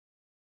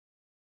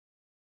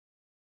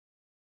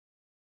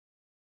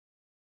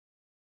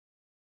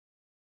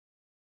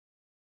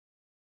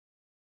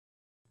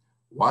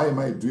Why am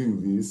I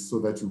doing this? So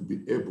that you'll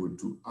be able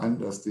to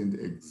understand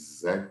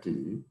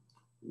exactly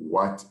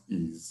what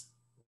is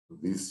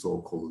this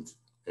so-called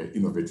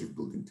innovative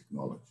building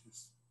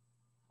technologies.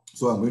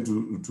 So I'm going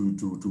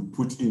to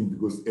put in,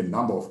 because a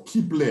number of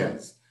key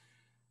players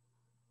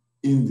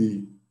in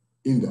the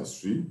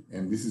industry,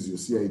 and this is your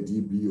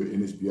CIDB, your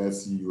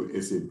NHBRC, your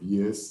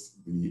SABS,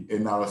 the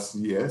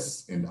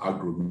NRCS, and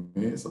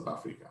Agrome South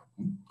Africa.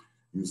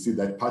 You see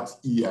that part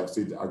E, I've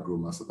said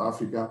Agroma South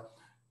Africa,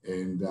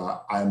 and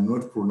I'm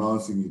not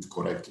pronouncing it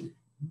correctly.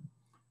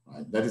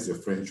 Right? That is a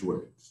French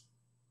word,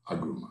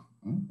 Agroma.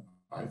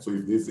 Right? So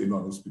if there's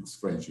anyone who speaks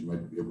French, you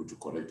might be able to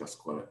correct us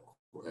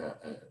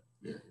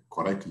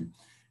correctly.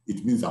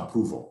 It means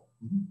approval.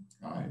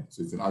 Right?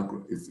 So it's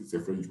it's a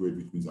French word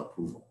which means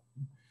approval.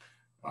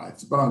 Right?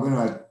 But I'm going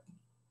to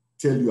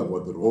tell you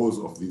about the roles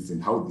of these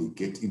and how they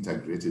get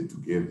integrated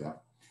together,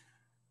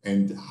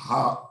 and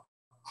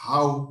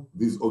how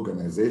these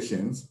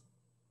organizations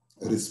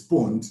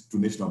respond to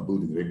National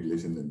Building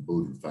Regulations and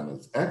Building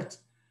Standards Act.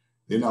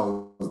 Then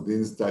I'll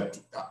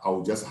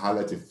just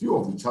highlight a few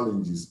of the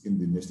challenges in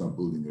the National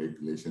Building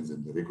Regulations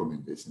and the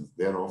recommendations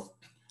thereof.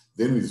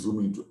 Then we zoom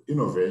into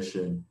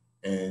innovation,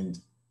 and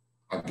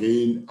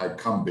again, I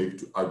come back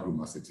to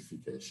Agroma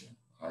certification,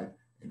 right?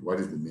 And what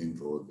is the main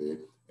role there?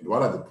 And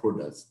what are the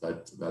products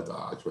that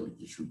are actually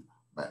issued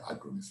by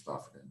Agroma South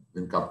Africa?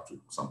 Then come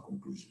to some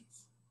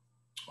conclusions.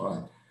 All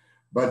right.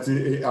 But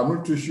I'm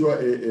not too sure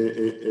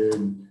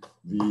from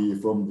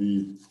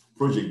the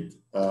project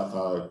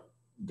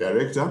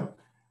director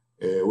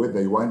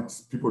whether you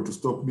want people to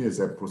stop me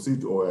as I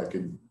proceed, or I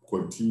can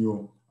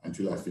continue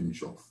until I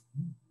finish off.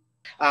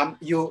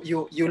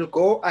 You'll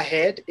go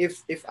ahead.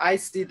 If I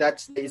see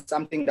that there is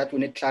something that we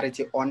need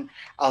clarity on,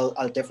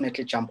 I'll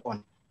definitely jump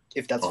on,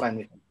 if that's fine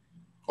with me.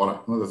 All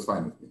right, no, that's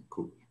fine with me.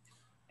 Cool.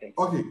 Thanks.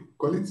 Okay,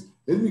 colleagues,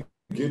 let me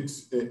get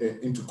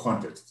into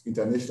context,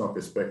 international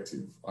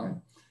perspective, right?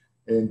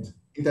 And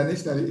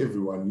internationally,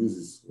 everyone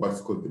uses what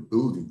is called the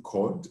building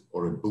code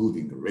or a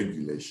building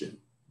regulation,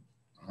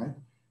 right?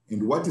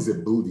 And what is a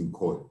building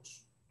code?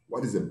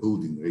 What is a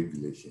building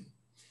regulation?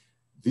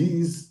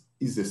 This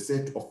is a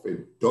set of a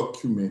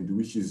document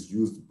which is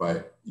used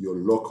by your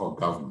local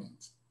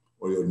government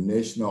or your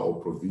national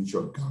or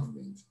provincial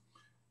government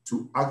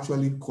to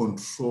actually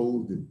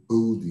control the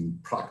building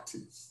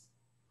practice.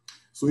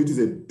 So it is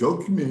a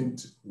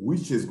document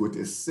which has got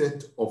a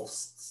set of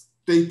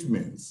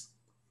statements,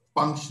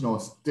 functional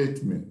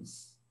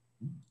statements.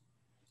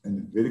 And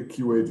the very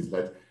key word is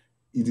that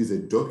it is a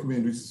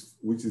document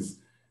which is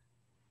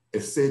a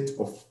set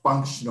of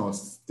functional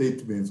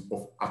statements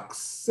of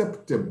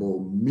acceptable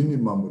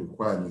minimum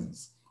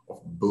requirements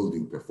of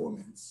building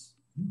performance.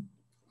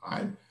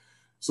 Right?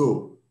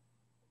 So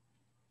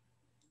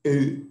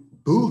a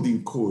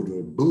building code or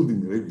a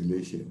building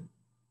regulation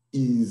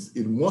is,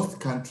 in most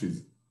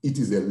countries, it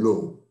is a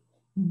law.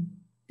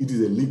 It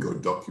is a legal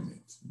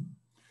document.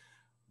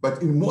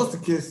 But in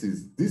most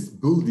cases, this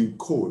building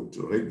code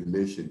or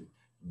regulation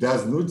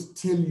does not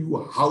tell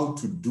you how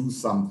to do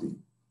something.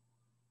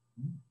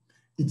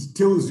 It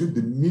tells you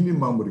the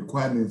minimum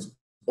requirements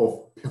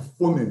of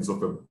performance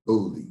of a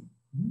building.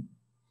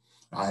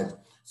 Right?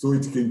 So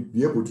it can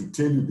be able to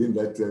tell you then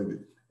that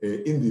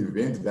in the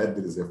event that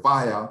there is a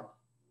fire,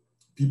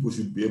 people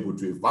should be able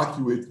to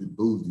evacuate the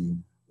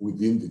building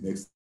within the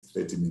next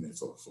 30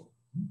 minutes or so.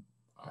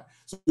 Right?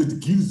 So it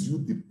gives you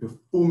the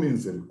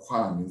performance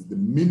requirements, the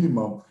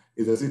minimum.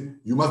 As I said,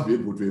 you must be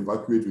able to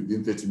evacuate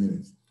within 30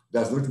 minutes.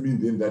 Does not mean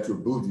then that your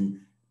building,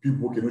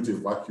 people cannot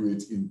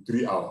evacuate in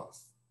 3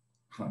 hours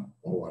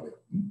or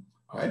whatever.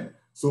 Right?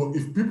 So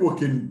if people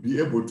can be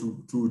able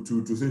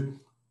to say,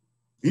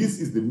 this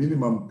is the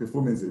minimum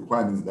performance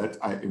requirements that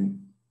I am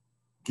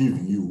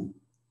giving you,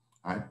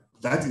 right?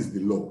 That is the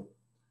law.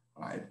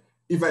 Right?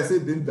 If I say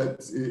then that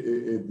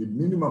the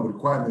minimum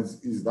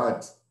requirements is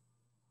that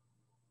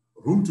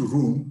room to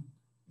room,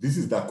 this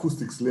is the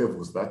acoustics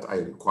levels that I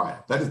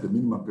require. That is the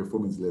minimum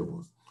performance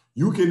levels.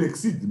 You can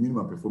exceed the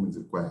minimum performance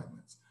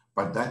requirements,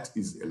 but that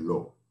is a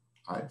law.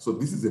 Right? So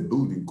this is a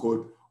building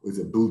code or it's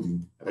a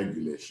building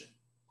regulation.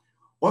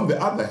 On the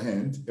other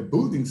hand, a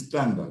building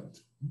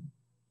standards,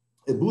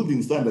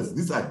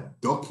 these are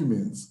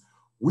documents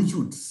which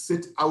would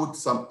set out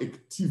some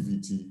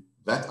activity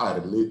that are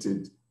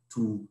related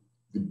to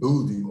the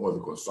building or the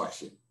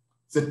construction.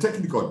 It's a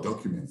technical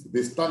document.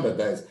 They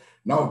standardize.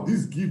 Now,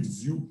 this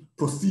gives you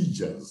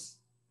procedures,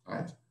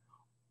 right,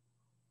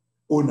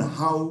 on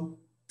how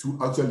to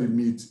actually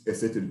meet a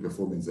certain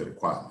performance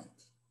requirement.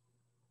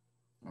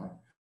 Right?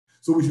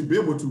 So we should be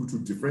able to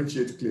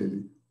differentiate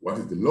clearly what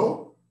is the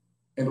law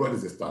and what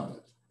is the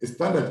standard. A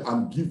standard,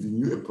 I'm giving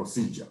you a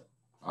procedure,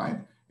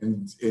 right?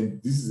 And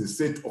this is a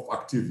set of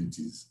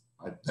activities,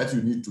 right, that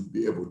you need to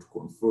be able to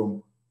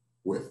conform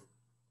with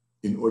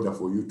in order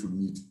for you to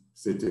meet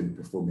certain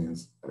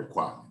performance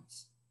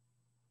requirements.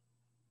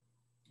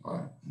 All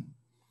right.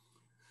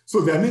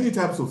 So there are many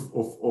types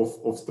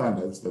of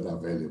standards that are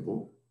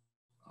available.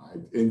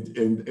 Right?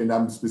 And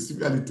I'm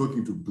specifically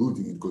talking to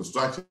building and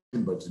construction,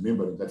 but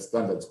remember that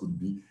standards could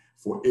be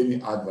for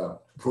any other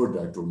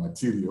product or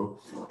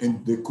material.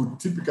 And they could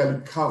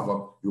typically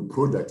cover your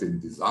product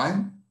and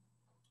design,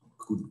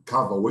 could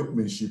cover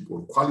workmanship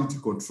or quality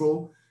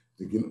control.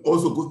 They can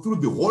also go through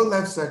the whole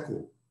life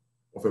cycle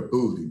of a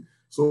building.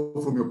 So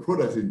from your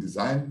product and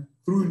design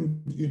through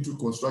into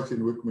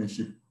construction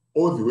workmanship,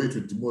 all the way to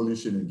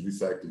demolition and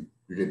recycling,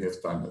 you can have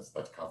standards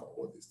that cover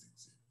all these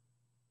things.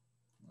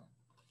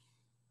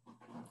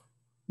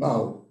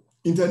 Now,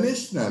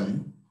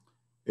 internationally,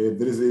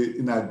 there is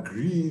an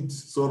agreed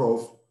sort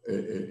of,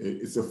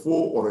 it's a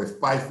 4 or a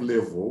 5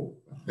 level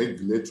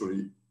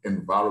regulatory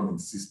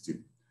environment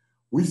system.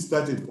 We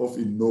started off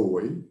in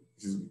Norway,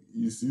 which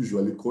is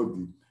usually called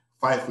the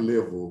 5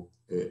 level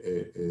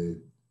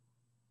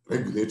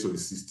regulatory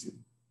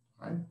system,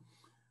 right?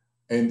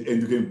 And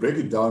you can break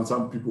it down.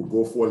 Some people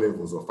go 4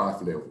 levels or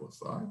 5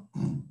 levels, right?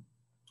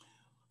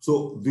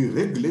 So the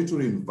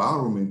regulatory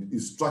environment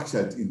is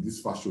structured in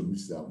this fashion,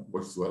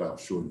 which is what I've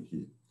shown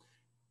here.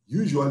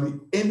 Usually,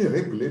 any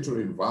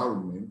regulatory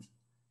environment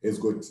has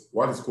got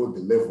what is called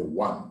the level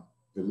 1.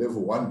 The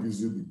level 1 gives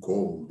you the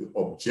goal, the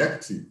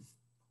objective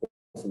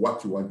of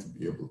what you want to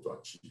be able to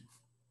achieve.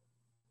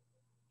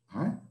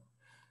 Right?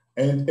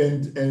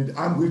 And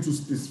I'm going to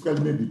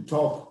specifically maybe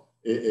talk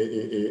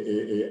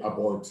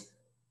about,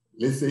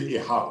 let's say,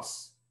 a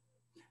house.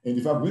 And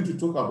if I'm going to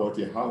talk about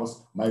a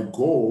house, my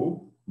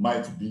goal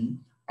might be,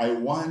 I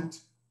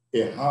want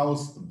a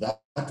house that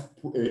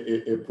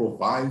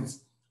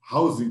provides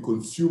housing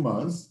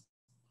consumers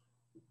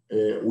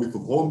with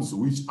homes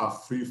which are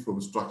free from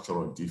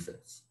structural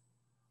defects.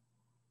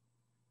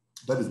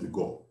 That is the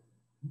goal.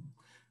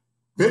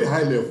 Very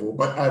high level,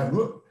 but I've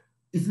not,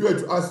 if you were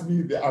to ask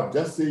me, I've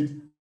just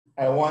said,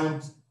 I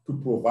want to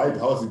provide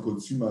housing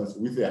consumers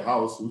with a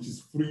house which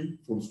is free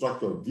from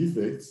structural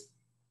defects.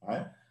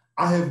 Right?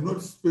 I have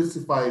not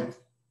specified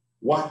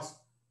what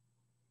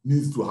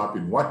needs to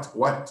happen. What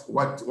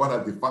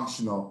are the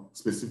functional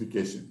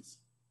specifications?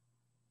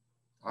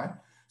 Right?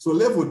 So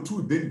level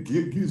 2 then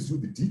gives you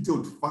the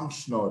detailed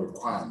functional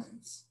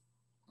requirements,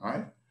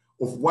 right,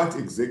 of what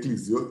exactly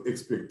is your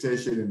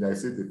expectation. And I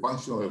said the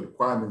functional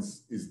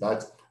requirements is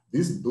that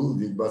this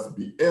building must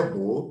be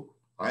able,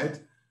 right,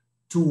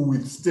 to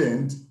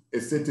withstand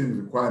a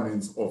certain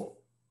requirements of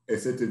a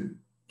certain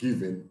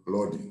given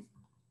loading.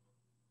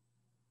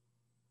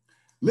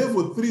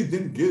 Level 3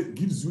 then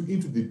gives you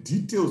into the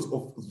details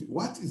of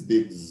what is the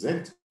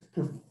exact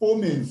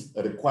performance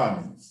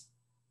requirements,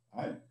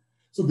 right?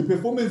 So the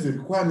performance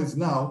requirements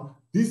now,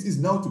 this is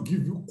now to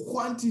give you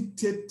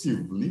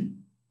quantitatively,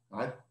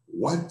 right,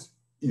 what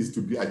is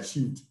to be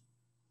achieved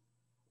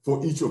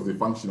for each of the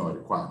functional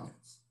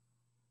requirements.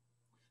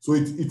 So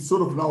it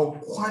sort of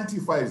now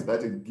quantifies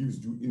that and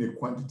gives you in a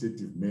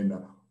quantitative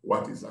manner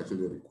what is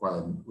actually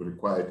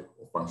required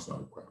of functional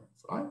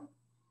requirements, right?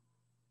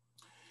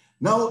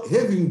 Now,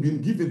 having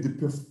been given the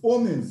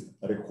performance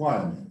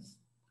requirements,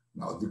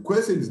 now the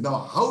question is now,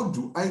 how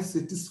do I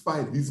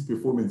satisfy these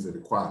performance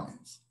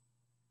requirements?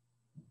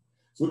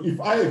 So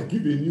if I have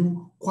given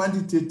you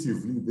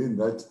quantitatively, then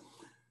that,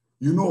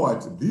 you know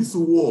what, this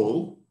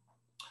wall,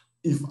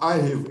 if I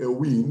have a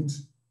wind,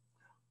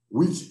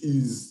 which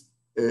is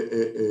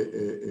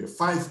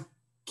 5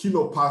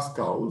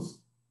 kilopascals,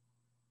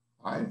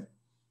 right?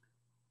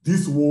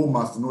 This wall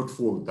must not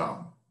fall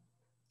down.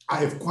 I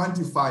have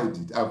quantified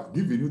it. I've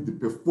given you the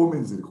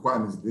performance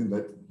requirements then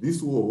that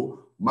this wall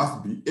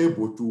must be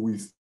able to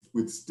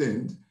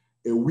withstand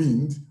a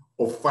wind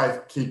of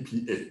 5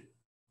 kPa.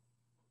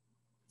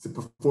 It's a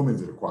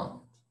performance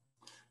requirement.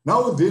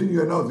 Now then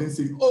you are now then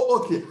saying, oh,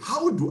 okay,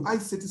 how do I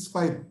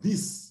satisfy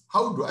this?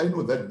 How do I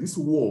know that this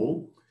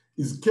wall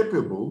is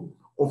capable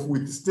of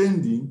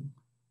withstanding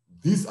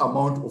this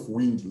amount of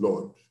wind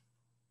load?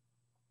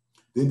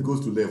 Then it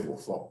goes to level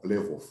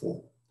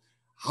 4.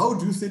 How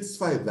do you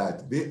satisfy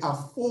that? There are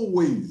 4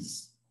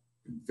 ways,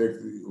 in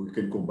fact, we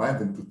can combine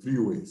them to 3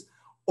 ways,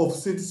 of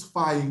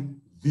satisfying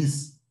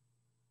this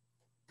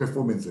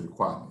performance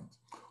requirement.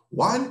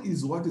 One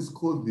is what is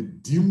called the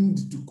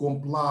deemed to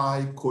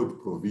comply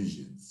code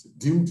provisions,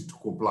 deemed to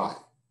comply,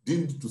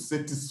 deemed to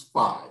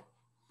satisfy.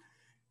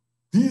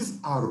 These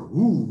are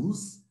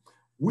rules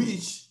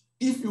which,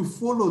 if you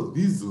follow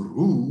these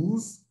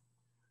rules,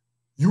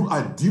 you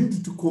are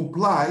deemed to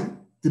comply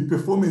the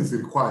performance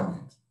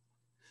requirement.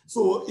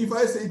 So if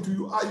I say to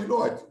you, you know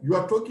what, you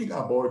are talking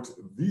about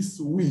this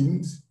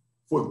wind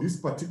for this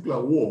particular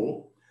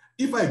wall,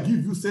 if I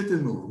give you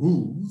certain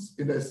rules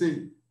and I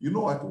say, you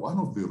know what, one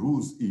of the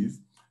rules is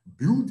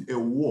build a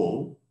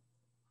wall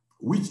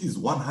which is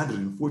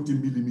 140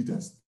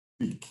 millimeters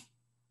thick.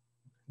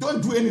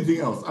 Don't do anything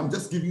else. I'm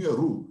just giving you a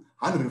rule,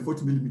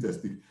 140 millimeters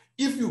thick.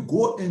 If you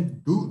go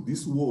and build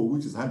this wall,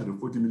 which is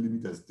 140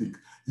 millimeters thick,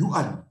 you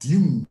are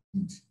deemed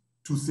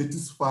to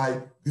satisfy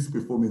these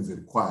performance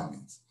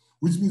requirements,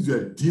 which means you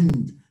are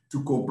deemed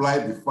to comply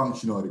the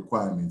functional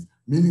requirements,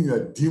 meaning you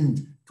are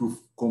deemed to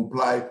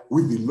comply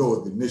with the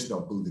law, the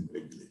National Building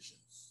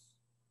Regulations,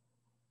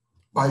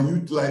 by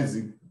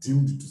utilizing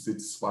deemed to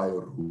satisfy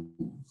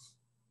rules.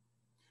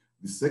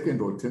 The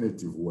second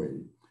alternative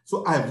way,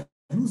 so I've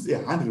use a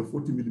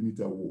 140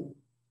 millimeter wall.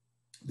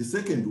 The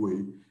second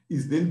way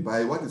is then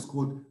by what is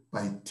called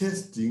by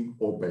testing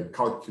or by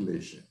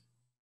calculation,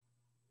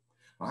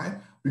 right?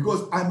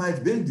 Because I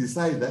might then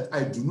decide that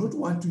I do not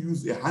want to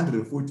use a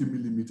 140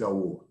 millimeter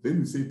wall. Then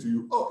we say to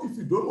you, oh, if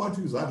you don't want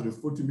to use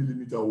 140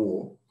 millimeter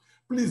wall,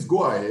 please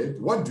go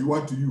ahead. What do you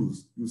want to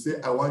use? You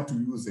say, I want to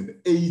use an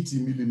 80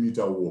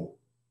 millimeter wall.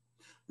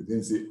 We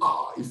then say,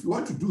 if you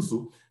want to do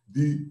so,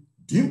 the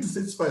deemed to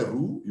satisfy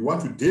rule, you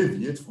want to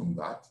deviate from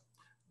that,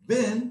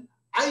 then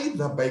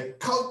either by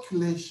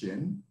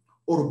calculation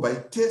or by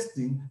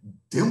testing,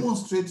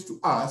 demonstrate to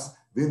us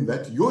then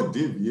that your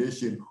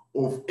deviation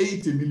of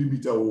 80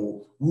 millimeter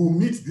wall will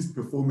meet this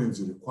performance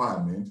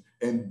requirement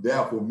and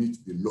therefore meet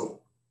the law.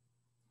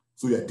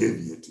 So you're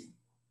deviating,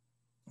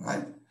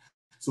 right?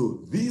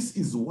 So this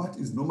is what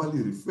is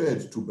normally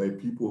referred to by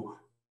people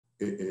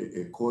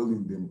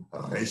calling them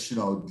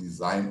rational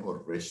design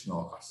or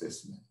rational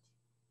assessment,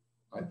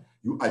 right?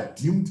 You are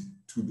deemed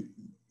to,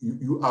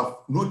 you are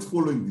not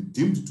following the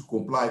deemed to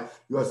comply.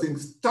 You are saying,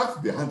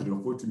 start the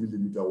 140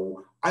 millimeter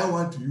wall. I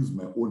want to use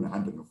my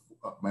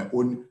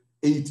own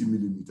 80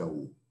 millimeter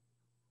wall.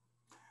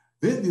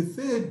 Then the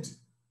third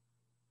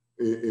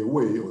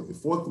way, or the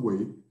fourth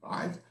way,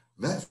 right,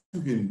 that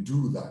you can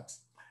do that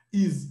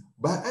is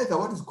by either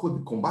what is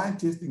called the combined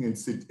testing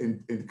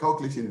and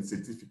calculation and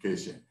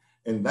certification.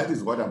 And that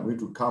is what I'm going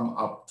to come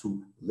up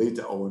to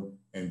later on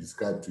and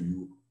describe to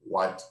you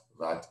what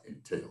that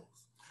entails.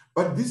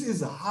 But this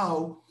is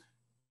how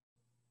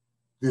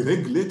the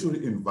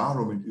regulatory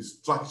environment is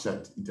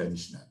structured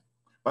internationally.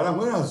 But I'm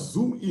going to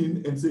zoom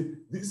in and say,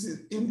 this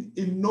is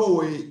in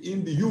Norway,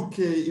 in the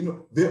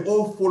UK, they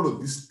all follow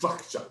this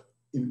structure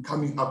in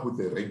coming up with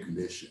the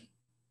regulation,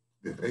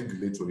 the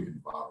regulatory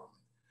environment.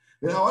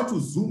 Then I want to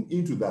zoom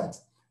into that,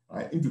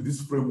 into this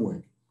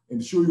framework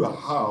and show you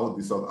how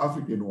the South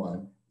African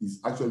one is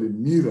actually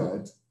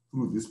mirrored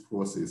through this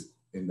process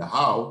and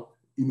how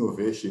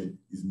innovation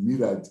is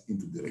mirrored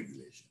into the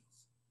regulations.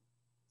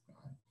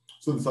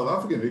 So the South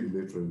African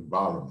regulatory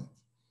environment,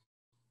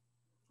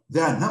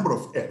 there are a number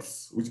of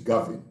acts which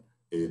govern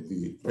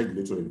the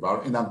regulatory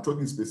environment, and I'm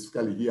talking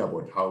specifically here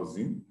about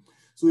housing.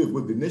 So you've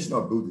got the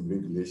National Building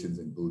Regulations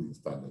and Building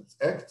Standards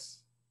Act.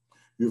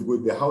 You've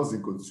got the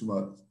Housing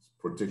Consumer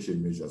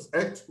Protection Measures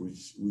Act,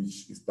 which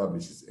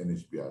establishes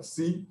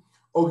NHBRC,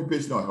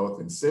 Occupational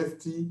Health and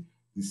Safety,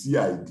 the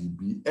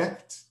CIDB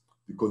Act,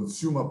 the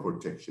Consumer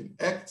Protection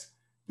Act,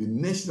 the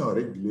National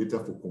Regulator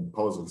for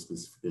Compulsory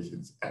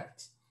Specifications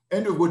Act.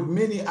 And you've got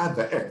many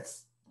other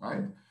acts,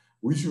 right,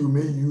 which you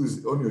may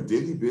use on your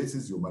daily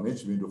basis, your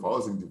management of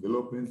housing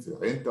developments, the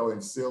rental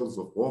and sales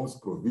of homes,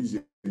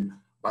 provision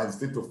by the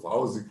state of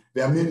housing.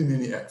 There are many,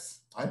 many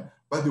acts, right?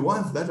 But the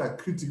ones that are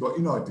critical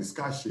in our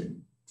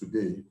discussion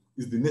today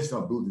is the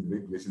National Building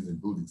Regulations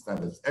and Building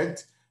Standards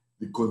Act,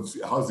 the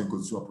Housing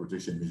Consumer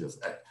Protection Measures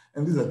Act.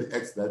 And these are the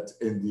acts that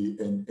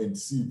and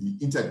see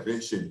the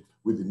integration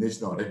with the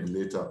National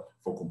Regulator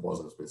for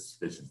Compulsory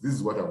Specifications. This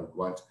is what I would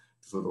want to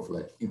sort of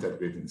like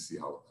integrate and see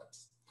how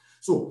that's.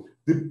 So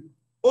the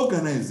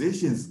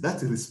organizations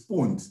that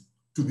respond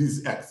to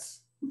these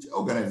acts, which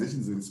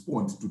organizations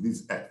respond to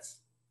these acts,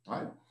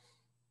 right?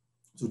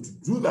 So to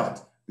do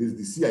that, there's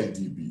the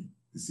CIDB.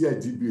 The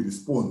CIDB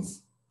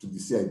responds to the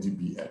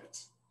CIDB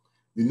Act.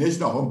 The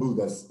National Home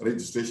Builders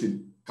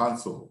Registration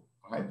Council,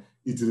 right?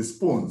 It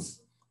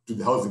responds to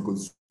the Housing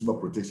Consumer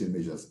Protection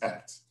Measures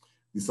Act.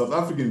 The South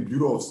African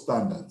Bureau of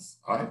Standards,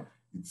 right?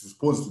 It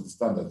responds to the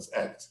Standards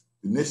Act.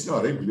 The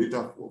National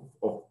Regulator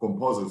of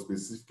Compulsory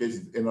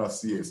Specifications,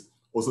 NRCS,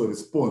 also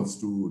responds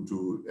to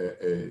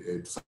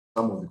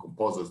some of the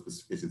compulsory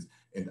specifications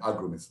and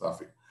agreements in South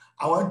Africa.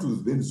 I want to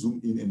then zoom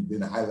in and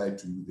then highlight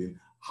to you then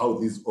how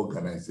these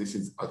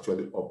organizations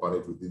actually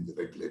operate within the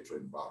regulatory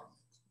environment.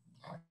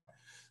 Right.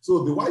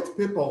 So the white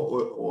paper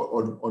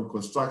on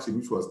construction,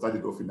 which was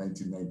started off in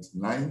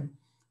 1999,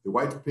 the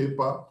white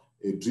paper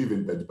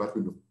driven by the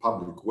Department of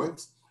Public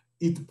Works,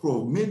 it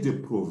made a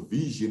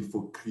provision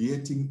for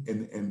creating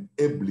an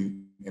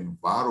enabling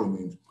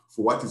environment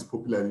for what is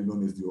popularly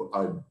known as the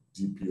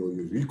RDP, or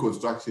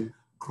Reconstruction,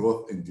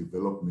 Growth and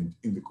Development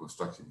in the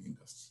Construction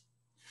Industry.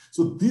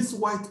 So this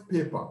white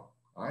paper,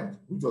 right,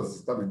 which was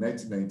established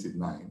in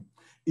 1999,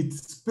 it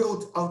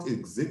spelled out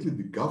exactly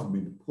the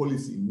government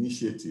policy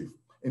initiative.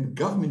 And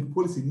government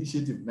policy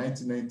initiative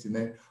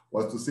 1999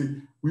 was to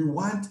say, we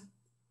want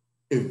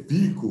a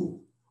vehicle,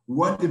 we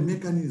want a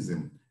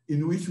mechanism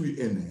in which we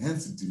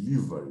enhance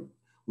delivery.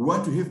 We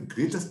want to have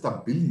greater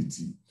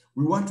stability.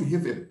 We want to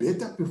have a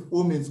better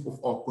performance of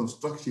our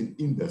construction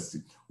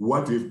industry. We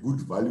want to have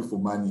good value for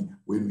money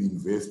when we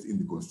invest in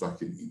the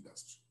construction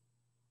industry.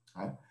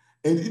 Right?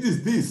 And it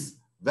is this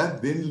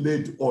that then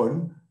led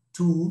on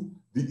to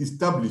the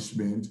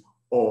establishment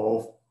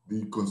of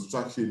the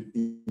Construction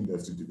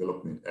Industry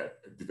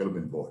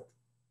Development Board.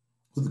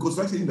 So the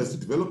Construction Industry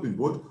Development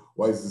Board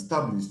was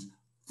established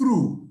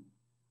through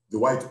the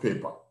white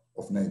paper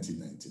of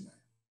 1999.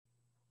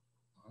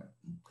 Right.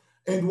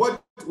 And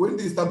when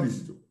they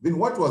established it, then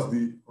what was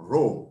the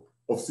role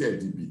of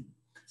CIDB?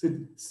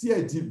 said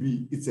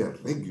CIDB, it's a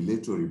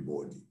regulatory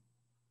body,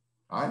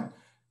 right?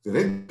 The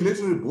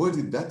regulatory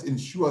body that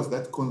ensures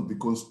that the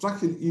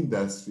construction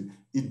industry,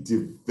 it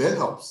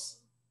develops,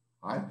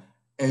 right?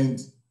 And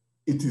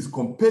it is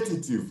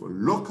competitive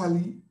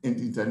locally and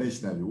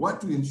internationally. We want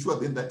to ensure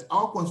then that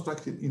our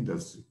construction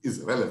industry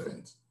is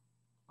relevant,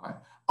 right?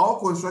 Our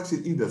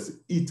construction industry,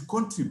 it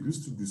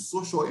contributes to the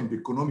social and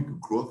economic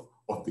growth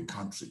of the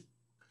country.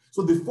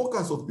 So the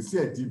focus of the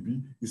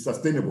CIDB is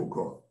sustainable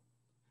growth.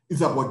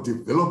 It's about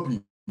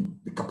developing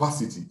the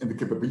capacity and the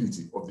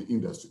capability of the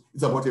industry.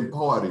 It's about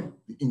empowering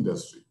the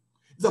industry.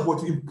 It's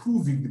about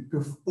improving the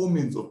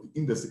performance of the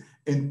industry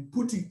and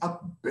putting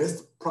up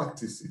best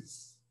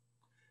practices.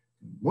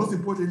 Most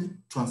importantly,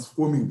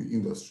 transforming the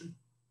industry,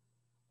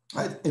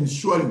 right?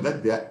 Ensuring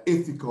that there are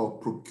ethical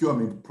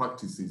procurement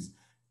practices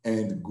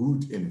and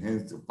good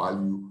enhanced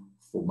value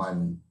for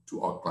money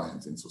to our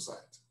clients and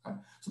society. Right?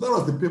 So that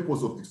was the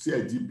purpose of the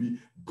CIDB,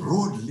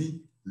 broadly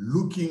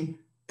looking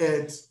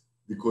at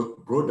the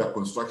broader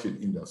construction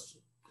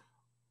industry.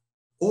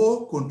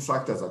 All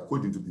contractors,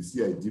 according to the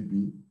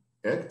CIDB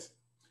Act,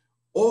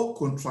 all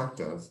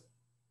contractors,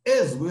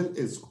 as well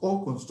as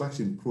all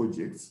construction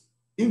projects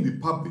in the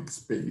public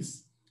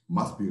space,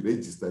 must be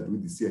registered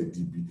with the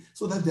CIDB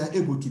so that they are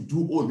able to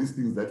do all these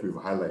things that we've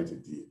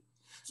highlighted here.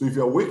 So if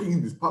you're working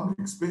in this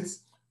public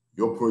space,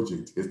 your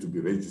project has to be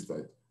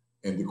registered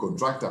and the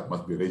contractor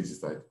must be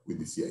registered with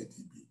the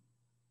CIDB.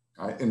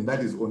 Right? And that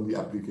is only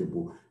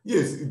applicable.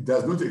 Yes, it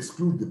does not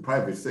exclude the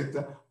private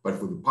sector, but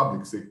for the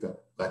public sector,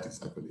 that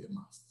is actually a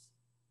must.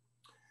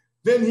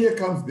 Then here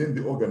comes then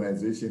the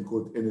organization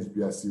called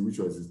NHBRC, which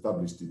was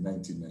established in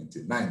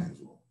 1999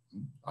 as well,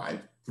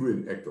 right, through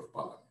an act of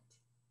parliament.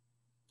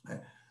 Right?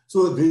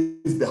 So there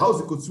is the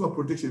Housing Consumer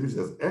Protection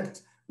Measures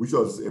Act, which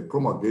was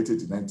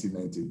promulgated in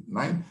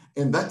 1999,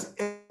 and that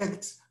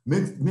act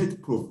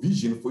made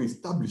provision for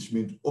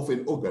establishment of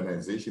an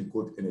organization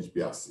called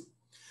NHBRC.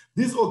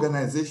 This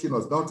organization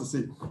was now to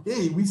say,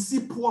 hey, we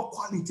see poor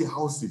quality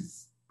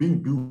houses being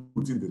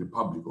built in the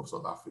Republic of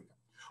South Africa.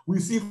 We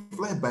see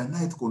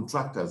fly-by-night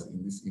contractors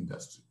in this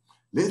industry.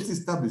 Let's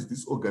establish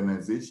this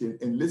organization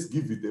and let's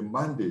give it a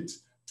mandate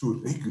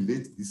to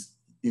regulate this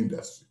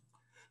industry,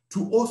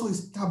 to also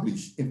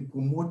establish and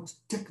promote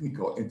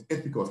technical and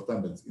ethical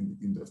standards in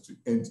the industry.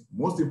 And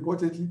most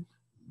importantly,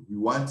 we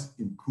want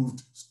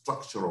improved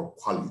structural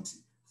quality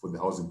for the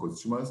housing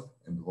consumers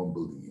and the home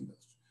building industry.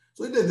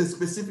 So it is a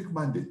specific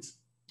mandate,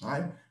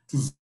 right, to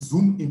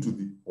zoom into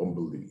the home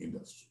building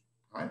industry,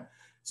 right?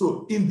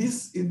 So within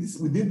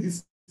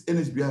this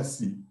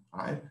NHBRC,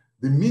 right,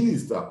 the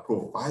minister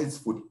provides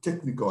for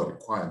technical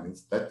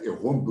requirements that a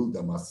home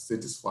builder must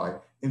satisfy,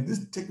 and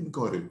these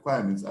technical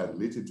requirements are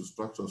related to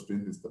structural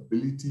strength and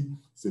stability,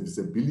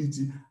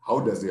 serviceability, how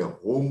does a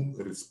home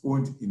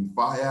respond in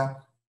fire,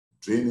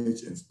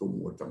 drainage, and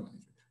stormwater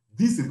management.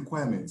 These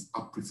requirements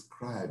are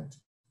prescribed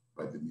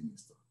by the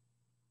minister.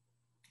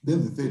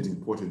 Then the third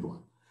important one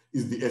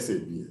is the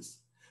SABS.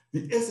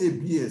 The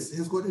SABS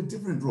has got a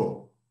different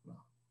role now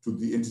to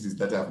the entities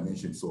that I've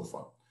mentioned so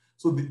far.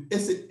 So the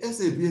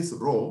SABS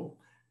role,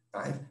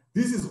 right,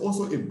 this is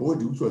also a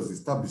body which was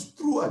established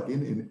through,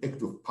 again, an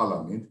act of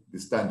parliament, the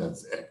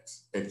Standards Act,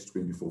 Act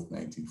 24th,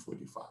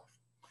 1945.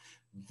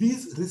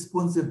 This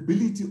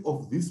responsibility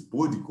of this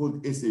body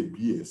called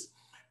SABS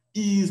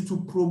is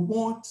to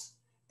promote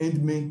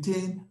and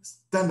maintain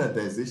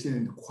standardization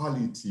and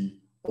quality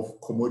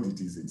of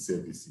commodities and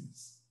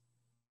services.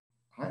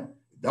 Right?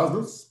 It does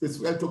not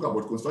specifically talk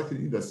about construction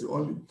industry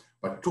only,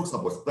 but talks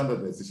about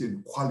standardization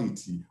and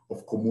quality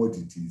of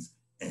commodities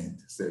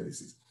and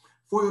services.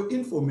 For your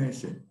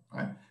information,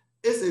 right,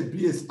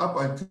 SABS up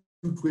until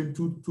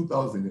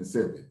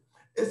 2007,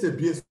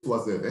 SABS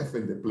was a ref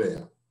and a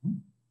player.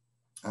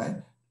 Right?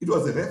 It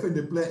was a ref and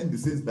a player in the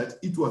sense that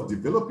it was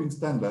developing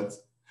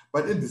standards,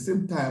 but at the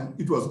same time,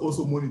 it was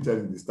also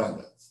monitoring the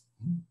standards.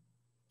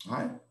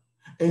 Right?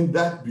 And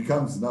that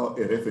becomes now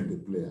a ref and a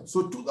player.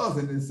 So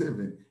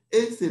 2007,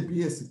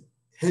 SABS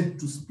had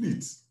to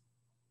split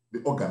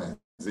the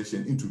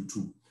organization into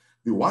two.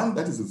 The one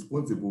that is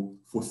responsible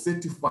for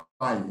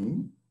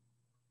certifying,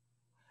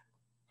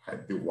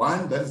 right, the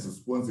one that is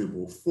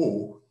responsible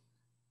for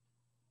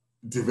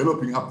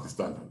developing up the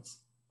standards.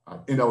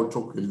 And I will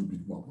talk a little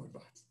bit more about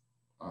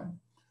that. Right?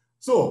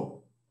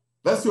 So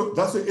that's your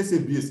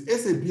SABS.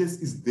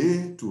 SABS is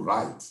there to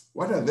write.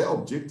 What are their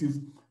objectives?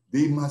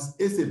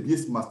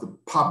 SABS must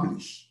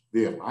publish.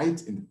 They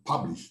write and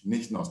publish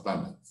national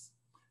standards.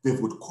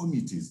 They've got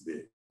committees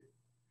there.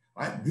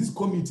 Right? These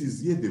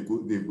committees here, they've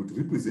got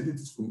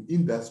representatives from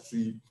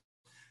industry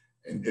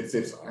and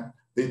etc.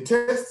 They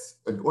test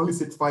and only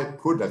certify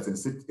products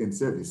and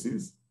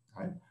services,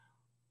 right?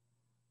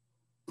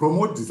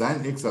 Promote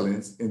design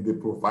excellence, and they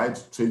provide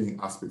training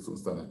aspects of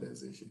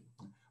standardization.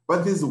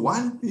 But there's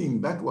one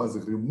thing that was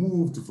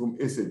removed from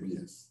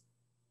SABS.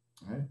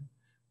 Right?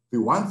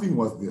 The one thing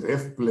was the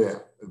ref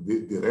player,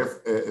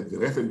 the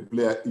ref and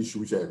player issue,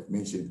 which I have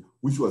mentioned,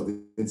 which was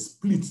then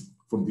split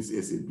from this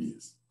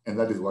SABS. And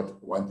that is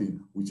one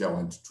thing which I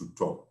want to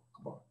talk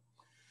about.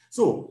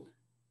 So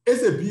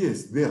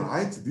SABS, they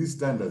write these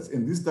standards,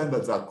 and these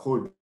standards are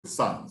called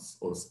SANS,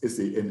 or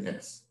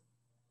SANS.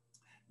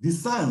 The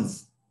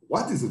SANS,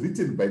 what is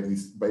written by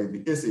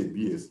the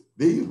SABS,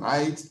 they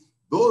write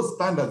those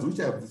standards which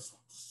I have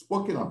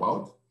spoken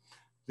about.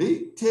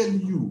 They tell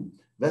you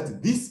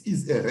that this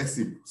is a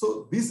recipe.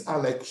 So these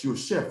are like your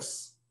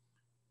chefs.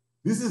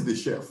 This is the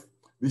chef.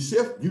 The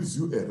chef gives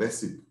you a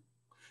recipe.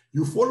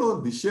 You follow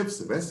the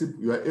chef's recipe,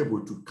 you are able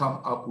to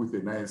come up with a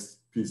nice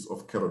piece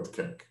of carrot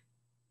cake.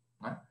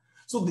 Right?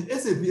 So the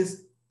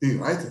SABS, they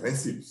write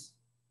recipes.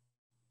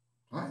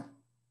 Right?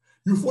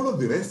 You follow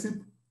the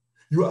recipe,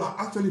 you are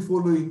actually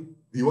following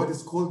what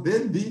is called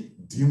then the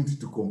deemed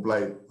to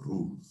comply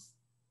rules.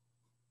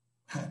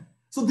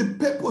 So the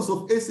purpose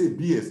of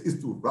SABS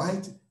is to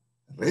write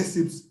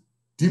recipes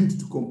deemed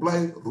to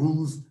comply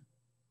rules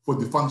for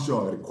the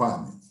functional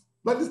requirements.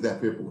 That is their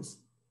purpose.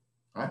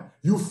 Right?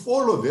 You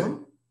follow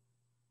them,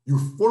 you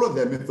follow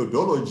their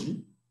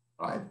methodology,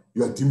 right?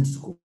 You are deemed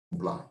to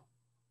comply.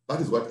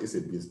 That is what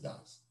SABS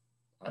does.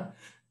 Right?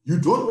 You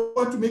don't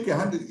want to make a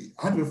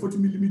 140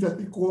 millimeter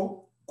thick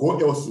wall, go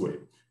elsewhere.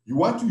 You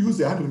want to use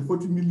a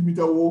 140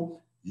 millimeter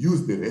wall,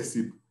 use the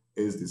recipe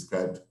as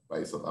described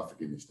by South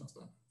African national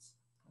standards.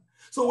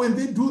 So when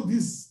they do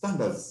these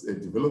standards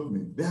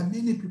development, there are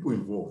many people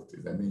involved,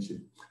 as I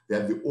mentioned.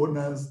 There are the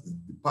owners,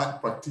 the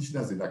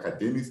practitioners and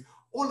academics,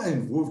 all are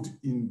involved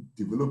in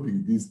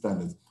developing these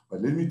standards.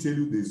 But let me tell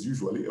you, there's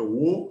usually a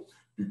war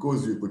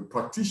because you've got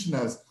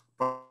practitioners,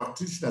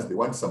 they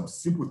want some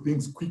simple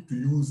things, quick to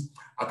use.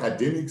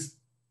 Academics,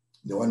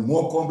 they want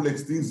more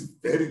complex things,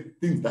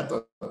 things that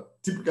are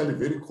typically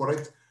very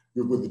correct.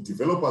 You've got the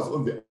developers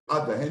on the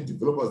other hand,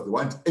 developers, they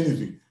want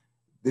anything.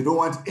 They don't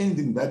want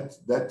anything that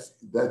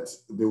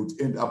they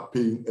would end up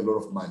paying a lot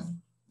of money.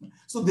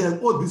 So there are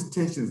all these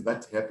tensions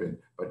that happen,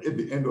 but at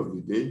the end of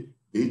the day,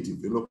 they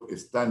develop a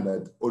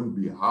standard on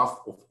behalf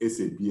of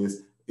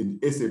SABS,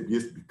 and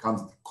SABS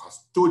becomes the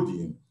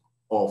custodian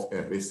of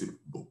a recipe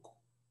book.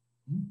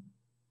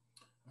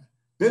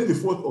 Then the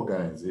fourth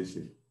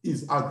organization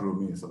is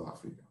Agroma in South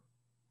Africa.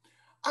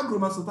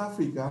 Agroma South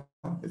Africa,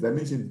 as I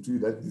mentioned to you,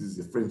 that this is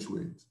a French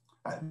word.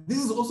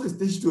 This is also a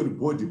statutory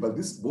body, but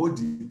this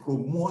body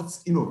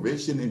promotes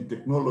innovation and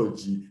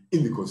technology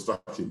in the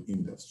construction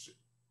industry.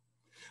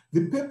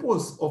 The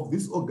purpose of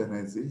this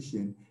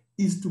organization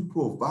is to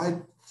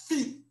provide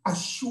fit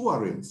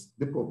assurance.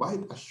 They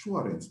provide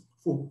assurance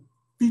for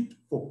fit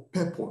for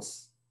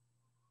purpose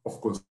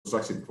of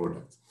construction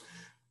products.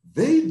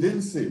 They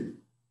then say,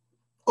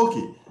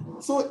 okay,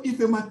 so if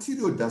a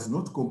material does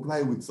not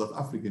comply with South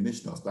African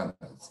national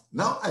standards,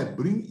 now I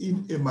bring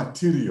in a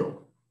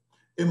material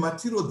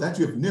that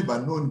you have never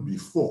known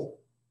before.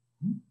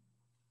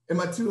 A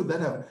material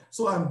that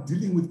so I'm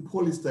dealing with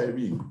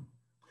polystyrene,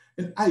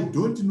 and I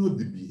don't know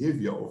the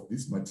behavior of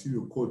this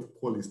material called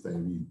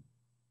polystyrene.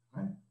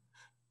 Right?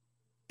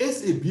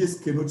 SABS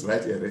cannot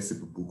write a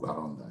recipe book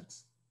around that.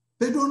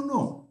 They don't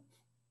know.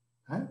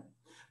 Right?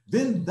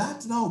 Then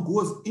that now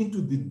goes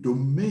into the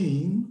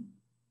domain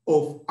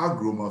of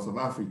Agroma South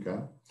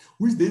Africa,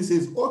 which then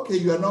says, okay,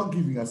 you are now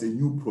giving us a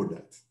new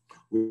product.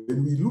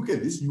 When we look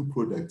at this new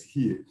product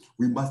here,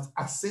 we must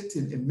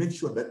ascertain and make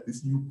sure that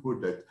this new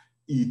product,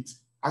 it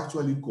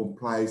actually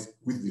complies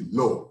with the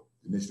law,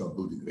 the National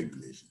Building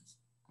Regulations.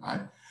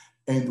 Right?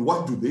 And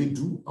what do they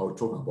do? I'll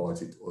talk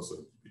about it also a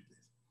bit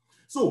later.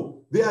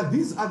 So there are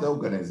these other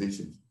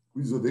organizations,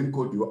 which are then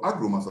called your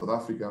Agroma South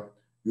Africa,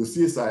 your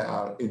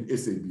CSIR, and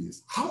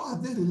SABS. How are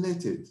they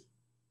related?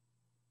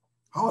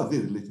 How are they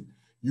related?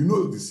 You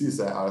know the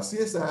CSIR.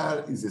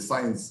 CSIR is a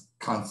science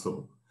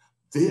council.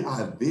 They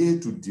are there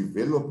to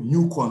develop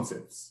new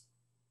concepts.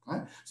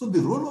 Right? So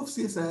the role of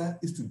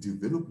CSIR is to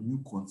develop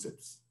new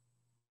concepts.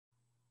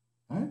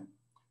 Right?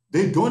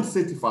 They don't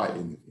certify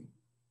anything.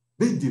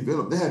 They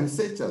develop, they are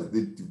researchers,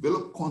 they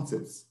develop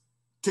concepts,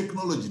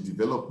 technology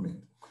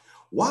development.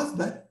 Once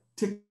that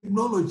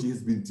technology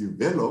has been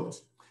developed,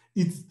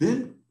 it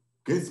then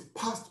gets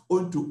passed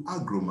on to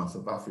Agroma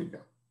South Africa.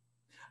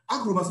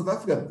 Agroma South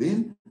Africa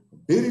then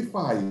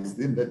verifies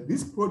then that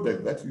this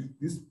product that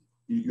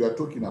you are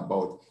talking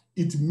about,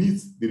 it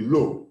meets the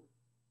law.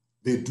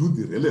 They do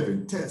the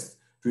relevant tests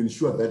to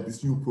ensure that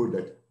this new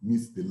product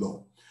meets the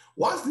law.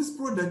 Once this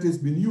product has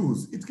been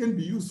used, it can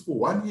be used for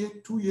 1 year,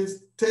 2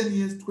 years, 10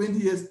 years, 20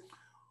 years.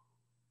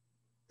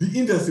 The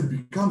industry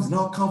becomes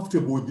now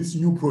comfortable with this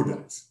new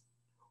product.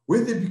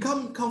 When they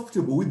become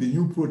comfortable with the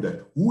new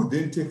product, who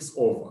then takes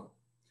over?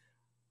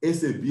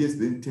 SABS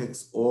then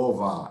takes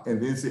over and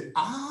then say,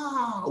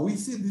 we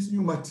see this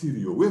new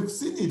material. We've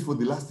seen it for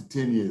the last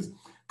 10 years.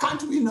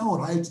 Can't we now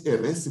write a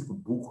recipe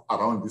book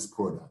around this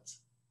product?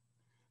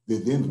 They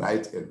then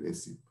write a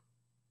recipe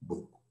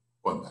book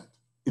on that.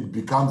 It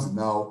becomes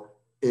now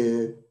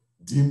a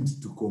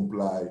deemed to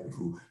comply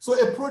rule. So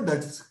a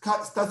product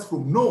starts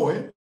from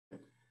nowhere.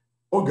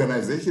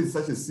 Organizations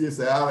such as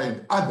CSIR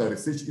and other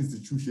research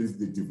institutions,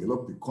 they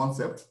develop the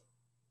concept.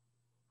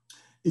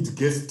 It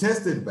gets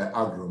tested by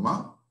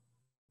Agroma.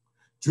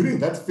 During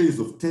that phase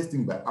of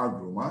testing by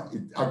Agroma,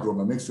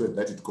 Agroma makes sure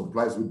that it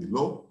complies with the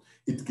law.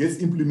 It gets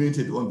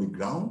implemented on the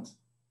ground.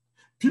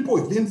 people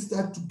then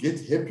start to get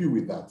happy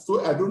with that.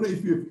 So I don't know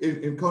if you've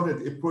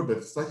encountered a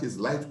product such as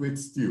lightweight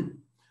steel.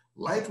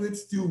 Lightweight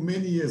steel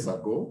many years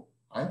ago,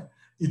 right?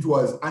 It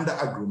was under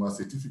AGROMA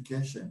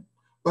certification,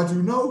 but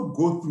you now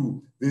go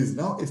through, there's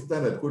now a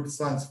standard called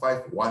SANS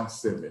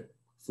 517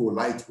 for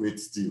lightweight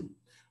steel.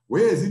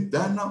 Where is it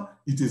done now?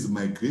 It is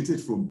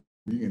migrated from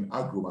being an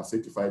AGROMA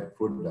certified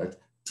product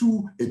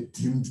to a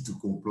deemed to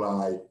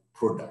comply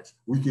product.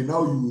 We can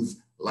now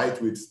use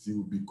lightweight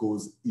steel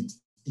because it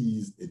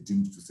is a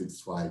deemed to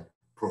satisfy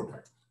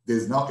product.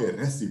 There's now a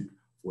recipe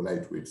for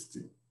lightweight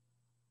steel.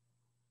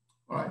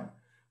 All right.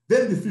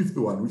 Then the fifth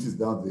one, which is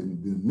now the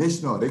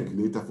National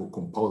Regulator for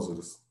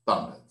Compulsory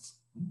Standards,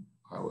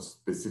 or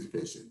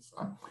specifications.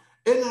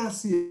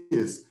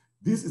 NRCS,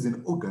 this is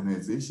an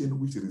organization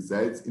which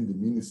resides in the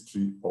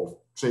Ministry of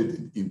Trade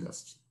and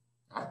Industry.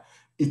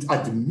 It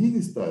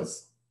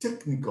administers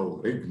technical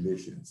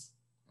regulations.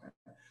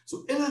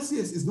 So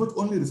NRCS is not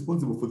only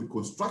responsible for the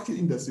construction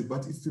industry,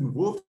 but it's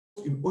involved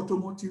in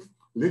automotive,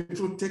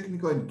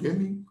 electrotechnical and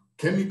gaming,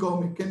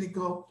 chemical,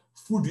 mechanical,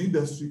 food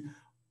industry.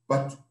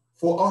 But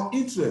for our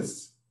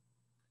interests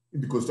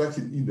in the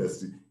construction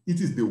industry, it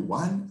is the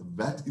one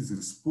that is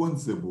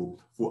responsible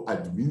for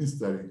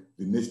administering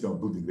the National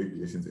Building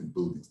Regulations and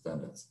Building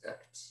Standards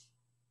Act.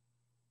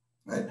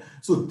 Right?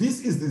 So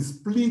this is the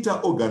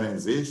splinter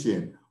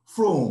organization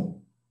from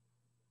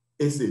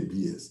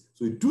SABS.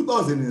 So in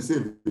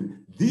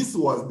 2007, this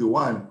was the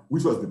one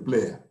which was the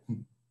player.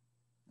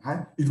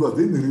 Right? It was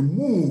then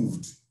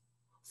removed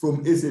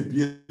from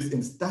SABS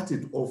and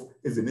started off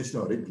as a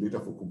national regulator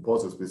for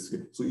compulsory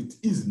specification. So it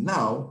is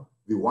now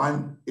the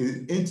one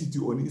entity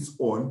on its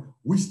own,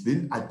 which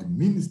then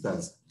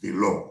administers the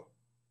law.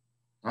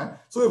 Right?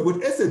 So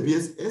we've got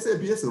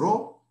SABS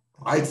law,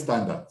 right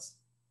standards.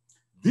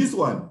 This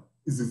one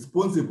is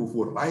responsible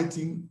for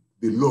writing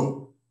the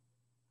law,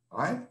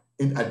 right?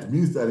 And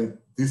administering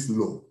this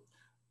law.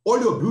 All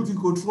your building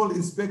control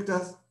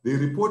inspectors, they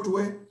report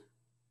where?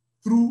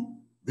 Through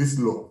this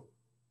law.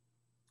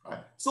 Right?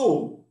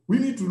 So we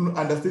need to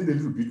understand a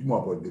little bit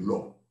more about the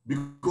law,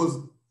 because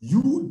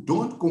you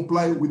don't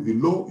comply with the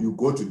law, you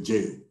go to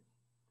jail.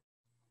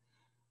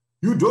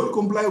 You don't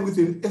comply with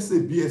an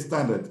SABS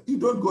standard, you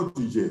don't go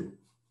to jail.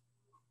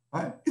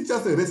 Right? It's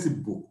just a recipe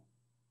book.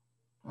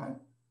 Right?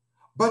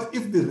 But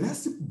if the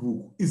recipe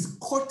book is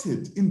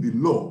quoted in the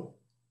law,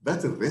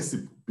 that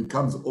recipe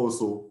becomes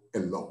also a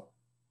law.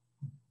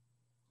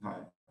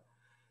 Right?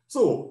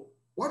 So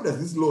what does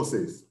this law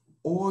say?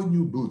 All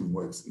new building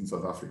works in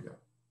South Africa,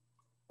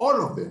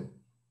 all of them,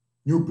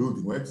 new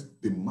building works,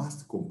 they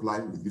must comply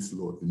with this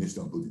law, the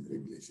National Building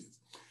Regulations.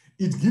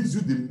 It gives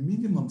you the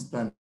minimum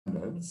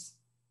standards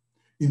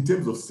in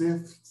terms of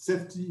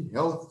safety,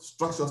 health,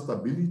 structural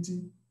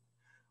stability.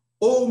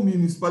 All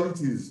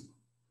municipalities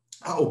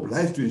are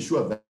obliged to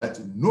ensure that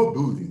no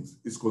buildings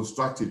is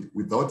constructed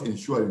without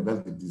ensuring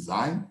that the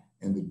design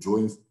and the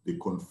drawings, they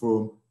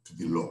conform to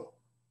the law.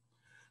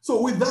 So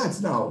with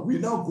that now, we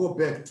now go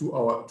back to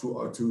our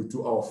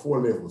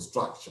four-level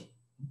structure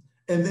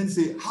and then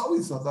say, how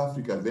is South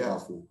Africa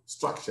therefore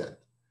structured?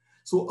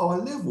 So our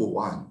level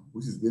one,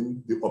 which is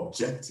then the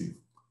objective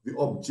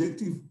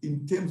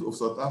in terms of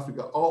South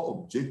Africa, our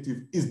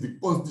objective is the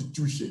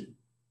Constitution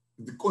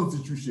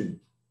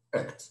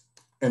Act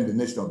and the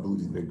National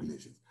Building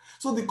Regulations.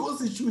 So the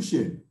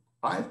Constitution,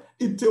 right,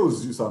 it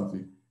tells you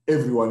something.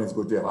 Everyone has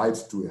got a right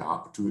to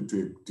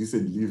a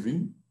decent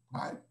living,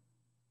 right?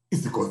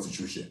 It's the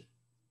Constitution.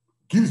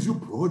 Gives you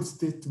broad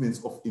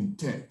statements of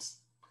intent,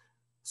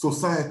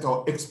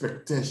 societal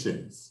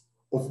expectations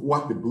of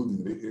what the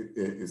building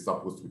is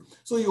supposed to be.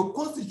 So your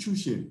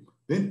Constitution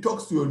then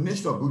talks to your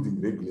National Building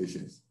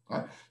Regulations,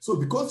 right? So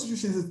the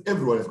Constitution says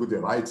everyone has got a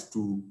right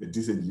to a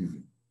decent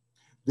living.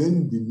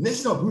 Then the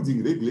National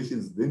Building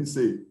Regulations then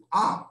say,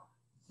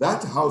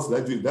 that house,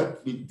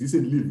 that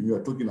decent living you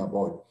are talking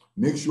about,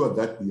 make sure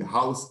that the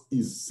house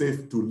is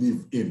safe to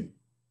live in.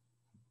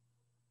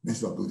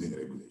 National Building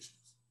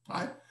Regulations,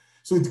 right?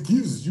 So it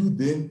gives you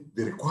then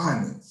the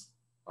requirements,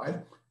 right?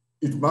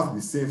 It must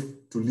be safe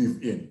to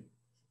live in.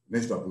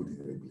 National Building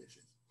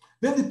Regulations.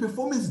 Then the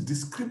performance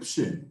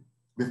description,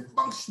 the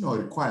functional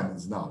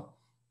requirements now,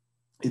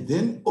 it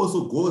then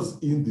also goes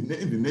in the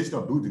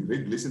National Building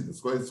Regulations,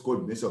 it's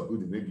called National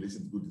Building Regulations,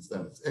 Building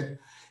Standards Act.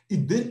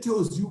 It then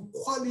tells you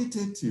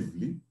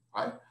qualitatively,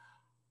 right,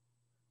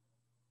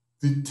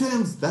 the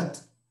terms that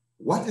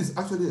what is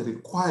actually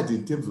required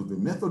in terms of the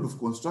method of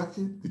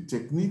construction, the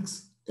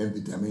techniques, and the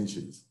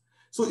dimensions.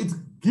 So it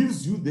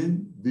gives you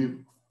then the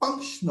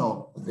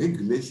functional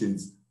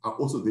regulations are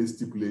also then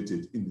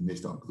stipulated in the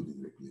National Building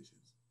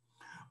Regulations.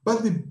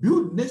 But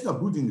the National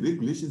Building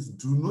Regulations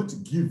do not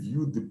give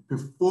you the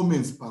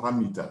performance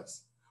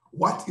parameters.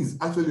 What is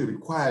actually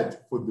required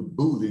for the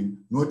building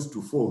not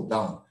to fall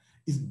down?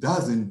 It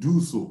doesn't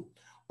do so.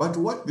 But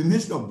what the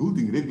National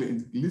Building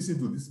Regulations, listen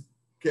to this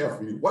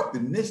carefully, what the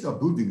National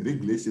Building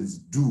Regulations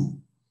do,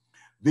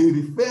 they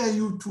refer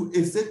you to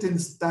a certain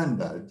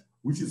standard,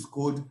 which is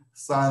called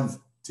SANS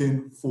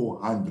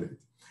 10400.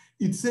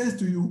 It says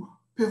to you,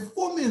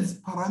 performance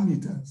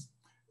parameters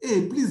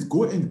hey, please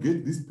go and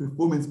get these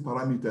performance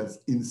parameters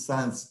in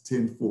SANS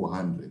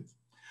 10400.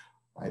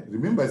 Right?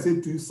 Remember, I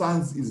said to you,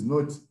 SANS is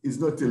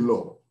not a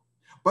law.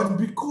 But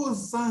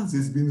because SANS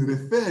has been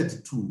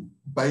referred to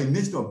by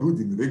national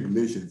building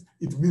regulations,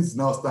 it means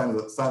now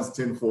SANS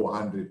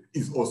 10400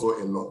 is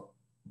also a law.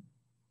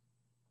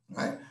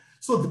 Right?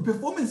 So the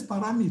performance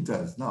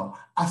parameters now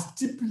are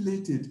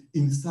stipulated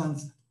in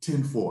SANS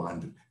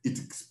 10400. It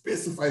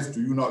specifies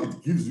to you now,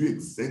 it gives you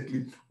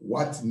exactly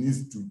what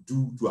needs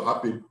to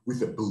happen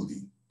with a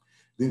building.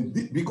 Then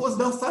because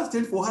now SANS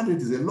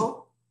 10400 is a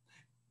law,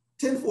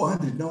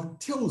 10400 now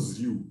tells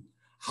you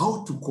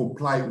how to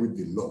comply with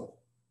the law.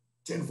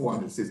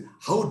 10400 says,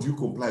 how do you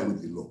comply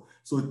with the law?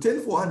 So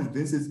 10400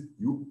 then says,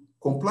 you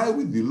comply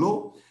with the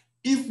law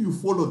if you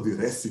follow the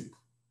recipe.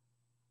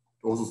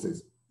 It also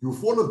says, you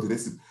follow the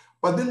recipe.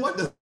 But then what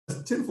does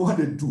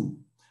 10400 do?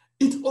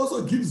 It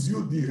also gives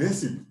you the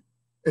recipe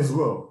as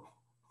well,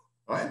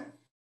 right?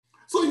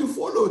 So you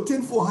follow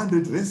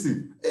 10400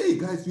 recipe. Hey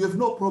guys, you have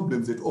no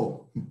problems at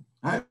all,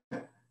 right?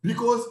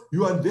 Because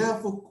you are there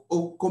for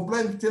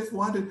complying with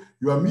 10400,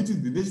 you are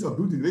meeting the national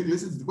building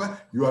regulations,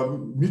 you are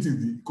meeting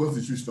the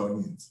constitutional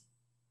needs.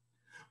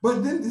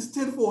 But then this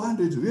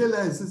 10400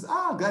 realizes,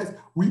 guys,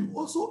 we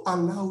also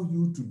allow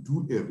you to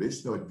do a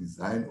rational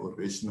design or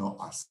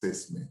rational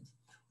assessment.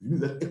 Which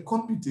means that a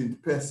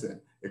competent person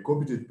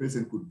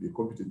could be a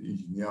competent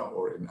engineer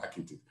or an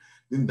architect.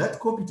 Then that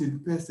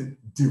competent person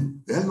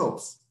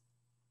develops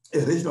a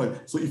rational.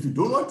 So if you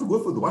don't want to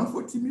go for the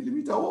 140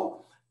 millimeter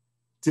wall,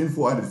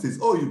 10400 says,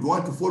 oh, you don't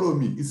want to follow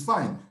me, it's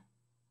fine.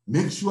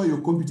 Make sure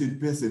your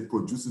competent person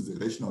produces a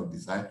rational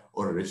design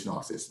or a rational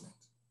assessment.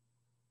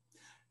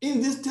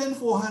 In this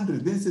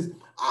 10400, then says,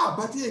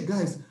 but hey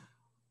guys,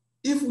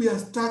 if we are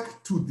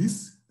stuck to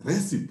this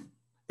recipe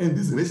and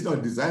these rational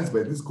designs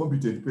by this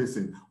competent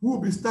person, we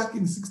will be stuck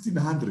in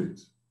 1600.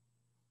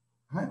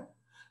 Right?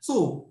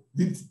 So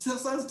the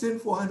SANS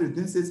 10400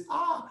 then says,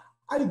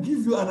 I'll give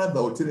you another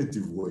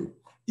alternative way.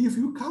 If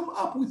you come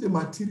up with a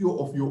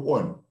material of your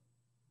own,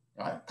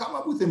 right? Come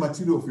up with a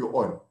material of your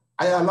own,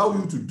 I allow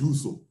you to do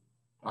so.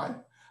 Right?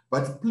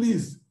 But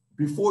please,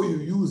 before you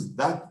use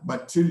that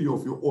material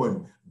of your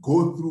own,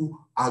 go through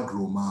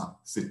Agroma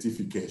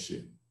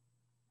certification.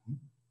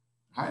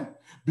 Right?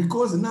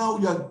 Because now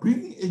you are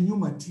bringing a new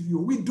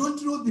material. We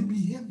don't know the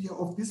behavior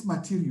of this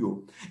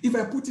material. If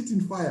I put it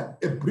in fire,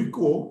 a brick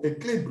wall, a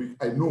clay brick,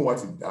 I know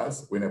what it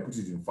does when I put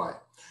it in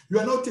fire. You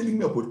are not telling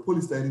me about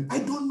polystyrene. I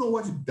don't know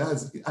what it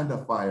does under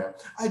fire.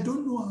 I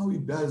don't know how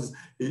it does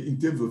in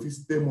terms of its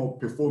thermal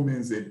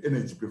performance and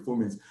energy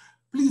performance.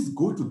 Please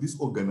go to this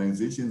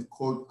organization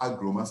called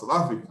Agroma South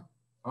Africa,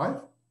 right?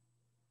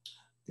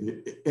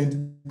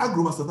 And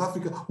Agroma South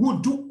Africa will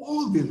do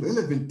all the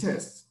relevant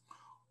tests.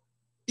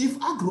 If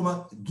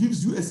Agroma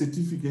gives you a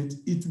certificate,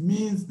 it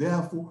means,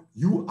 therefore,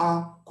 you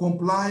are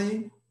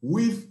complying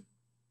with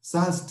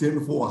SANS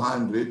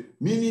 10400,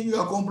 meaning you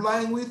are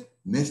complying with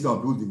national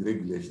building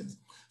regulations.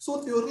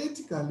 So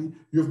theoretically,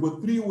 you've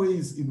got three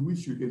ways in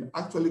which you can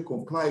actually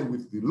comply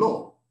with the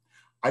law.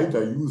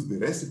 Either use the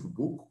recipe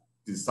book,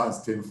 the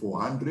SANS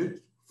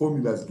 10400,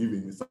 formulas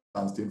given in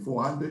SANS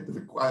 10400, the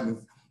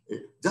requirements,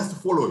 just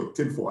follow it,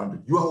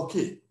 10400, you are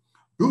okay.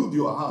 Build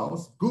your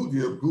house, build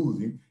your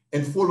building,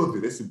 and follow the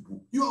recipe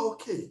book. You are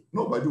okay.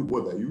 Nobody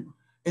will bother you.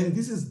 And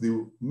this is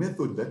the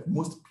method that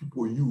most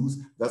people use.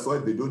 That's why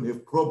they don't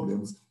have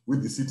problems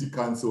with the city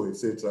council,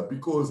 etc.,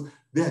 because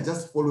they are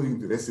just following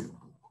the recipe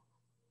book.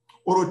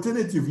 Or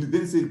alternatively,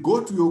 they say,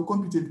 go to your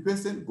competent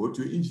person, go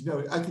to your engineer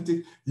or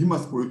architect, he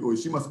must or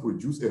she must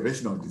produce a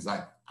rational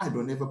design. I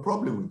don't have a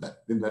problem with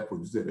that. Then that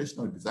produces a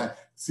rational design.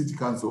 City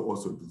council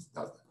also does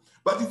that.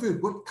 But if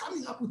you're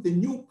coming up with a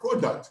new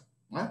product,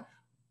 right,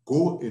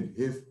 go and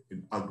have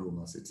an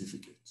Agroma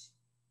certificate.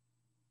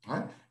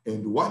 Right?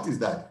 And what is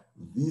that?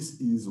 This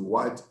is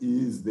what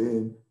is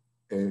then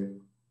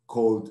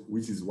called,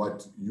 which is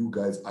what you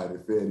guys are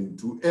referring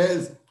to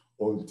as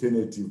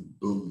alternative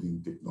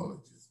building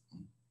technologies.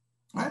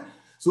 Right?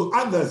 So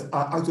others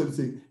are actually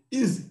saying,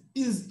 is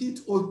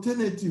it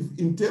alternative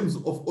in terms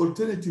of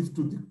alternative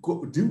to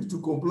the deemed to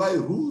comply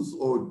rules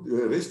or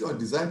rational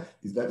design?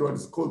 Is that what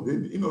is called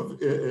then,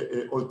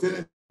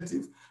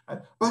 alternative?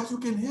 But you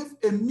can have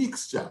a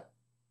mixture.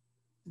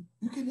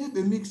 You can have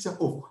a mixture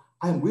of,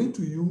 I'm going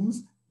to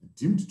use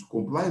deemed to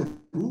comply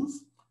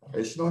rules,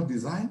 rational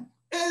design,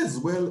 as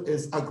well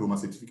as Agroma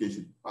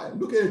certification.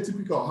 Look at a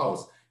typical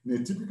house. In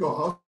a typical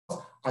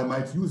house, I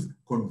might use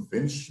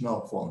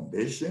conventional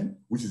foundation,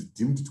 which is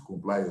deemed to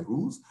comply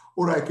rules,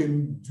 or I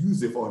can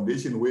use a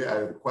foundation where I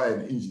require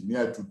an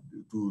engineer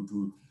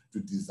to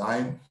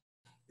design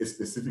a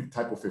specific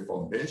type of a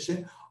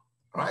foundation,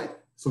 right?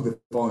 So the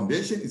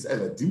foundation is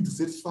either deemed to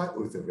satisfy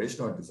or it's a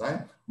rational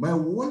design. My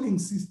walling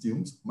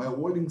systems, I'm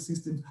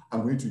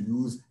going to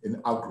use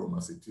an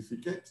Agroma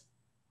certificate,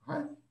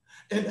 right?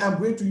 And I'm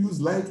going to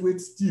use lightweight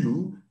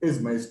steel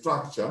as my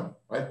structure,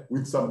 right?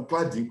 With some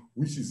cladding,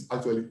 which is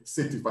actually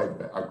certified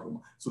by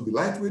Agroma. So the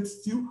lightweight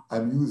steel,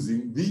 I'm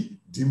using the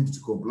deemed to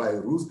comply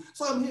rules.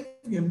 So I'm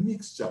having a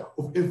mixture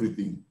of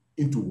everything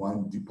into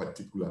one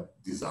particular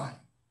design.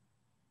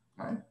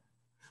 right?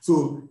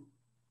 So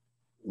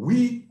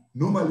we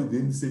normally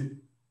then say,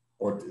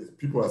 or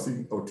people are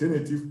saying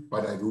alternative,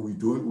 but I know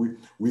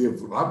we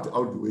have rubbed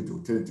out the word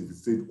alternative.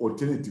 It's said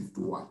alternative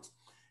to what?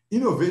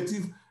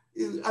 Innovative.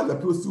 Other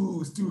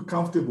people still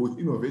comfortable with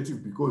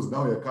innovative because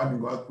now you're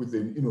coming up with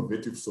an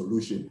innovative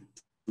solution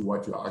to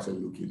what you're actually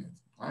looking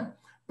at, right?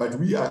 But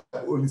we are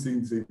only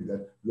saying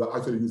that you are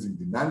actually using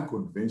the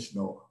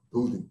non-conventional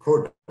building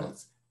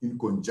products in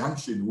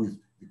conjunction with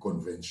the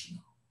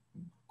conventional.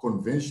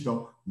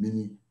 Conventional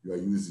meaning you are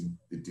using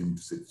the deemed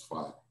to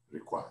satisfy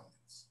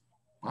requirements,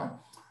 right?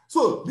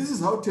 So this is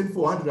how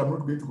 10400, I'm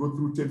not going to go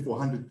through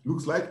 10400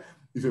 looks like.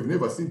 If you've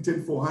never seen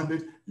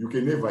 10400, you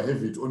can never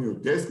have it on your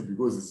desk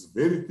because it's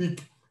very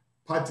thick,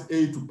 part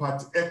A to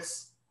part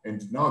X,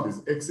 and now there's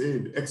XA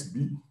and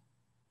XB.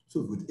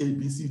 So with A,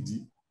 B, C,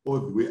 D, all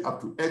the way up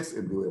to X,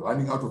 and they were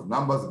running out of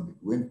numbers, and they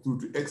went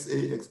through to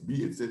XA,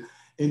 XB, etc.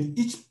 And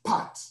each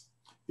part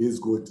has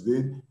got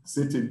then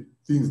certain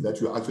things that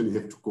you actually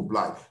have to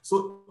comply.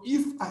 So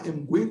if I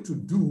am going to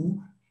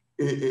do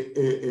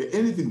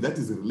anything that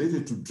is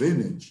related to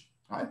drainage,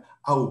 right,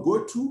 I will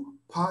go to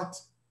part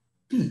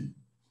P.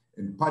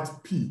 And part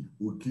P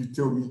will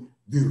tell me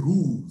the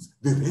rules,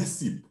 the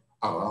recipe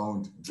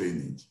around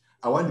drainage.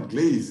 I want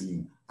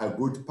glazing. I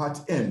go to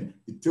part N.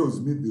 It tells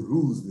me the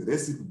rules, the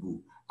recipe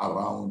book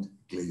around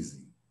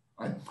glazing,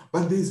 right?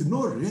 But there is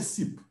no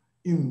recipe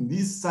in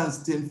this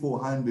SANS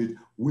 10400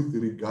 with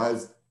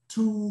regards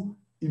to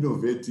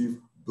innovative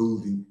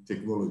building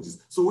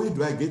technologies. So where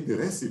do I get the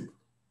recipe,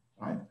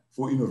 right,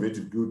 for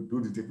innovative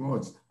building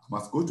technologies? I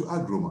must go to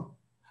Agroma.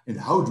 And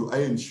how do I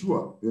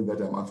ensure then that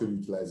I'm actually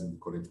utilizing the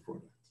correct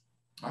product?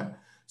 Right?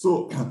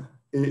 So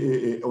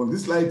on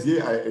this slide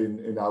here,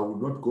 and I will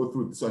not go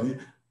through this one here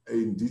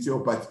in detail,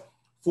 but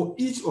for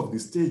each of the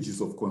stages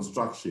of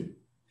construction,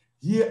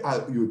 here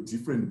are your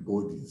different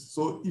bodies.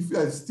 So if you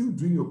are still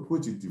doing your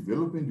project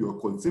development, you're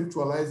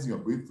conceptualizing, you're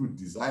going through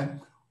design,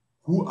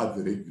 who are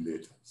the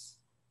regulators?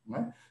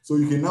 Right? So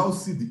you can now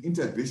see the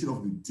integration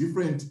of the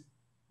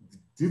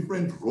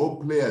different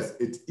role players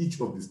at each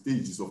of the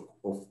stages of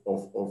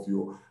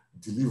your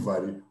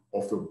delivery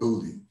of your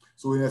building.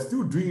 So when you're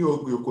still doing your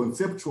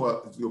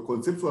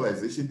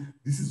conceptualization,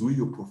 this is where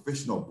your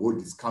professional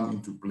bodies come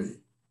into play.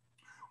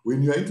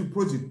 When you are into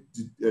project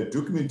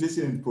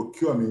documentation and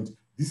procurement,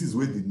 this is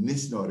where the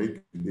national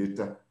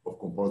regulator of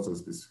compulsory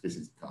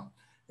specifications come.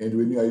 And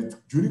when you are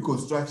during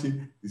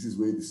construction, this is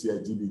where the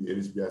CIDB, the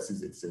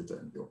NHBRCs, etc.,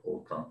 and they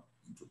all come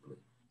into play.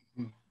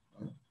 Mm-hmm.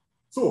 Right?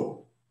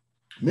 So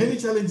many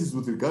challenges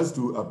with regards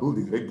to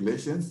building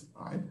regulations,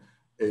 right?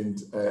 And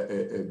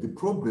the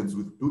problems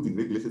with building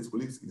regulations,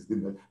 colleagues, is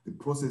that the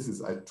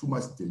processes are too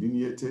much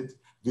delineated.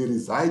 They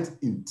reside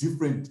in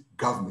different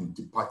government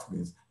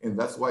departments, and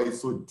that's why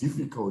it's so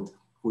difficult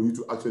for you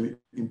to actually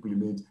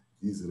implement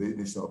these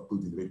national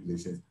building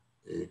regulations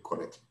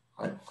correctly,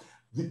 right?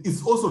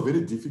 It's also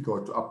very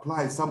difficult to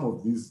apply some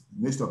of these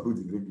national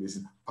building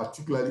regulations,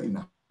 particularly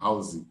in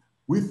housing,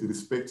 with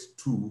respect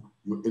to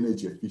your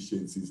energy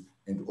efficiencies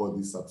and all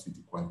these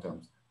subsidy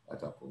quantums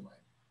that are provided.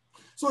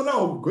 So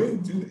now,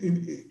 going to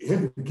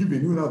have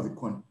given you now the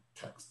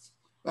context,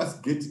 let's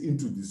get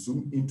into the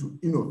zoom into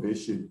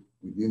innovation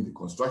within the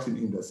construction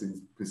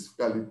industry,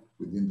 specifically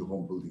within the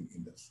home building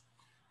industry.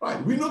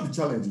 Right, we know the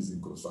challenges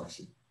in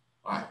construction,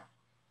 right?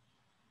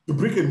 The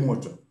brick and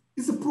mortar,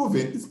 it's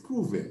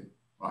proven,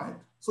 right?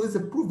 So it's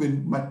a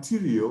proven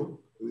material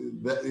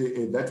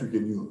that we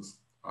can use,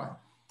 right?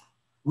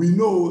 We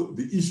know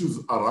the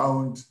issues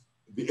around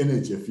the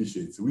energy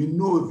efficiency. We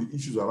know the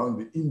issues around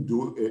the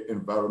indoor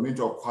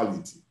environmental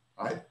quality,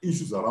 right?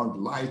 Issues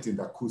around light and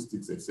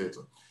acoustics,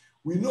 etc.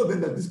 We know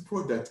then that this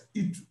product,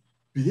 it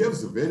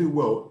behaves very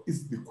well.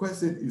 The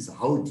question is,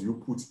 how do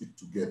you put it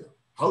together?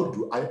 How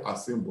do I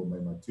assemble my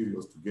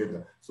materials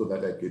together so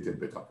that I get a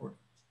better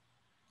product,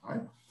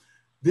 right?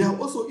 There are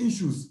also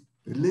issues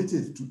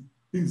related to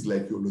things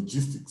like your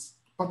logistics,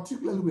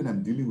 particularly when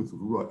I'm dealing with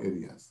rural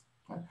areas,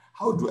 right?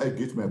 How do I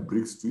get my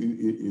bricks to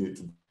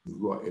the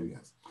rural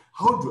areas?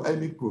 How do I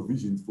make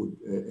provisions for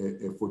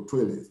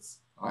toilets,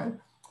 right?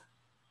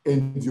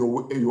 And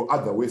your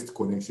other waste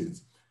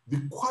connections?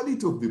 The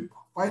quality of the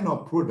final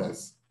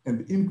products and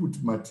the input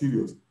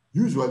materials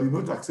usually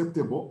not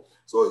acceptable.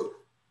 So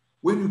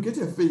when you get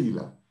a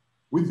failure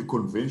with the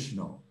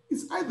conventional,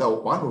 it's either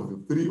one of the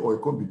three or a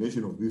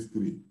combination of these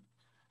three.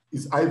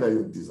 It's either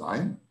your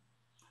design,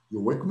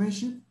 your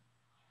workmanship,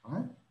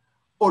 right,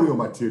 or your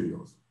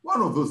materials.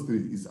 One of those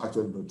three is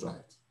actually not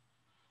right.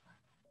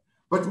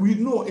 But we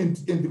know, and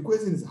the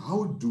question is,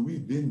 how do we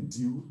then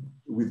deal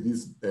with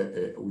these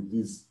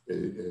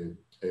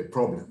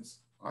problems,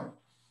 right?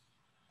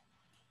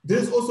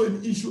 There's also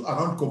an issue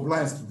around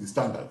compliance to the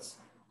standards,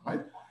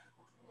 right?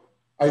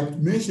 I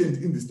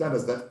mentioned in the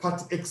standards that part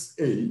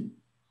XA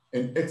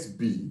and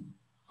XB,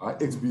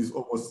 XB is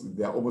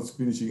they're almost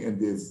finishing, and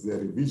there's the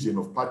revision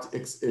of part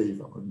XA,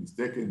 if I'm not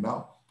mistaken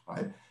now,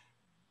 right?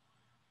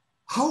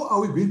 How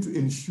are we going to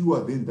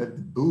ensure then that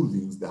the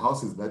buildings, the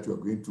houses that you are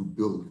going to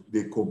build,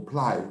 they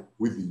comply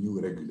with the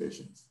new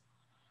regulations?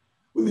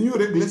 With the new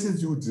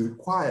regulations, you would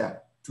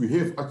require to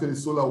have actually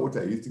solar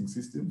water heating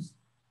systems,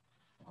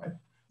 right?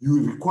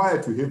 You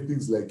require to have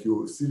things like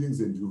your ceilings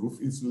and your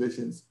roof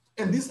insulations.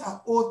 And these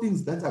are all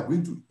things that are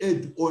going to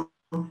add on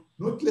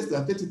not less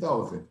than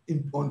 30,000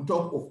 on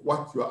top of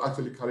what you are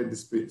actually currently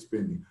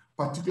spending,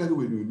 particularly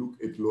when we look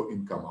at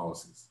low-income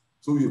houses.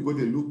 So we're going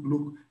to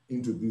look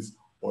into these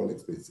all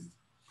expenses.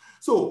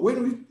 So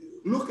when we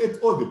look at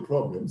all the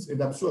problems,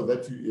 and I'm sure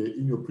that you,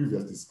 in your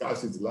previous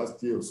discussions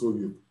last year or so,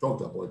 you've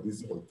talked about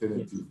these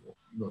alternative, or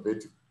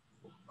innovative,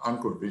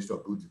 unconventional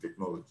building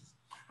technologies,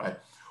 right?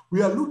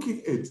 We are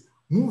looking at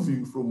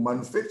moving from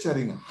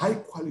manufacturing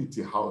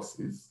high-quality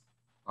houses,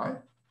 right?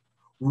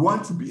 We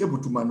want to be able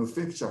to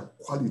manufacture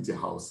quality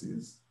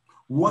houses.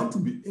 We want to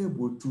be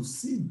able to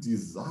see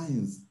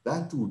designs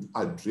that would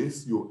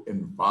address your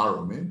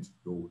environment,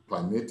 your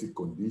climatic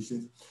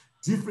conditions,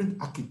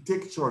 different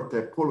architectural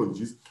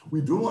typologies. We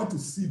don't want to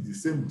see the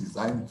same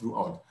design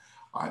throughout.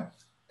 Right?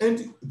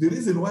 And the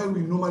reason why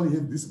we normally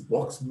have these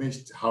box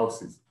meshed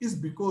houses is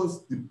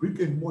because the brick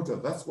and mortar,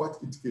 that's what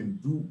it can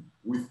do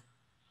with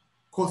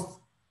cost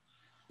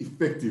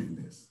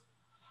effectiveness.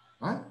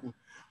 Right?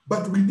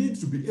 But we need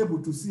to be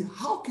able to see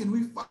how can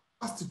we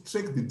fast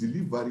track the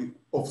delivery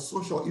of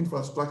social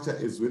infrastructure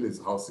as well as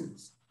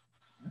houses.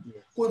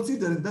 Yes.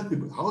 Considering that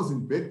the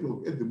housing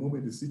backlog at the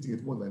moment is sitting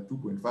at more than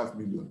 2.5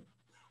 million,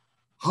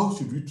 how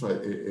should we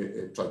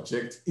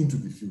traject into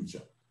the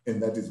future?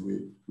 And that is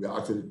where we are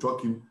actually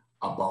talking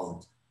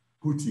about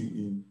putting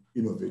in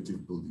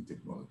innovative building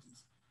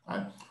technologies.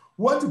 Right?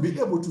 We want to be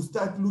able to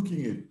start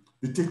looking at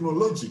the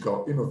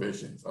technological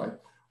innovations, right?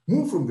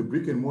 Move from the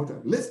brick and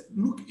mortar. Let's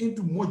look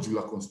into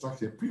modular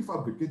construction,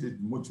 prefabricated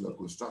modular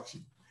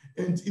construction.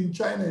 And in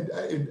China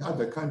and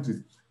other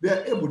countries, they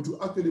are able to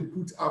actually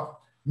put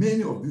up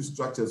many of these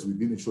structures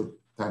within a short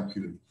time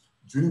period.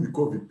 During the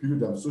COVID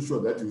period, I'm so sure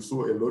that you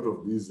saw a lot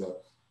of these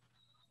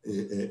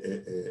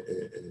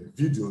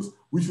videos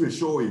which were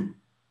showing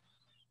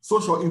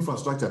social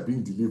infrastructure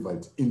being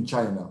delivered in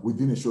China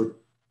within a short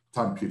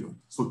time period.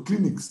 So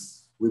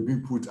clinics were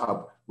being put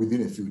up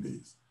within a few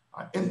days.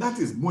 And that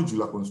is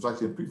modular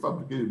construction,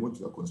 prefabricated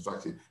modular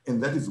construction.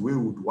 And that is where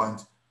we would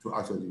want to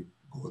actually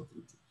go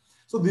through to.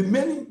 So the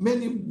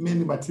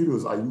many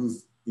materials are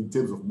used in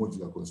terms of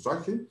modular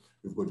construction.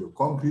 You've got your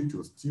concrete,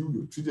 your steel,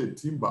 your treated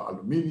timber,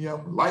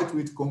 aluminum,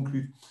 lightweight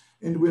concrete.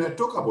 And when I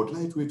talk about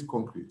lightweight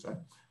concrete, right,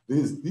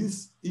 there's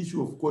this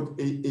issue of called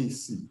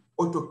AAC,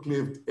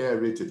 autoclaved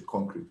aerated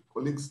concrete.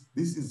 Colleagues,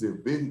 this is a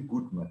very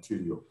good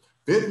material,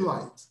 very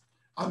light.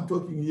 I'm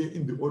talking here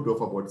in the order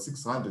of about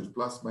 600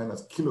 plus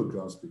minus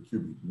kilograms per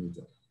cubic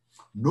meter.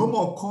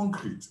 Normal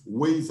concrete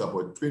weighs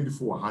about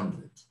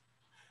 2,400,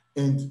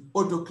 and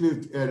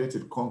autoclaved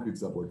aerated concrete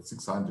is about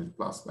 600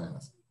 plus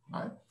minus,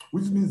 right?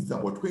 Which means it's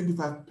about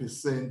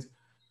 25%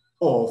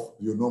 of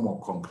your normal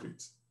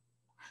concrete.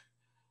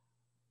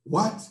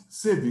 What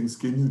savings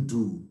can you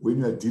do when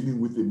you are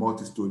dealing with the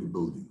multi-story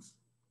buildings?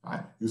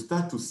 Right? You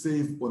start to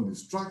save on the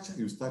structure,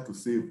 you start to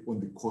save on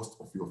the cost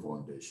of your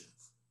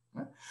foundations.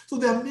 Right? So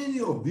there are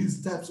many of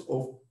these types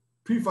of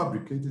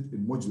prefabricated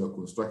and modular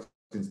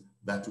constructions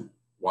that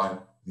one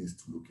needs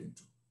to look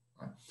into.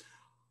 Right?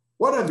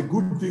 What are the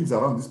good things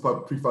around this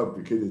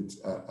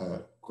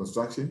prefabricated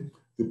construction?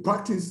 The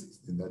practice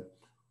is that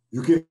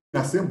you can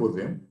assemble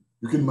them,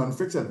 you can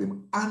manufacture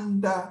them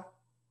under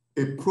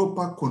a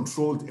proper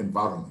controlled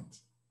environment.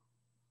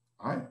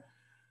 Right?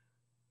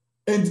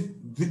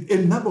 And a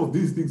number of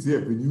these things here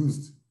have been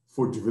used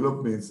for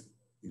developments,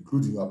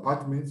 including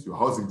apartments, your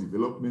housing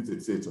developments,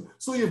 etc.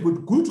 So you have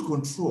got good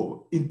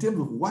control in terms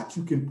of what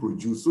you can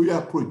produce. So you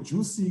are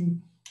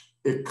producing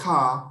a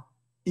car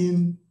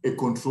in a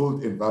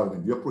controlled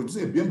environment. You're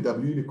producing a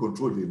BMW in a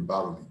controlled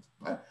environment.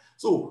 Right?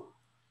 So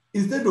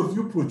instead of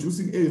you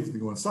producing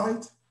everything on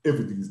site,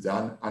 everything is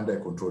done under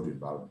a controlled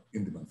environment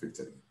in the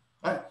manufacturing.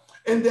 Right?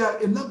 And there are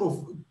a number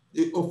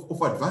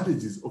of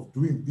advantages of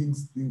doing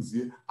things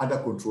here under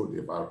controlled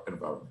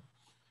environment.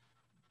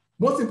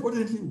 Most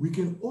importantly, we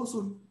can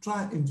also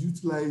try and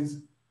utilize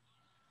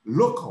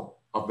local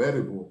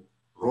available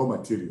raw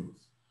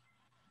materials,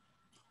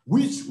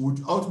 which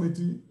would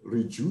ultimately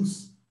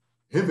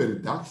have a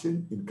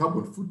reduction in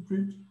carbon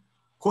footprint,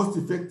 cost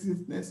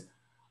effectiveness.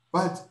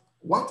 But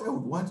what I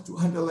would want to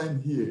underline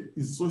here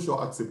is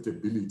social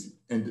acceptability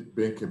and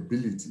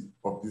bankability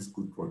of these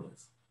good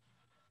products.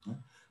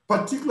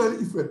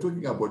 Particularly if we're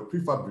talking about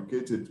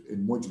prefabricated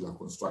and modular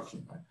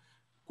construction. Right?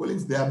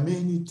 Colleagues, there are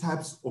many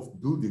types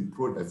of building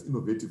products,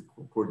 innovative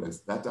products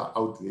that are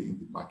out there in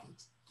the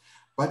market.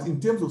 But in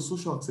terms of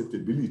social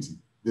acceptability,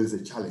 there's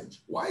a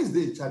challenge. Why is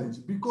there a challenge?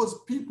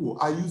 Because people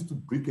are used to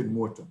brick and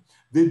mortar.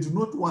 They do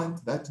not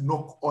want that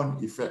knock-on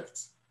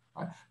effect.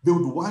 Right? They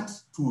would want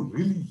to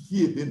really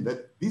hear then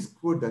that this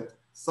product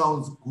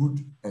sounds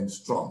good and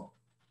strong.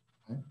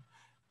 Right?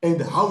 And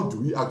how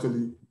do we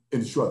actually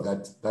ensure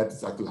that that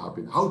is actually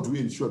happening? How do we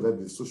ensure that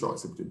there's social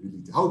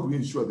acceptability? How do we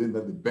ensure then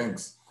that the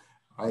banks,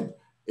 right,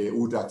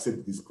 would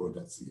accept these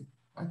products here?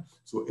 Right?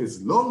 So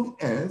as long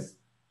as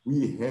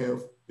we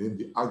have then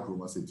the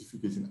AGROMA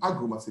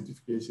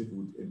certification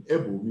would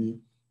enable me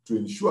to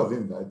ensure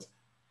then that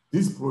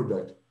this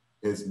product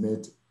has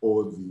met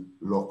all the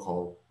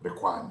local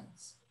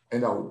requirements.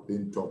 And I will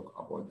then talk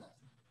about that,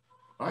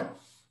 right?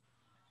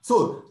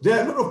 So there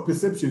are a lot of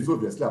perceptions,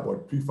 obviously,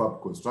 about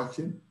prefab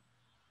construction.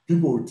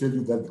 People will tell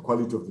you that the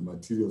quality of the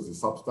materials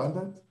is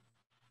substandard.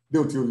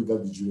 They'll tell you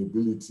that the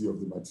durability of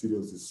the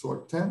materials is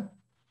short-term,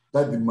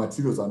 that the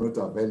materials are not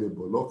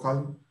available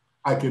locally.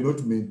 I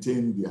cannot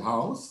maintain the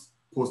house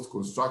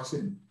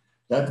post-construction,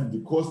 that the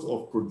cost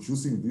of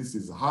producing this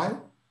is high.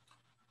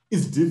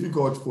 It's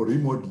difficult for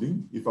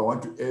remodeling if I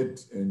want to add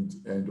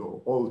and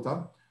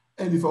alter,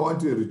 and if I want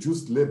to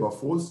reduce labor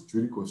force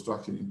during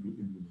construction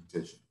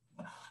implementation.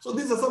 So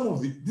these are some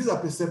of these are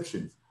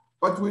perceptions.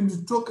 But when you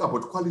talk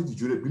about quality,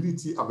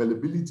 durability,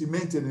 availability,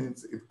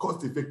 maintenance, and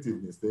cost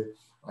effectiveness,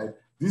 right,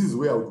 this is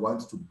where I would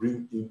want to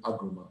bring in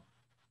Agroma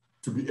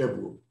to be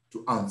able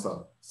to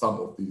answer some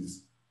of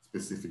these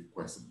specific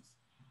questions.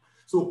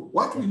 So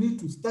what we need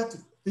to start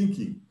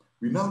thinking,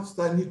 we now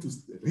need to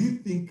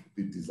rethink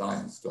the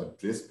designs to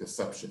address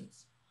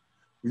perceptions.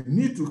 We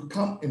need to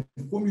come and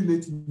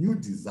formulate new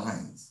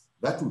designs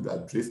that would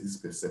address these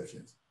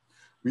perceptions.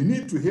 We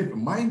need to have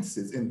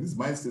mindsets, and this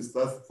mindset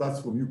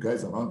starts from you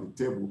guys around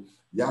the table,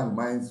 young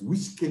minds,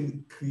 which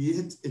can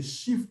create a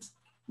shift.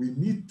 We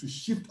need to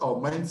shift our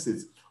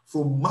mindsets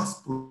from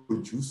mass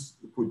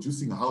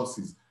producing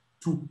houses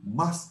to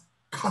mass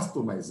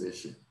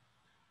customization.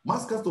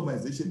 Mass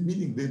customization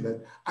meaning then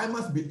that I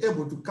must be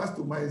able to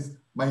customize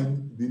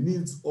the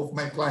needs of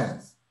my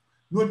clients,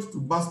 not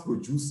to mass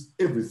produce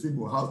every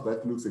single house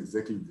that looks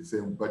exactly the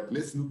same, but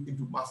let's look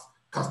into mass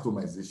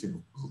customization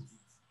of buildings.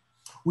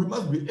 We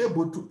must be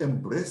able to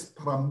embrace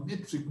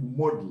parametric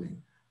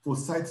modeling for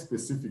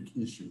site-specific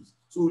issues.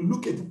 So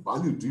look at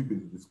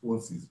value-driven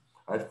responses,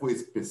 right, for a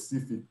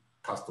specific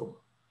customer.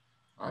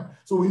 Right?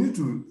 So we need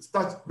to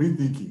start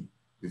rethinking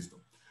this.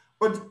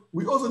 But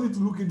we also need to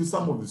look into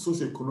some of the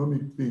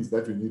socioeconomic things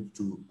that we need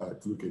to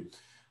look at.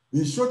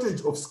 The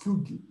shortage of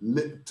skilled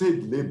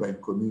trade labor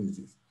in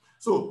communities.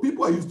 So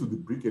people are used to the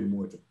brick and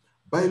mortar.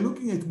 By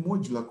looking at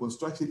modular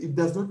construction, it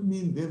does not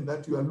mean then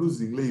that you are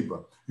losing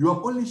labor. You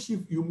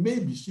may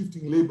be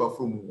shifting labor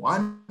from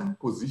one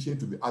position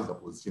to the other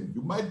position.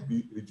 You might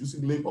be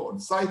reducing labor on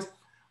site,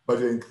 but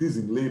you're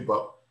increasing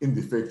labor in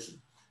the factory.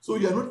 So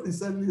you're not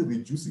necessarily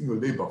reducing your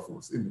labor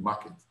force in the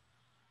market,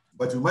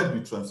 but you might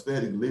be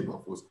transferring labor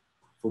force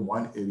from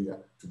one area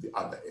to the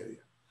other area.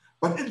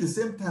 But at the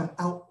same time,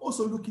 I'm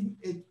also looking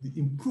at the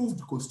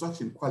improved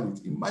construction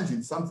quality.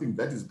 Imagine something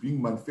that is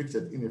being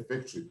manufactured in a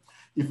factory.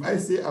 If I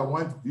say I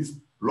want this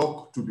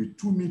block to be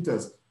 2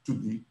 meters to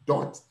the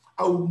dot,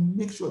 I will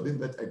make sure then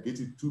that I get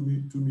it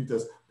 2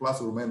 meters plus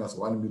or minus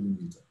 1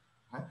 millimeter.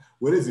 Right?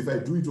 Whereas if I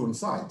do it on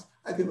site,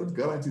 I cannot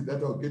guarantee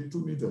that I'll get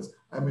 2 meters.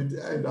 I may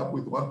end up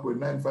with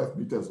 1.95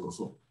 meters or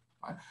so.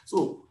 Right?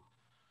 So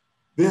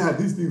there are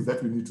these things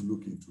that we need to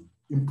look into.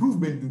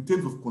 Improvement in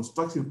terms of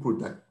construction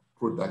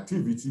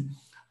productivity.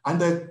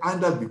 Under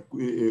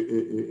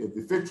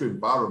the factory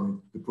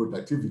environment, the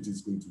productivity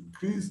is going to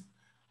increase,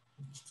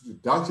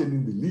 reduction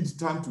in the lead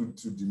time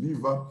to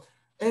deliver,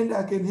 and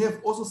I can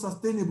have also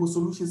sustainable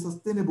solutions,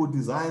 sustainable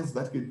designs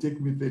that can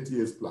take me 30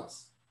 years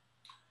plus.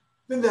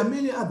 Then there are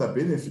many other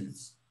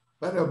benefits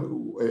that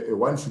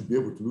one should be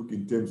able to look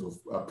in terms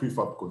of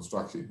prefab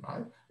construction,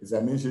 right? As I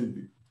mentioned,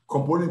 the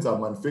components are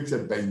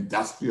manufactured by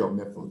industrial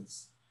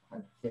methods,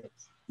 right?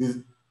 Yes.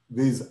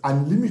 There's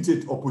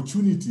unlimited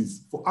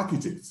opportunities for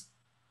architects.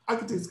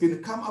 Architects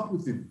can come up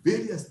with the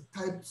various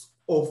types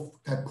of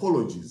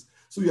typologies.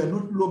 So you are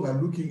not longer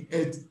looking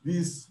at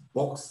these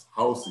box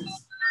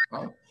houses,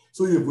 right?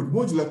 So you've got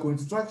modular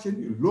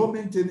construction, low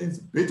maintenance,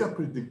 better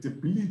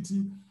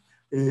predictability,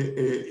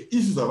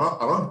 issues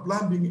around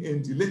plumbing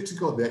and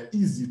electrical. They're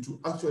easy to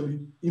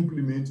actually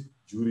implement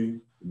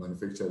during the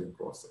manufacturing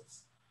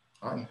process,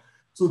 right?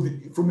 So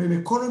from an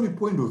economy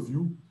point of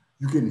view,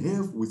 you can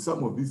have, with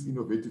some of these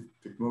innovative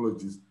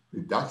technologies,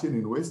 reduction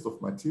in waste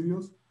of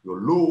materials, your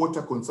low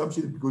water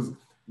consumption, because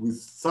with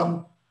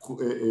some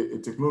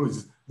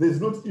technologies,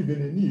 there's not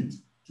even a need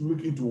to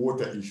look into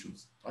water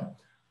issues. Right?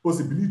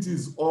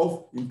 Possibilities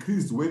of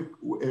increased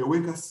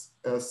worker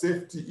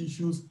safety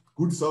issues,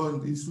 good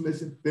sound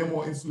insulation,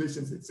 thermal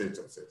insulations,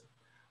 etc., etc.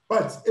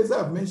 But as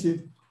I've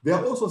mentioned, there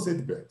are also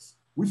setbacks,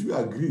 which we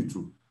agree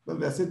to, that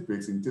there are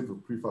setbacks in terms of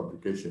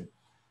prefabrication.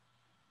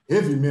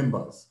 Heavy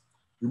members.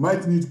 You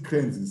might need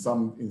cranes in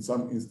some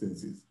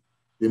instances.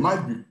 There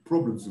might be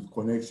problems with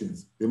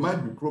connections. There might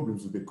be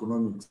problems with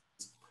economics.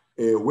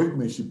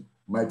 Workmanship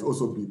might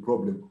also be a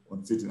problem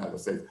on certain other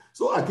sides.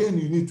 So again,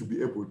 you need to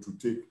be able to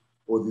take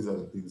all these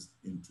other things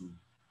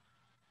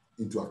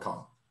into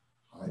account,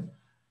 right?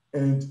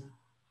 And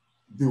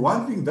the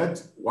one thing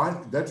that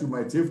you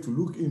might have to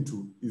look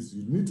into is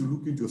you need to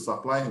look into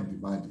supply and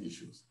demand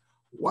issues.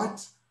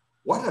 What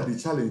are the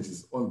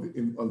challenges on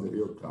the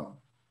real ground?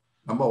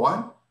 Number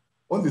one,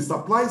 on the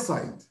supply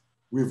side,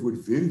 we've got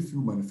very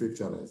few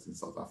manufacturers in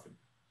South Africa.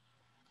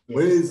 Yes.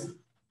 Whereas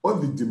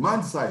on the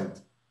demand side,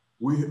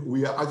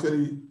 we are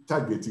actually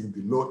targeting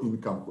the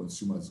low-income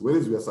consumers,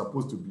 whereas we are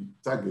supposed to be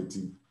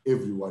targeting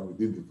everyone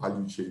within the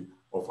value chain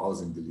of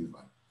housing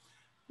delivery.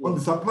 On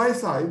the supply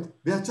side,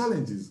 there are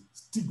challenges,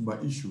 stigma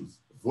issues,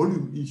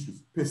 volume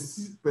issues,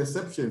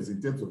 perceptions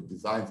in terms of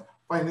designs,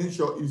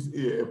 financial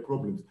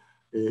problems,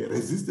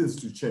 resistance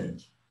to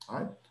change,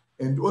 right?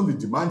 And on the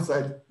demand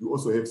side, you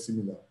also have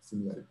similar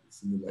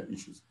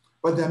issues.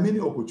 But there are many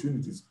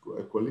opportunities,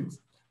 colleagues.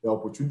 There are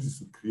opportunities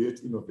to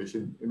create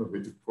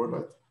innovative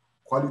products,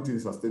 quality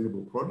and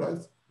sustainable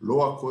products,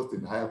 lower cost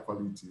and higher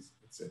qualities,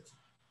 etc.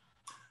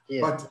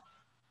 Yeah. But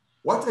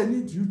what I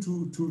need you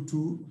to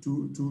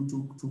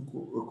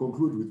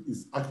conclude with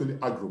is actually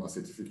Agroma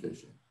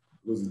certification,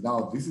 because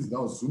now this is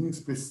now zooming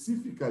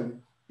specifically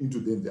into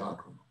the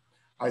Agroma.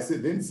 I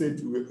said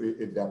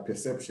there are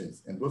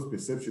perceptions, and those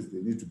perceptions,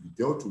 they need to be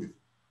dealt with.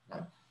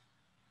 Right?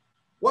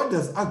 What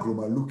does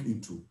Agroma look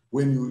into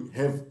when you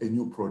have a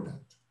new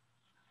product?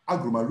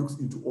 Agroma looks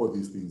into all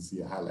these things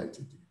here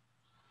highlighted here.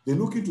 They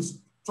look into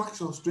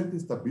structural strength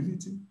and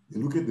stability. They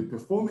look at the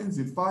performance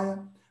in fire.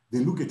 They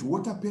look at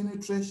water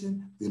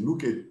penetration. They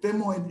look at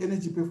thermal and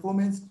energy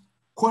performance,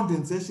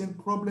 condensation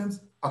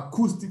problems,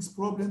 acoustics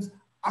problems,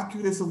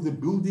 accuracy of the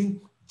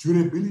building,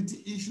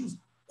 durability issues,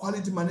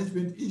 quality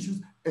management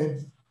issues,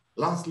 and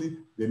lastly,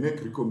 they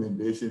make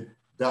recommendation,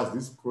 does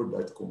this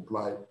product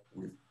comply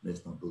with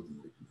national building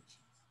regulations?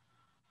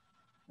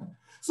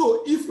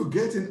 So if you're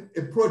getting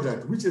a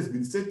product which has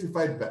been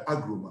certified by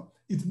Agroma,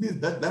 it means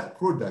that that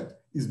product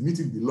is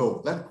meeting the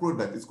law. That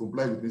product is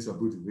complying with national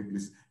building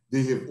regulations.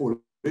 They have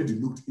already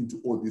looked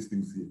into all these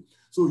things here.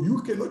 So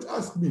you cannot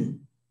ask me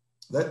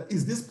that,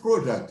 is this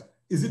product,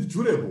 is it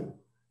durable?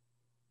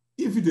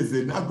 If it is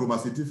an Agroma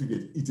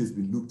certificate, it has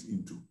been looked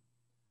into.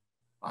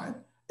 Right?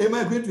 Am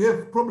I going to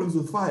have problems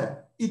with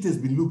fire? It has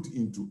been looked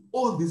into.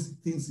 All these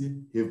things here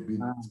have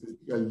been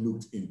specifically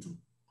looked into.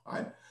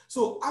 Right?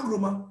 So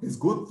Agroma has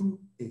gone through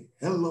a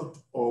hell lot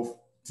of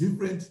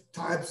different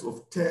types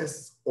of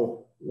tests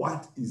of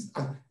what is,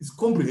 it's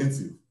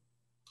comprehensive,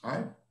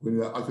 right? When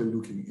we are actually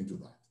looking into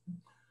that.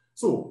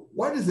 So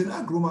what is an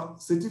Agroma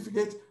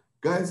certificate?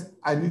 Guys,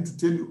 I need to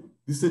tell you,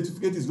 the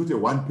certificate is not a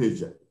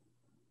one-pager.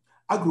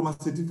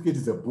 Agroma certificate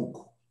is a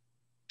book.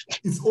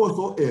 It's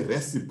also a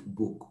recipe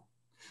book.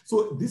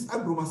 So this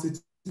Agroma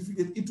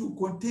certificate, it will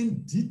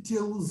contain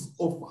details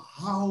of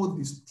how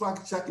the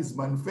structure is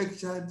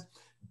manufactured,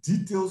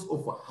 details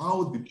of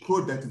how the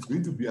product is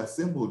going to be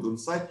assembled on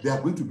site. There are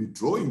going to be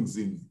drawings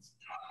in it,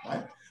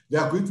 right? There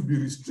are going to be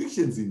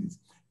restrictions in it.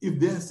 If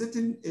there are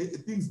certain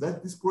things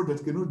that this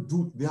product cannot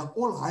do, they are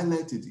all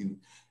highlighted in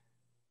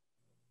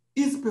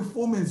it. Its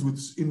performance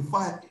in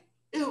fire,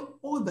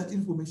 all that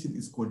information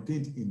is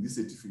contained in this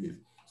certificate.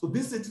 So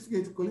this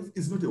certificate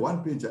is not a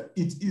one-pager.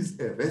 It is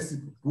a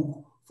recipe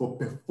book for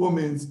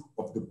performance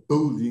of the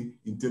building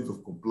in terms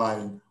of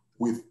complying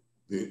with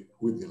the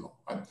law.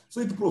 Right?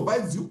 So it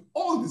provides you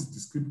all this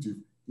descriptive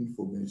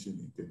information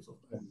in terms of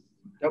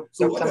that.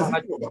 So what does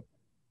it provide?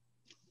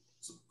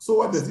 So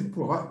what does it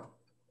provide?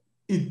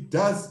 It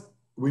does,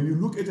 when you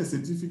look at a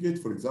certificate,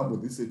 for example,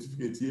 this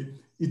certificate here,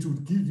 it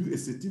would give you a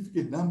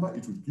certificate number,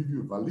 it would give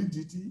you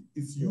validity,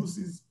 its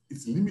uses,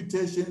 its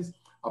limitations,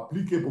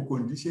 applicable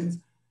conditions,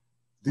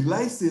 the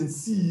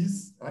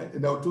licensees, right?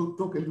 And I'll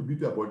talk a little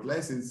bit about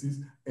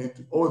licenses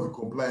and all the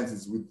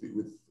compliances with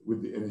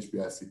the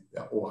NHPRC.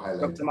 They're all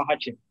highlighted. Dr.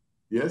 Mahachi.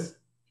 Yes?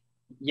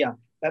 Yeah,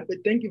 but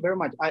thank you very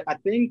much. I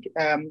think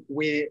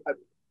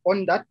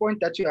on that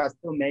point that you are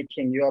still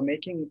making, you are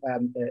making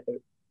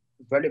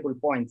valuable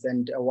points.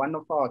 And one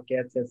of our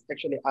guests has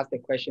actually asked a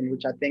question,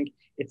 which I think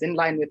it's in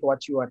line with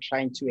what you are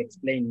trying to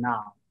explain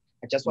now.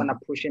 I just want to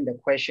push in the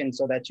question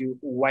so that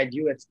while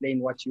you explain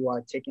what you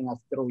are taking us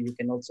through, you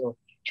can also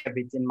have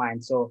it in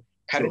mind. So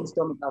Karen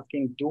Storm is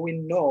asking, do we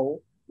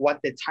know what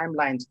the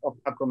timelines of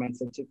Agroma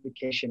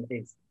certification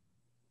is?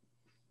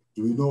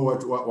 Do we know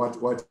what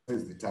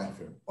is the time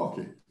frame?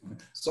 Okay.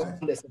 So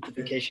the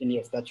certification,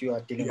 yes, that you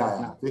are dealing with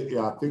now.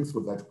 Yeah, thanks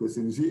for that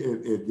question. You see,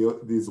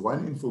 there's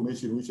one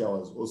information which I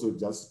was also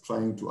just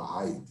trying to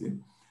hide.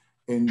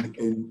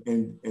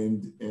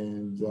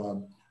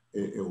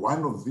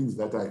 One of the things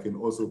that I can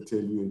also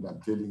tell you, and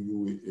I'm telling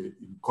you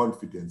in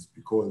confidence,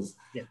 because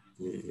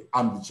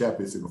I'm the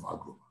chairperson of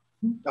Agroma.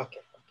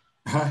 Okay.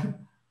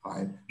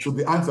 Right. So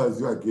the answers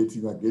you are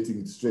getting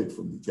it straight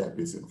from the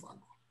chairperson of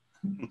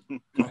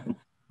Agroma.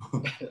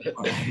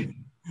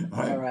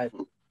 All right.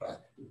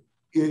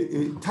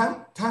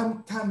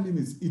 Time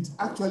limits, it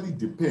actually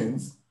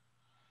depends.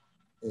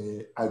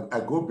 I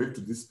go back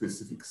to this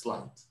specific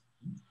slide,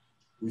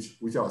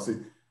 which I was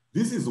saying.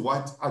 This is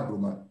what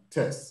Agroma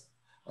tests.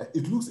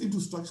 It looks into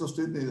structural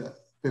strength,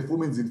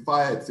 performance in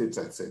fire,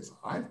 etc.,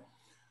 right?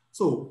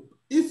 So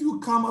if you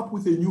come up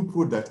with a new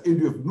product and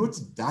you have not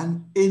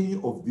done any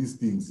of these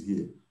things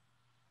here,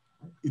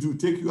 it will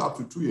take you up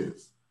to 2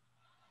 years.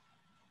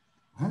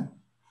 Huh?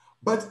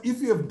 But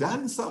if you have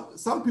done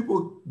some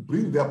people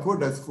bring their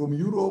products from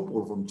Europe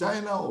or from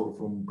China or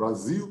from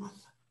Brazil,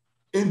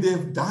 and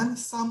they've done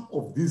some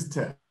of these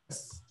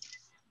tests.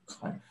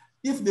 Right?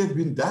 If they've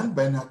been done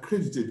by an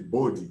accredited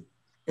body,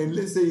 and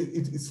let's say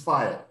it is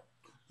fire,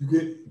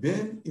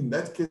 then in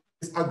that case,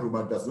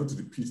 Agroma does not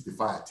repeat the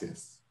fire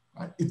test.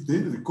 It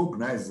then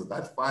recognizes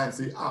that fire and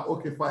say,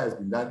 okay, fire has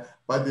been done,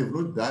 but they've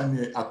not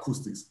done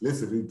acoustics.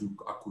 Let's redo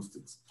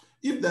acoustics.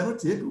 If they're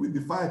not happy with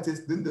the fire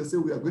test, then they'll say,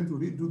 we are going to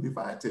redo the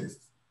fire test.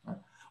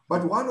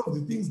 But one of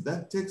the things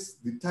that takes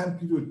the time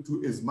period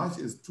to as much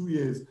as 2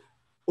 years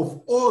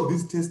of all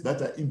these tests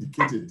that are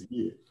indicated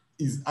here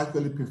is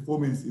actually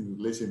performance in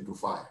relation to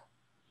fire.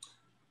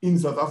 In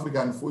South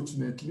Africa,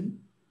 unfortunately,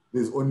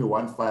 there's only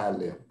one fire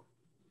lab.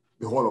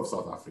 The whole of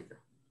South Africa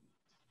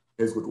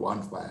has got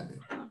one fire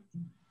lab.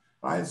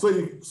 Right? So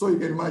you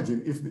can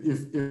imagine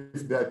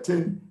if there are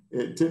 10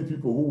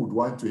 people who would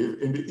want to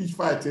have, and each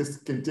fire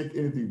test can take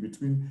anything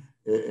between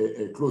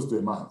close to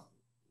a month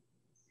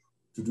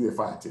to do a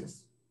fire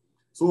test.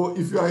 So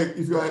if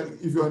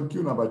you're on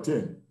queue number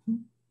 10,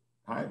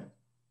 right,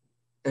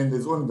 and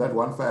there's only that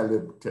one fire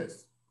lab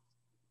test,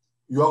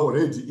 you are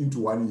already into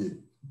 1 year.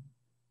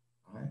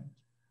 Right?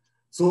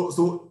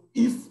 So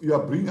if you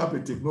are bringing up a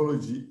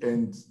technology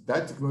and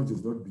that technology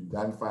has not been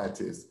done fire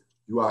test,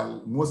 you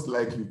are most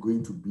likely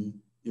going to be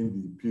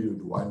in the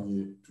period 1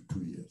 year to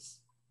 2 years.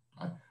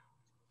 Right?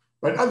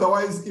 But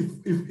otherwise,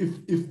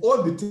 if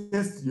all the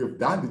tests, you have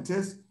done the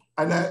test,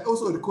 and I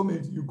also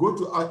recommend you go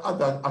to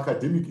other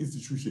academic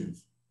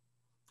institutions.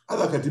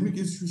 Other academic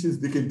institutions,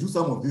 they can do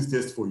some of these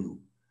tests for you,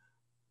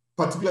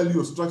 particularly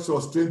your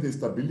structural strength and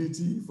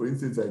stability. For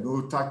instance, I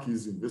know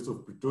Turkey's University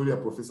of Pretoria,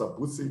 Professor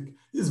Bucik,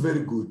 is very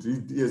good.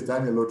 He has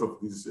done a lot of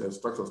these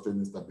structural strength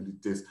and stability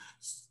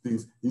tests,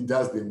 things. He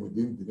does them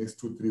within the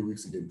next 2-3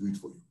 weeks, he can do it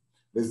for you.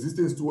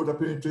 Resistance to water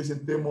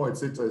penetration, thermal,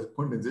 etc.,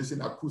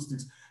 condensation,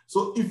 acoustics.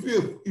 So if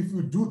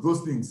you do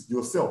those things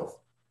yourself,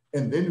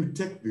 and then you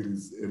take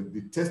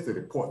the test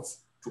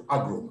reports to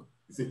Agroma,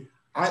 you say,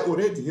 I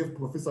already have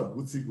Professor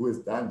Bucik who has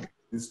done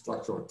this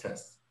structural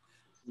test,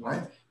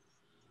 right?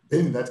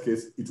 Then in that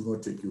case, it will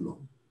not take you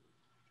long.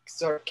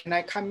 So can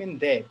I come in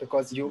there?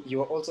 Because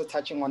you are also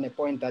touching on a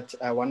point that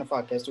one of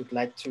our guests would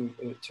like to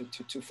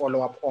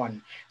follow up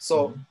on.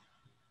 So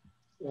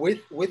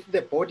with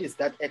the bodies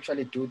that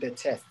actually do the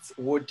tests,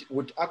 would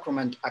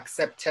Agroma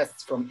accept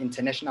tests from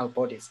international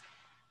bodies?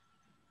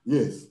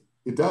 Yes,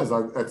 it does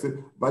accept,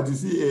 but you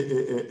see,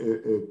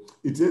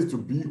 it has to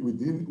be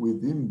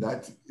within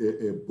that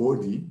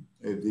body.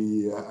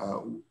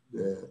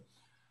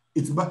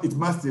 It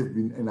must have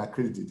been an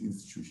accredited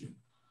institution,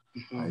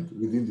 right,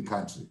 within the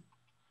country.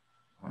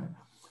 Right?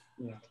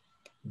 Yeah.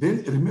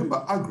 Then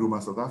remember,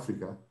 Agroma, South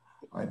Africa,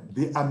 right,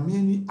 there are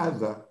many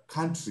other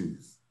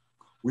countries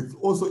with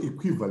also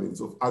equivalents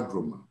of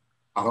Agroma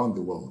around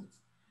the world,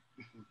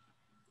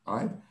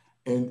 right?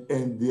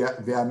 And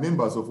they are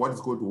members of what is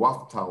called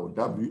WFTAO,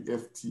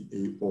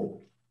 WFTAO,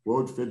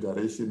 World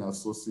Federation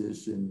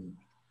Association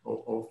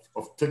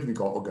of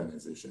Technical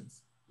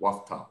Organizations,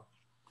 WFTAO.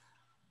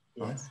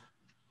 Right?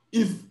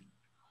 Yes.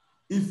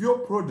 If your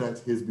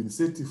product has been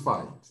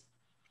certified,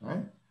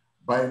 right,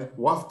 by a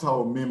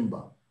WFTAO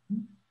member,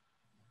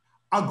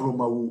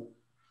 Agroma will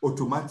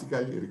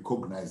automatically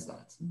recognize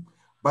that.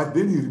 But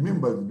then you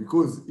remember,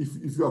 because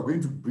if you are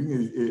going to bring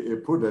a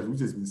product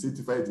which has been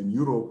certified in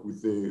Europe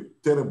with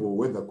terrible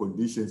weather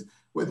conditions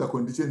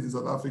in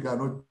South Africa are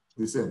not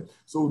the same.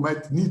 So we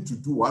might need to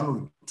do 1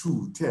 or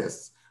 2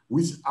 tests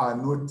which are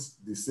not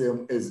the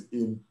same as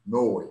in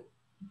Norway,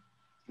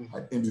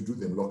 right? And you do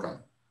them locally.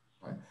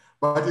 Right?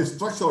 But a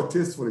structural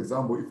test, for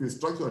example, if a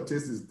structural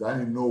test is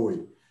done in Norway,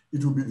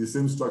 it will be the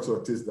same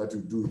structural test that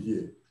you do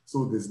here.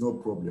 So there's no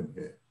problem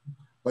here.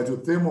 But your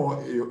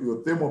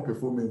thermal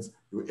performance,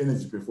 your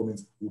energy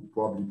performance will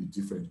probably be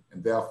different.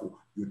 And therefore,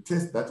 your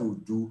test that will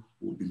do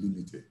will be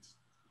limited.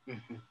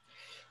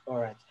 All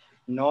right.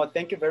 No,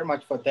 thank you very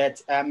much for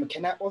that.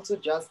 Can I also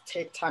just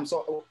take time?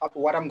 So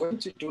what I'm going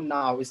to do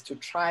now is to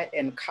try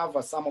and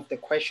cover some of the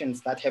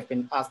questions that have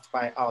been asked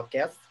by our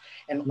guests,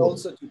 and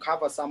also to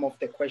cover some of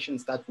the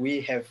questions that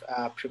we have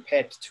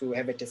prepared to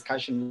have a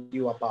discussion with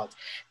you about.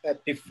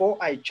 Before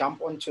I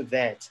jump onto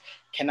that,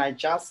 can I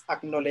just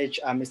acknowledge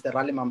Mr.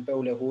 Raleigh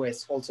Mampeule, who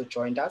has also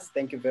joined us.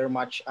 Thank you very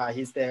much.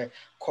 He's the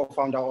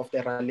co-founder of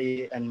the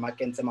Raleigh and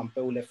Mackenzie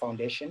Mampeule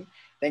Foundation.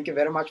 Thank you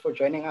very much for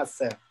joining us,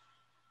 sir.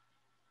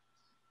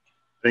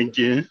 Thank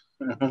you.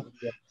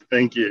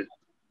 Thank you.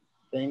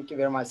 Thank you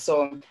very much.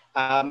 So,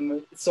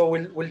 so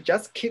we'll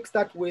just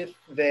kickstart with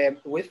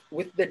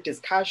the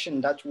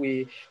discussion that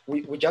we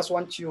just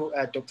want you,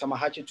 Dr.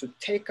 Mahachi, to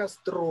take us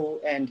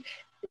through. And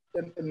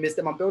Mr.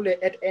 Mampeule,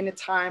 at any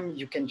time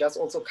you can just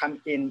also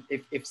come in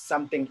if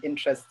something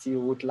interests you,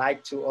 would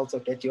like to also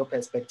get your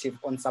perspective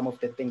on some of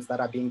the things that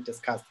are being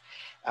discussed.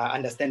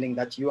 Understanding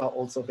that you are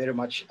also very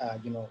much,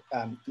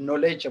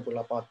 knowledgeable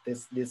about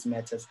these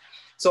matters.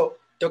 So,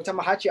 Dr.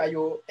 Mahachi, are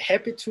you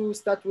happy to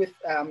start with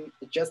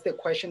just the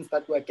questions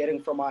that we're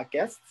getting from our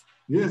guests?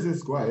 Yes,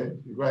 it's quiet.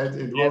 Right,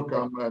 and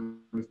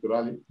welcome, Mr.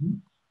 Raleigh.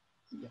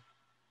 Yeah.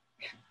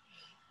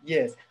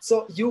 Yes.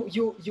 So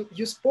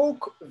you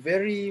spoke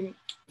very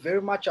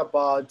much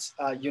about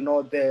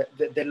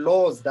the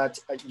laws that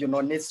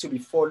needs to be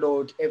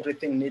followed,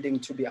 everything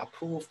needing to be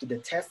approved, the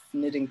tests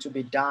needing to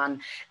be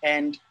done,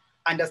 and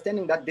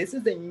understanding that this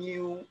is a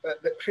new,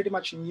 pretty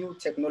much new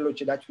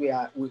technology that we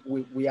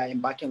are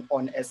embarking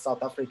on as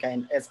South Africa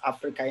and as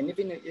Africa and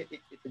even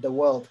the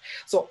world.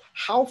 So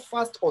how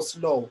fast or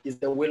slow is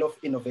the wheel of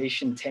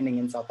innovation turning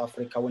in South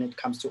Africa when it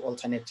comes to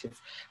alternative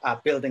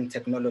building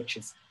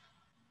technologies?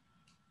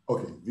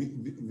 Okay,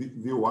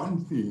 the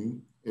one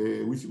thing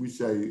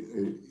which I,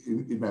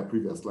 in my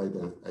previous slide,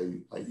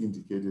 I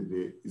indicated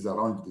there is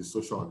around the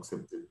social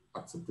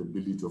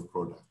acceptability of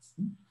products.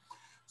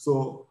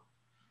 So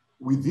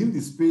within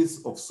the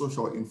space of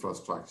social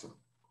infrastructure,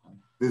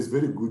 there's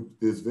very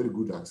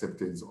good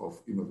acceptance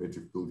of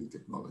innovative building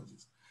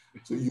technologies.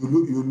 So you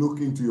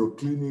look into your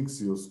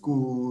clinics, your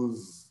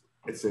schools,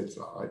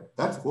 etc. Right?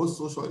 That whole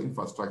social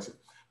infrastructure,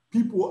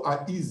 people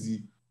are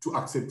easy to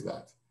accept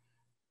that.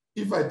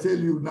 If I tell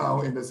you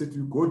now and I say to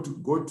you, go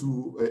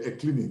to a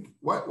clinic,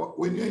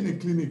 when you're in a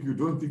clinic, you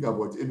don't think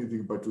about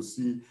anything but to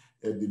see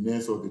the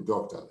nurse or the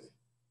doctor there,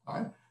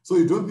 right? So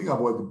you don't think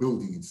about the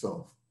building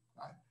itself,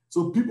 right?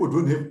 So people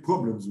don't have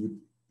problems with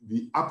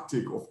the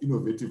uptake of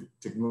innovative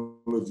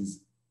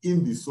technologies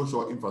in the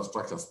social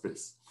infrastructure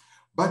space.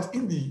 But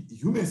in the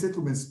human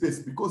settlement space,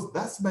 because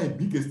that's my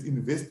biggest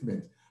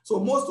investment. So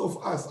most of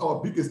us, our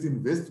biggest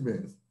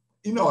investment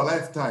in our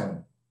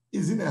lifetime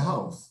is in a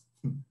house,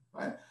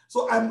 right?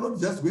 So I'm not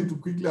just going to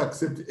quickly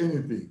accept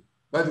anything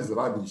that is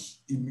rubbish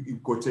in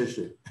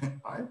quotation,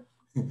 right?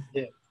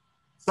 Yeah.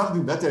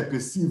 Something that I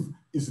perceive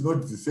is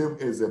not the same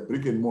as a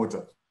brick and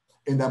mortar,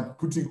 and I'm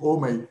putting all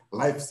my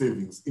life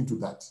savings into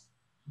that.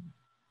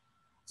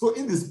 So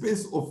in the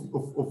space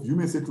of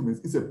human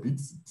settlements,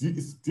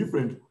 it's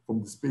different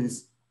from the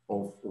space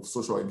of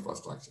social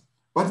infrastructure.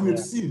 But we've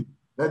seen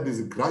that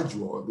there's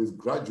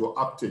gradual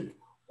uptake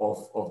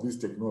of these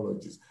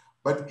technologies.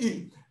 But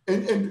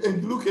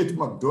and look at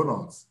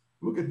McDonald's.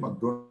 Look at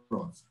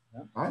McDonald's,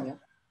 right? Yeah.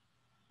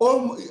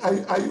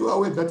 Are you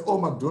aware that all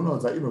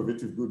McDonald's are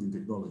innovative building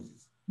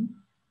technologies?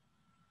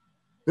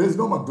 There's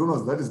no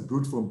McDonald's that is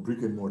built from brick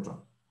and mortar,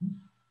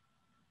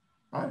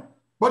 right?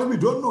 But we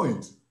don't know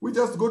it. We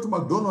just go to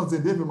McDonald's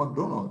and they have a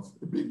McDonald's,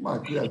 a Big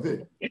Mac, we are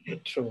there.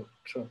 True.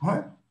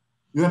 Right?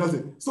 You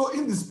understand? So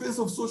in the space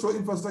of social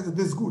infrastructure,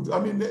 that's good. I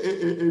mean,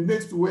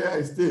 next to where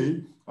I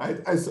stay, right,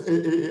 I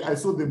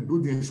saw them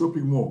building a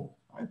shopping mall,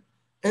 right?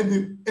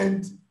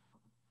 And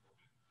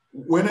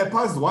when I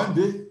passed one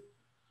day,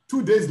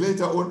 2 days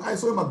later on, I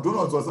saw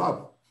McDonald's was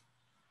up.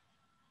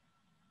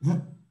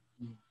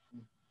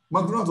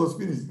 McDonald's was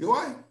finished.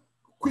 Why?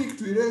 Quick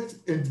to erect,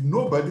 and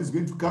nobody's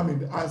going to come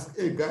and ask,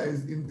 hey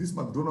guys, in this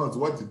McDonald's,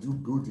 what did you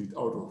build it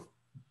out of?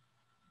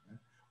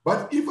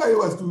 But if I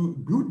was to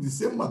build the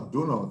same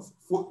McDonald's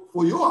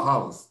for your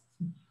house,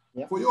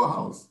 you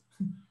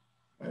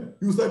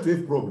start to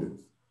have problems.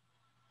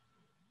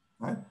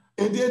 Right?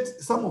 And yet,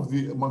 some of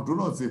the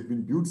McDonald's have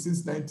been built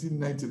since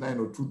 1999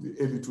 or the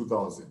early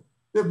 2000s.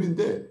 They've been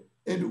there.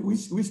 And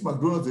which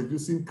McDonald's have you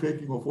seen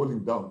cracking or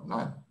falling down?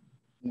 None.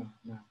 No.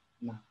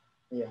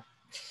 Yeah.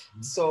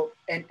 So,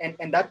 and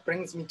that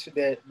brings me to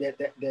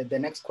the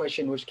next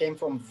question, which came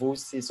from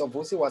Vusi. So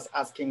Vusi was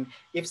asking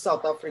if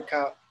South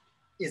Africa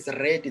is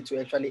ready to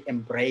actually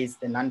embrace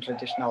the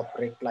non-traditional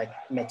brick-like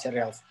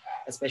materials,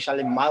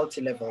 especially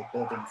multi-level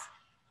buildings.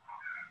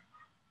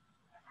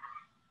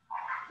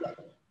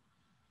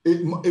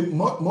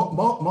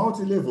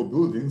 Multi-level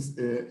buildings,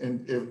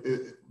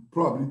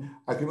 probably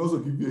I can also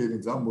give you an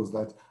examples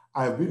that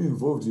I've been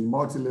involved in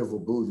multi-level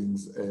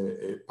buildings,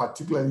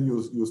 particularly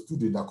your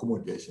student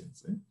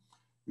accommodations.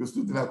 Your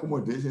student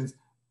accommodations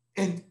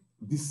and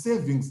the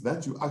savings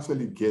that you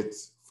actually get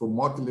from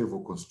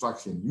multi-level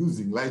construction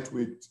using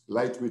lightweight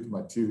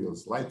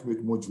materials,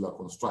 lightweight modular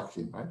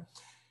construction, right?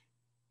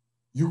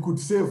 You could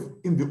save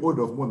in the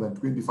order of more than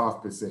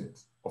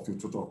 25% of your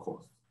total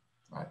cost,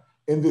 right?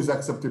 And there's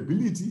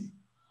acceptability.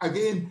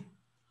 Again,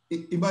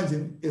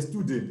 imagine a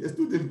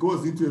student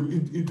goes into a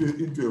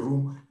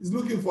room, is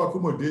looking for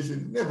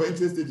accommodation, never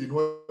interested in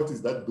what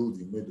is that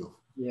building made of.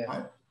 Yeah.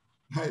 Right?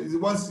 He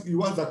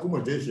wants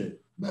accommodation.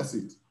 That's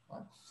it.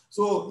 Right?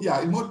 So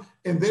yeah,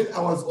 and then I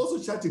was also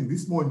chatting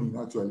this morning,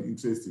 actually,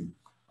 interesting,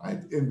 right?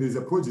 And there's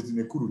a project in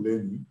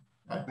Ekurhuleni,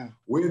 right,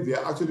 where they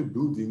are actually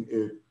building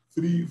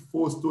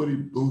 3-4-story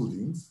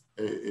buildings,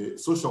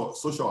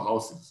 social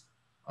houses,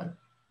 right,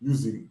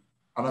 using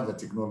another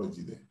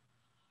technology there.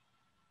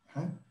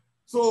 Right?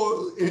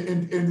 So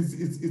and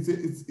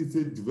it's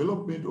a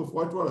development of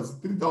what was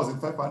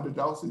 3,500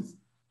 houses,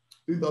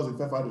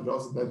 3,500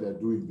 houses that they're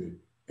doing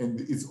there, and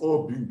it's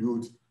all being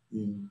built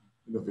in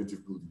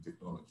innovative building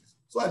technologies.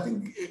 So I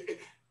think,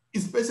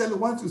 especially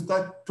once you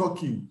start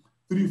talking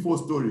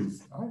 3-4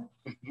 stories, right,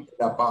 and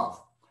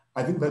above,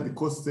 I think that the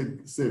cost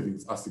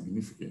savings are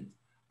significant.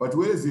 But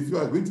whereas if you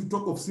are going to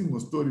talk of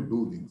single-story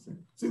buildings,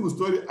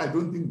 I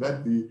don't think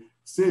that the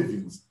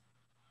savings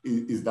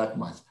is that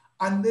much.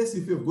 Unless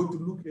if you're going to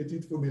look at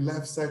it from a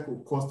life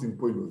cycle costing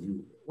point of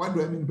view. What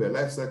do I mean by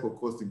life cycle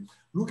costing?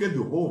 Look at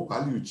the whole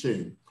value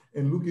chain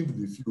and look into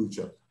the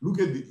future.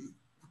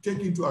 Take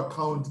into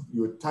account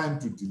your time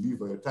to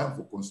deliver, your time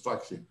for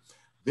construction.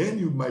 Then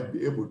you might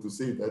be able to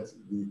say that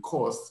the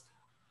costs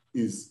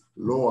is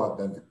lower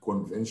than the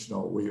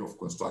conventional way of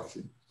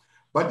construction.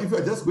 But if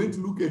you're just going to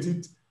look at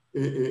it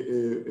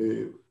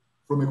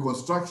from a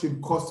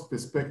construction cost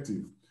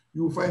perspective,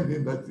 you will find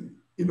then that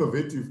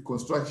innovative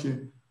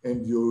construction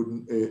and your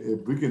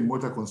brick and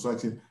mortar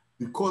construction,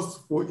 the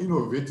cost for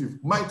innovative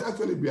might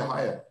actually be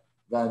higher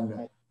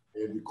than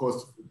the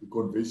cost of the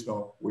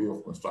conventional way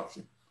of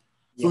construction.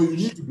 So you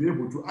need to be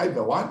able to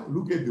either one,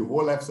 look at the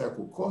whole life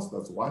cycle cost,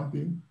 that's one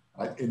thing,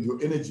 and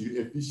your energy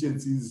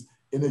efficiencies,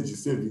 energy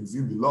savings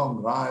in the long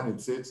run,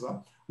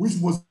 etc., which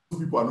most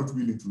people are not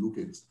willing to look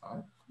at.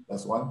 Right?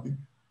 That's one thing.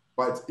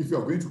 But if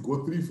you're going to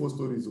go 3-4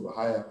 stories or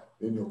higher,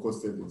 then your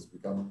cost savings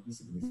become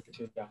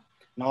significant. Yeah.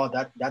 No,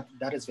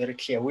 that is very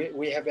clear.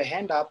 We have a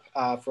hand up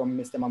from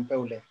Mr.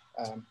 Mampeule.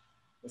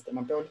 Mr.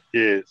 Mampeule?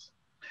 Yes.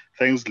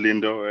 Thanks,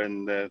 Lindo,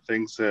 and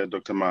thanks,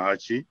 Dr.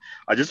 Mahachi.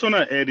 I just want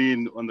to add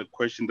in on the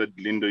question that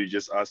Lindo you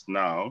just asked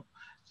now,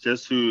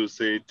 just to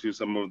say to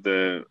some of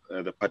the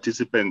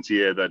participants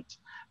here that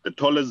the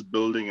tallest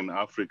building in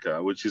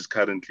Africa, which is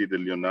currently the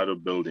Leonardo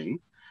building,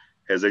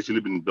 has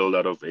actually been built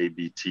out of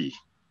ABT.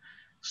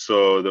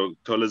 So the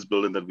tallest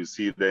building that we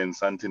see there in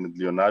Santin at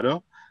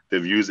Leonardo,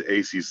 they've used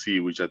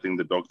ACC, which I think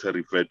the doctor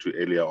referred to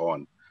earlier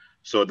on.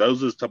 So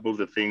those are the type of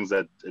the things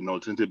that an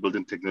alternative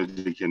building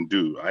technology can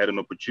do. I had an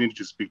opportunity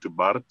to speak to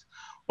Bart,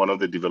 one of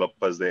the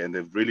developers there, and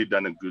they've really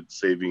done a good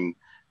saving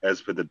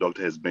as per the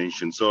doctor has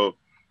mentioned. So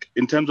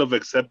in terms of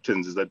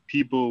acceptance is that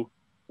people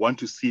want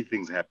to see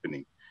things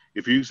happening.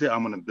 If you say,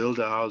 I'm gonna build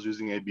a house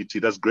using ABT,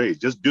 that's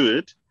great, just do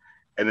it.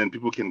 And then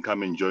people can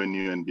come and join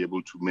you and be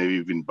able to maybe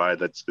even buy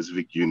that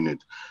specific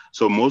unit.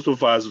 So most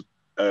of us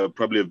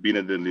probably have been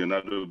at the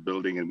Leonardo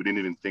building and we didn't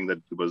even think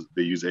that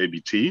they use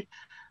ABT.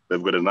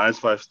 They've got a nice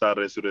 5-star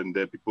restaurant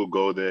there. People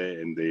go there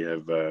and they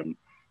have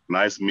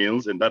nice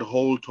meals. And that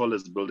whole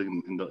tallest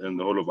building in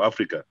the whole of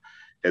Africa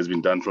has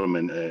been done from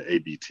an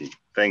ABT.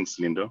 Thanks,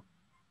 Lindo.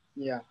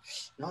 Yeah,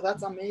 no,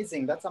 that's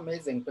amazing. That's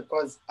amazing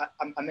because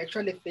I'm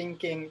actually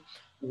thinking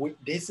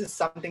this is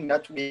something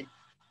that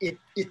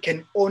it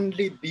can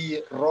only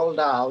be rolled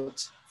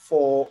out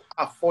for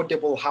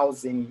affordable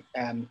housing.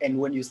 And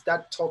when you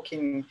start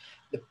talking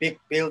the big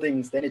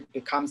buildings, then it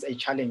becomes a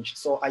challenge.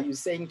 So are you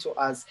saying to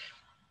us,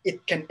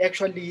 it can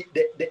actually,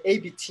 the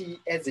ABT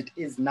as it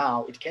is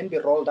now, it can be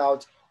rolled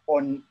out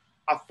on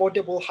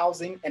affordable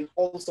housing and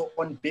also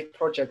on big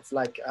projects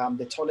like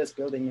the tallest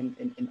building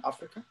in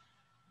Africa?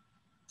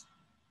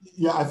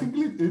 Yeah, I think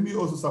let me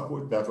also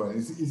support that one.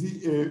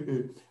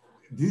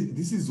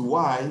 This is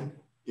why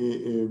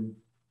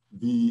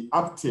the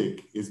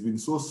uptake has been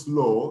so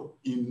slow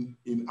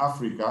in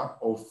Africa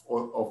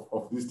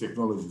of these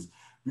technologies,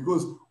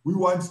 because we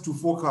want to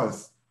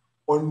focus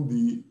on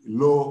the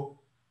low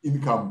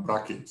income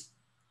bracket,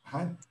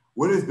 right?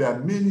 Whereas there are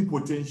many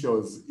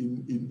potentials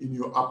in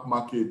your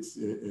upmarket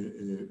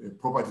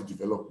property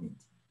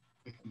development.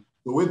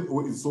 So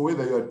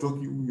whether you are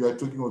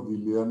talking of the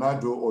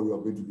Leonardo or you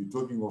are going to be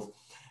talking of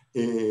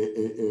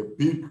a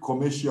big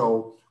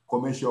commercial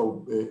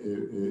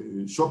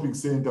shopping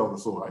center or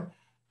so on,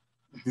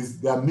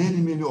 there are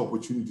many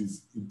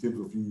opportunities in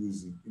terms of you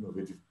using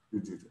innovative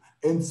beauty.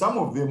 And some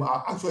of them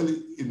are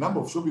actually, a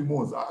number of shopping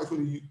malls are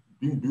actually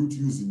being built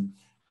using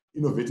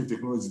innovative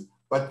technologies,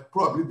 but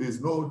probably there's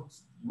not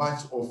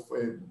much of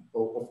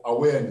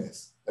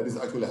awareness that is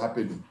actually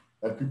happening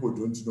that people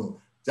don't know.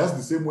 Just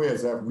the same way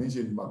as I've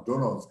mentioned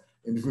McDonald's,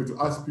 and if you were to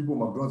ask people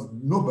McDonald's,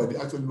 nobody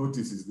actually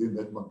notices then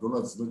that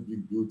McDonald's is not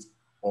being built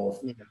of,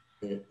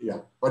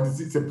 but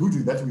it's a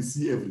building that we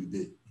see every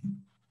day,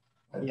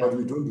 but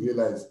we don't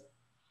realize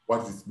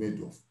what it's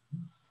made of.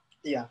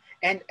 Yeah,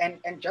 and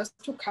just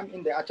to come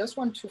in there, I just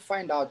want to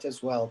find out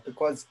as well,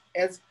 because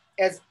as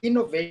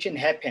innovation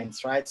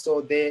happens, right?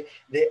 So there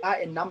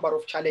are a number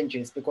of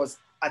challenges, because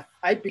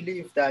I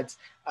believe that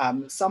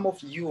some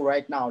of you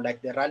right now,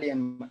 like the Raleigh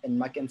and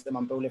Mackenzie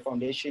Mampeule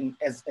Foundation,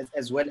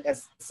 as well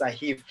as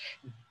Sahib,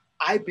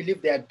 I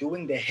believe they are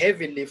doing the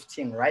heavy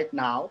lifting right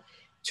now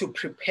to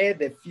prepare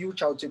the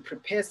future, to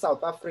prepare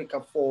South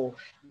Africa for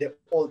the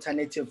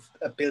alternative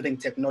building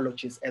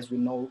technologies as we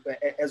know,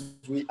 as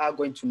we are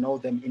going to know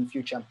them in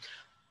future.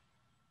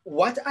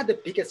 What are the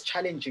biggest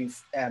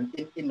challenges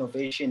in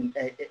innovation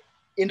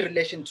in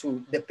relation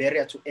to the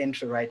barrier to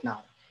entry right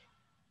now?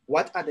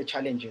 What are the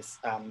challenges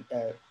in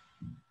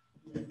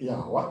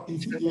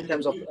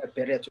terms of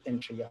barrier to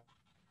entry?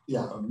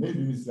 Yeah, maybe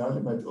Mr.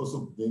 Ali might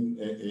also then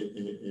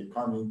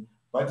come in.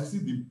 But you see,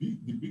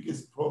 the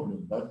biggest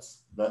problem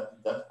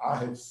that I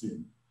have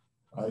seen,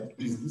 right,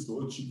 is this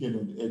whole chicken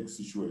and egg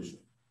situation,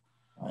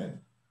 right?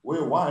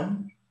 Where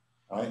one,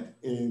 right,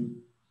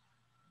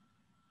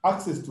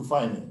 access to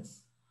finance.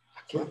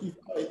 So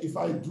if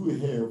I do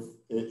have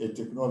a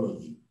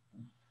technology,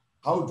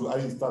 how do I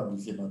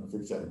establish a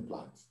manufacturing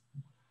plant?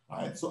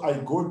 Right? So I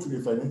go to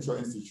a financial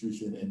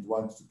institution and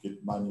want to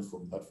get money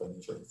from that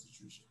financial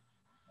institution.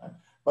 Right?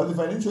 But the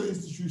financial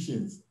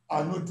institutions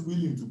are not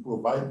willing to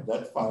provide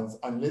that funds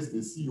unless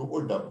they see your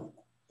order book.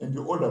 And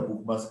your order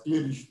book must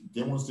clearly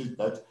demonstrate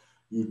that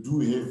you do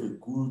have a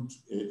good,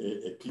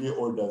 clear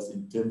orders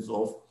in terms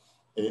of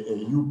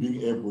you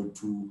being able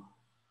to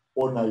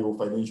honor your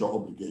financial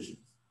obligations.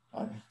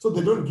 Right? So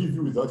they don't give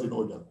you without an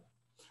order book.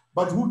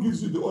 But who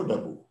gives you the order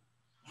book?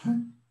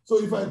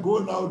 So if I go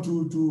now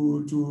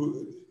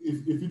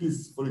if it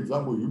is, for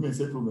example, human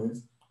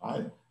settlements,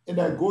 right, and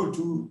I go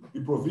to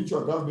the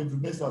provincial government, to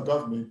national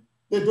government,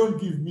 they don't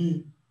give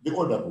me the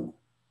order book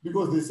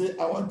because they say,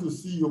 I want to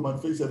see your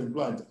manufacturing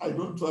plant. I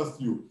don't trust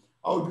you.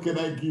 How can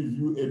I give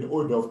you an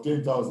order of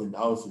 10,000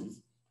 houses,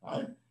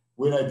 right,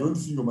 when I don't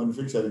see your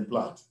manufacturing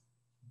plant?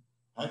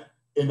 Right?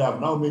 And I've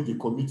now made a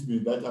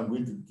commitment that I'm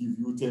going to give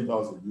you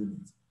 10,000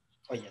 units.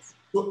 Oh, yes.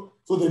 So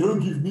they don't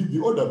give me the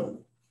order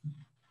book.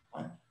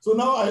 Right? So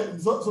now I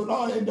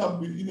end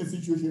up in a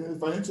situation where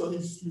financial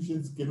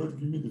institutions cannot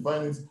give me the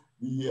finance.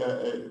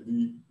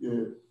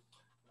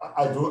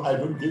 I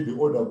don't get the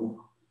order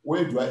book.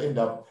 Where do I end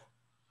up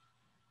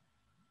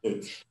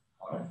at?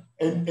 Right?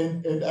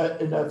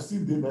 And I've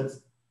seen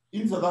that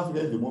in South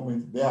Africa at the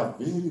moment there are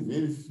very,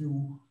 very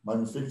few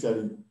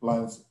manufacturing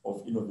plants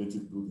of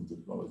innovative building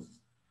technologies.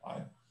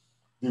 Right?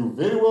 They're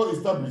very well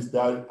established.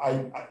 That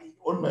I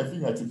on my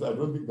fingertips, I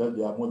don't think that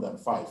there are more than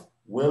 5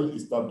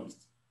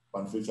 well-established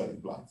manufacturing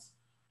plants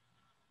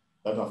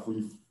that are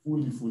fully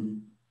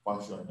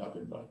functional up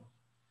and running.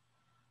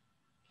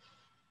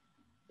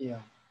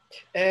 Yeah.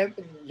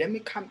 Let me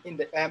come in.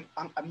 I'm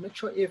not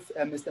sure if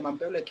Mr.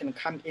 Mampeule can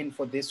come in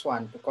for this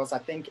one, because I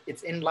think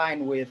it's in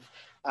line with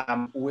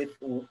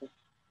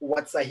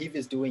what Sahiv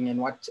is doing and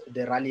what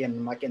the Raleigh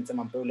and Mackenzie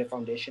Mampeule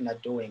Foundation are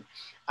doing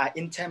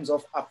in terms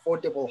of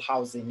affordable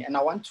housing. And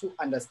I want to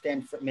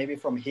understand maybe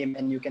from him,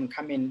 and you can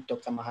come in,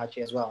 Dr.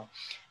 Mahachi, as well.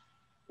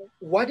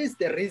 What is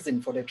the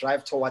reason for the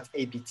drive towards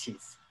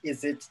ABTs?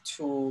 Is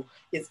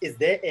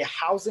there a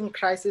housing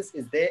crisis?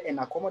 Is there an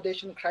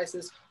accommodation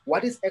crisis?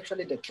 What is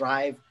actually the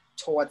drive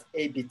towards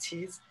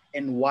ABTs,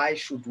 and why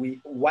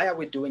are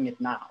we doing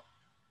it now?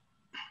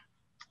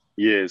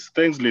 Yes,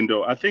 thanks,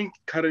 Lindo. I think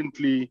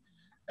currently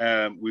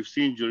we've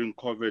seen during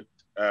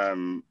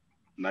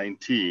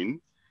COVID-19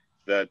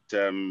 that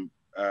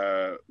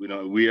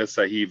we as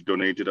Sahiv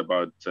donated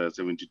about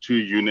 72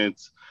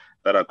 units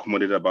that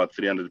accommodated about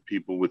 300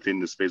 people within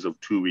the space of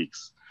 2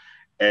 weeks.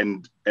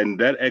 And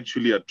that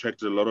actually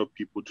attracted a lot of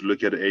people to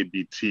look at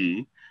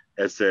ABT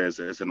as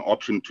an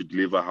option to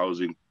deliver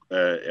housing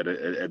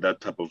at that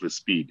type of a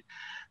speed.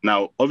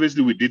 Now,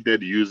 obviously, we did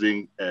that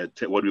using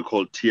what we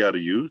call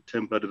TRU,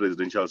 temporary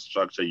residential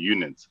structure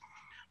units.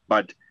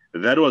 But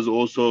that was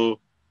also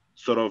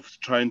sort of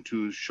trying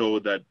to show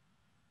that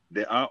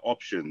there are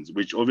options,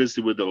 which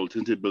obviously with the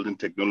alternative building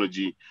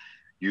technology,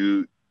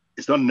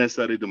 it's not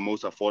necessarily the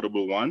most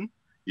affordable one.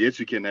 Yes,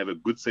 you can have a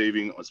good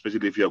saving,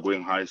 especially if you're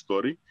going high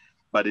story.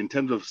 But in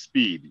terms of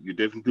speed, you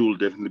will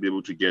definitely be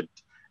able to get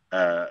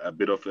a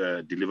bit of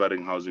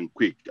delivering housing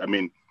quick. I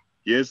mean,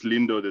 yes,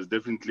 Lindo, there's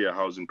definitely a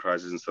housing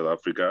crisis in South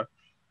Africa.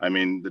 I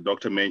mean, the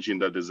doctor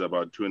mentioned that there's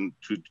about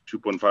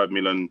 2.5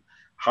 million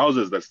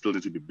houses that still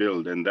need to be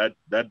built. And that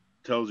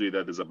tells you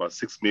that there's about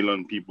 6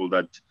 million people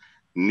that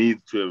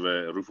need to have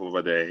a roof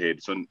over their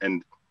heads.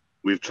 And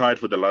we've tried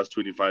for the last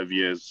 25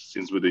 years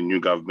since with the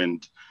new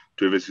government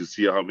to obviously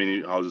see how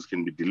many houses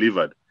can be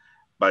delivered.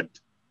 But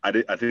I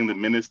think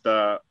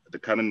the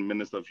current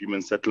Minister of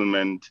Human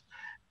Settlement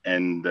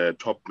and the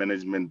top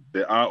management,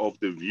 they are of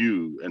the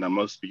view, and I'm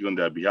not speaking on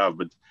their behalf,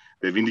 but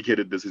they've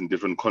indicated this in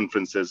different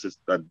conferences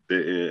that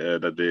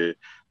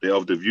they're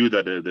of the view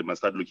that they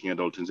must start looking at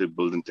alternative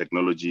building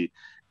technology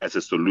as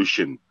a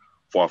solution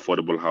for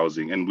affordable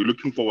housing. And we're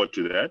looking forward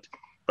to that.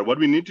 But what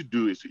we need to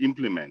do is to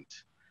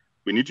implement.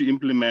 We need to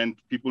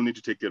implement, people need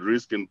to take a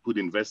risk and put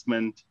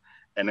investment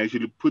and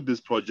actually put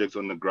these projects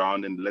on the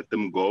ground and let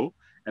them go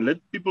and let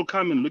people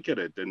come and look at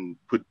it and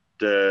put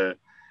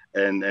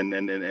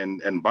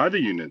and buy the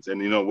units.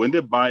 And when they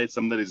buy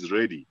something that is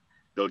ready,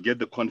 they'll get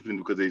the confidence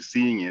because they're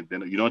seeing it.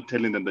 Then you're not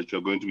telling them that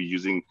you're going to be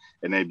using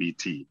an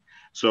ABT.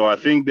 So I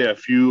think there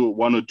are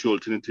one or two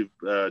alternative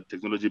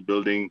technology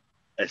building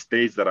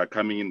estates that are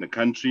coming in the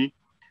country,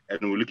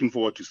 and we're looking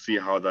forward to see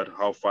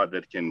how far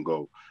that can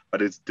go.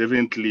 But it's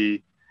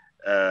definitely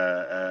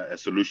a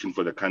solution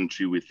for the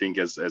country, we think,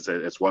 as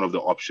one of the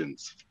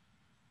options.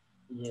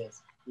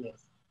 Yes.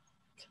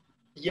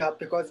 Yeah,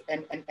 because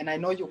and I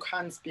know you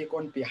can't speak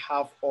on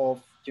behalf of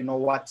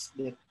what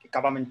the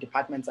government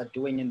departments are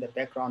doing in the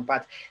background,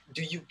 but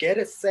do you get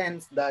a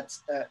sense that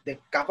the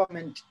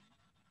government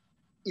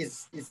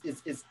is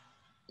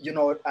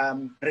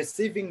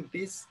receiving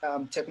this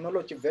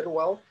technology very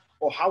well,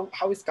 or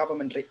how is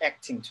government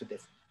reacting to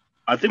this?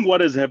 I think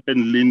what has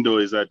happened,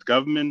 Lindo, is that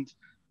government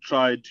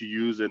tried to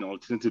use an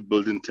alternative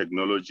building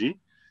technology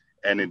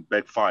and it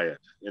backfired.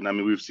 And I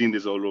mean, we've seen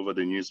this all over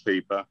the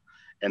newspaper.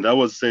 And that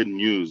was sad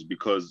news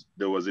because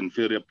there was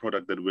inferior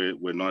product that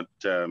were not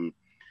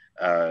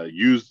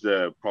used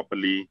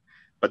properly.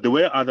 But there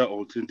were other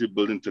alternative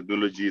building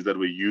technologies that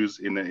were used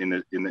in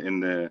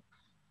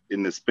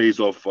the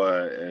space of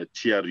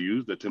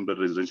TRUs, the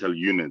temporary residential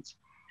units.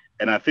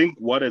 And I think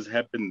what has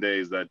happened there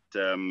is that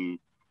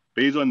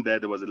based on that,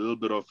 there was a little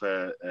bit of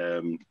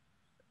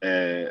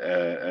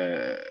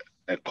a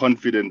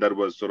confidence that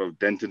was sort of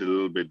dented a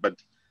little bit. But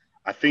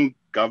I think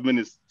government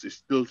is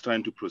still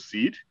trying to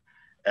proceed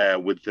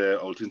with the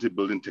alternative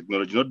building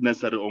technology, not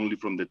necessarily only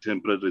from the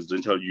temporary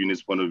residential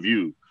units point of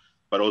view,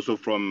 but also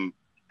from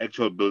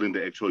actual building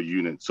the actual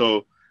unit.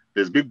 So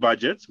there's big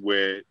budgets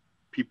where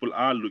people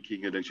are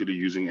looking at actually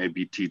using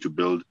ABT to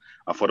build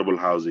affordable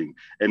housing.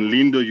 And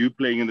Lindo, you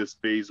playing in the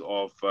space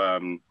of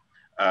the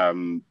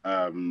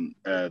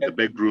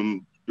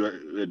bedroom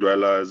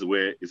dwellers,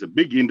 where it's a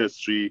big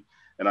industry.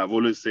 And I've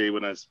always say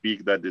when I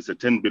speak that it's a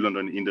 10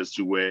 billion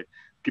industry where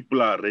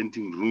people are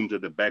renting rooms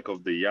at the back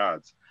of the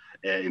yards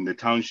in the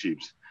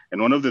townships.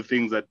 And one of the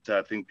things that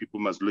I think people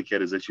must look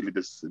at is actually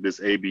this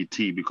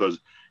ABT, because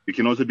you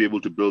can also be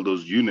able to build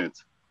those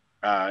units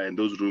and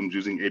those rooms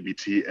using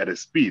ABT at a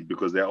speed,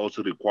 because they're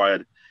also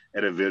required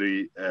at a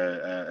very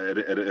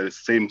at a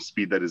same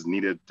speed that is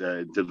needed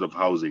in terms of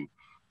housing.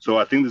 So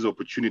I think there's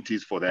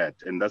opportunities for that,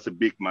 and that's a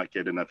big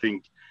market. And I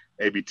think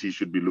ABT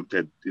should be looked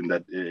at in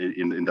that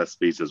in that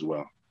space as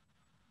well.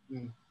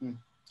 Mm-hmm.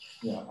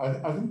 Yeah,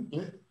 I think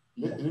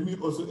let me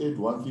also add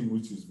one thing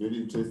which is very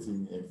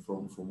interesting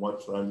from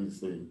what Riley is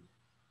saying.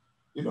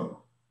 You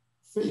know,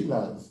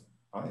 failures,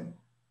 right?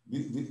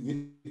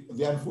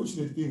 The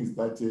unfortunate thing is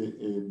that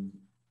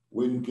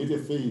when you get a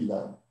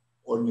failure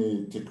on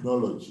a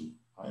technology,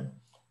 right,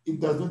 it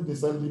does not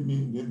necessarily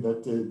mean then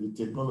that the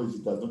technology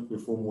does not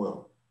perform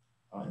well.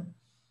 Right?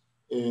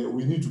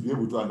 We need to be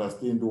able to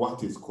understand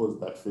what has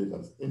caused that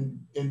failures.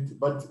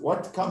 But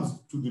what comes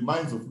to the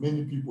minds of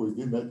many people is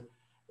then that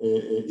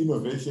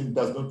innovation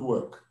does not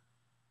work.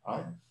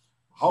 Right?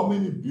 How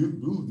many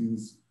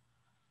buildings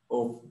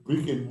of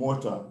brick and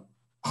mortar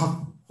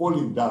are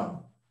falling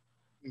down?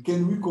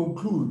 Can we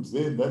conclude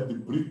then that the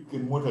brick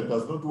and mortar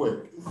does not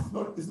work?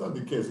 It's not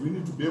the case. We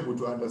need to be able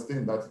to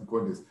understand that in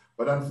context.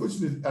 But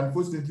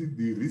unfortunately,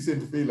 the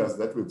recent failures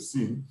that we've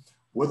seen,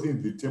 both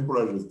in the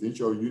temporary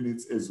residential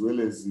units as well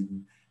as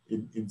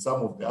in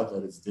some of the other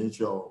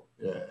residential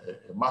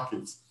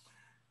markets,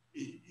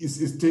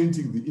 is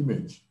tainting the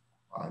image,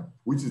 right?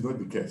 Which is not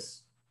the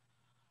case.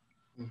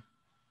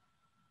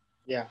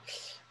 Yeah.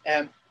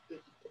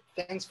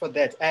 Thanks for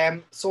that.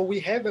 So we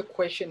have a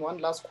question, one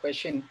last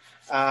question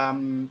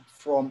from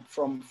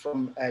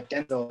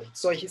Denzel.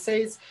 So he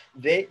says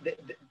they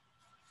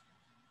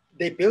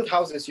build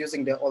houses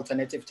using the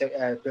alternative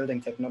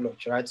building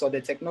technology, right? So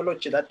the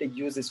technology that they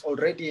use is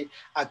already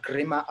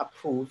AGRIMA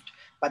approved,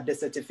 but the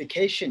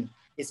certification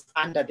is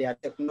under their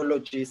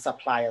technology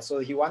supplier. So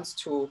he wants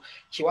to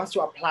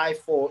apply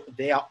for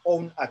their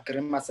own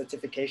AGRIMA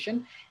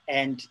certification,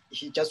 and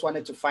he just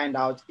wanted to find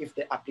out if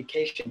the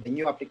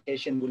new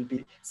application will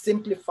be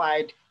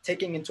simplified,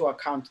 taking into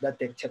account that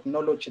the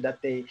technology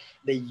that they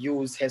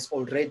use has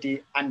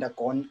already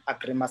undergone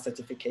AGRIMA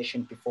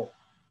certification before.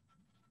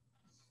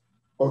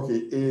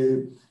 Okay,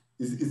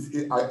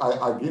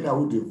 again, I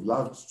would have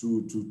loved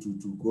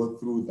to go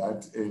through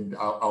that, and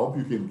I hope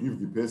you can give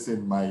the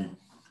person my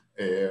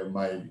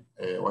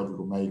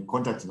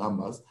contact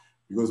numbers,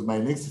 because my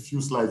next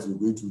few slides we're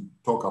going to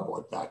talk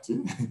about that.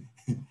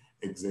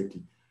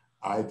 Exactly.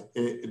 Right.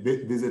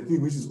 There's a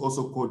thing which is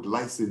also called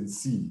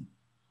licensee,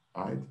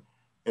 right?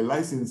 A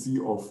licensee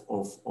of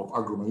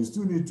AGRIMA. You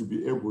still need to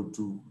be able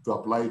to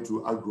apply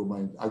to AGRIMA,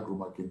 and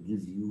AGRIMA can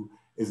give you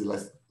as a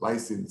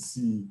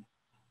licensee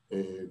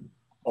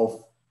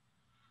of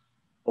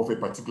a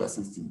particular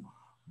system.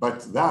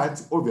 But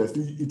that,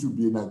 obviously, it will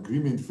be an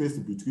agreement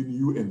first between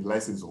you and the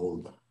license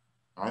holder,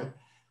 right?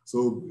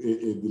 So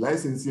the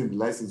licensee and the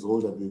license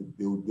holder,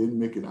 they will then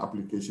make an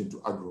application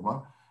to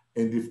AGRIMA.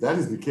 And if that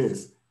is the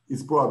case,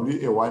 it's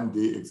probably a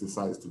one-day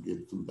exercise to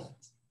get through that.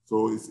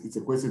 So it's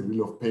a question really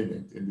of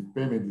payment. And if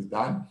payment is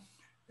done,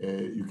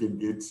 you can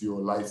get your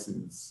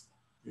license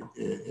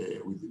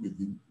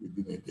within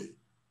a day,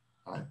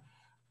 right?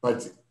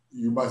 But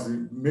you must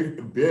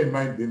bear in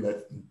mind then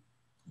that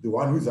the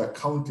one who is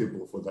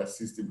accountable for that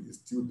system is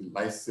still the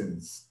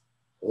license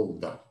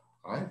holder,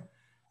 right?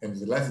 And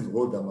the license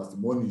holder must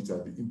monitor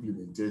the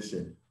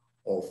implementation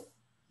of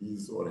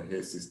his or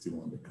her system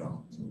on the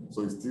ground.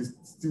 So it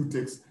still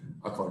takes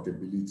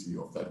accountability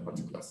of that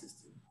particular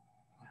system.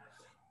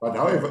 But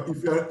however,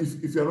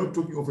 if you're not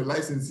talking of a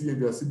licensee and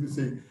you're simply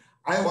saying,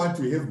 I want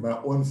to have my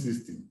own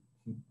system,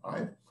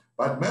 right?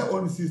 But my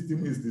own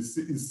system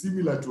is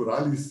similar to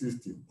Raleig's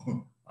system,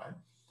 right?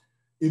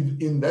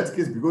 In that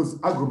case, because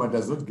AGRIMA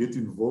does not get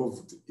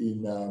involved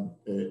in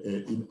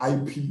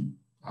IP,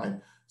 right?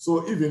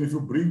 So even if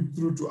you bring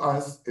through to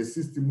us a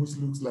system which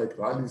looks like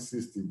Raleigh's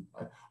system,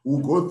 right,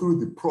 we'll go through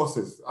the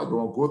process,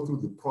 AGRIMA will go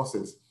through the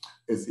process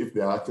as if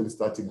they're actually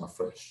starting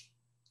afresh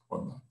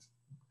on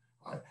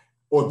that. Right?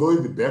 Although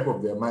in the back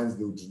of their minds,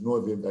 they would know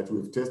then that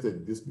we've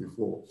tested this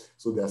before.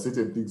 So there are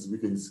certain things we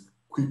can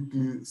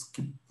quickly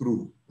skip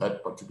through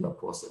that particular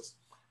process.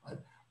 Right?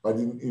 But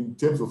in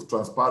terms of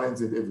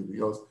transparency and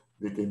everything else,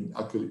 they can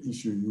actually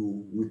issue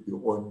you with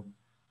your own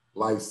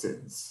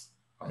license.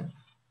 Right?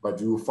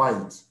 But you will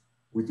fight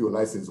with your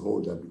license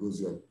holder because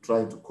you are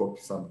trying to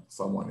copy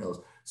someone else.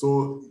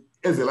 So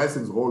as a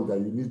license holder,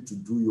 you need to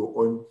do your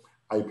own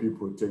IP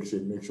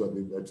protection, make sure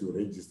then that you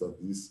register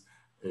this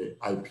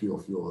IP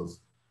of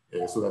yours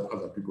so that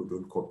other people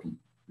don't copy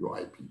your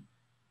IP.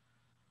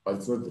 But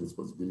it's not the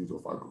responsibility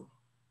of Agro.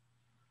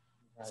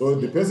 Right. So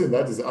the person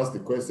that is asked the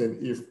question,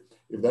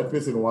 if that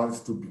person wants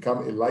to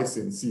become a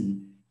licensee,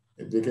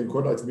 they can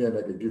contact me and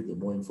I can give them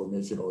more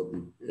information, or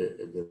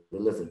the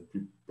relevant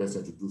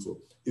person to do so.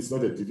 It's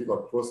not a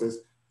difficult process.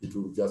 It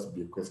will just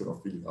be a question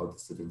of filling out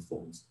certain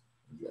forms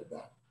and you are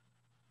done.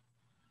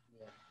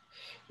 Yeah.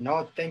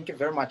 No, thank you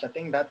very much. I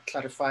think that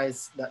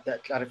clarifies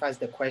that clarifies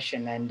the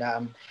question, and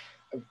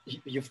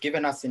you've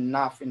given us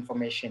enough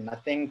information. I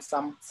think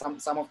some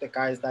of the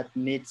guys that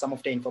need some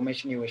of the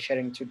information you were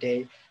sharing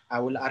today, I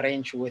will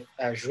arrange with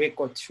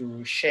Zwieko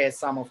to share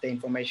some of the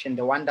information.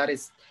 The one that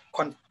is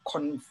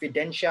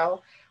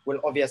confidential will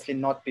obviously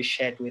not be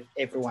shared with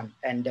everyone,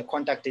 and the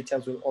contact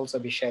details will also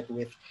be shared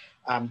with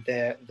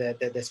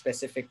the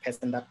specific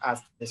person that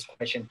asked this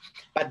question.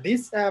 But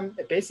this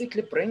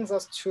basically brings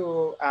us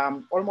to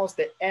almost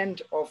the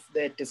end of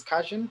the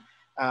discussion.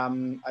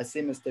 I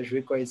see Mr.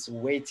 Zwieko is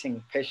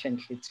waiting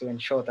patiently to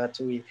ensure that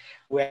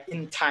we're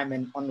in time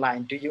and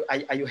online.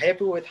 Are you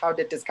happy with how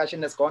the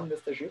discussion has gone,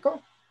 Mr.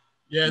 Zwieko?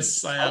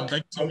 Yes, I am.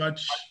 Thank you so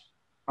much,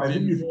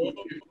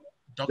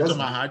 Dr.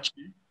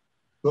 Mahachi.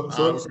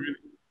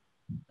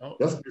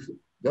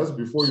 Just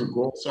before you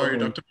go. Sorry,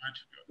 Dr.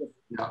 Mahachi.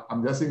 Yeah,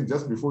 I'm just saying,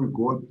 just before you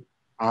go on,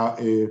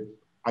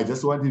 I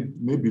just wanted,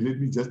 maybe let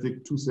me just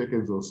take 2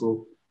 seconds or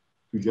so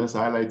to just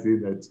highlight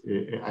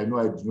that I know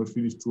I did not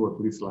finish 2 or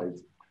 3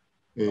 slides.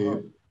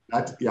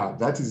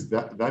 That is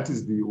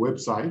the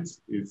website.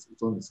 It's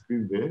on the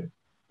screen there,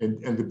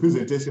 and the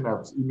presentation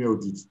I've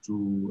emailed it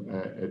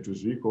to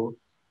Zwieko.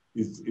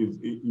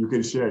 You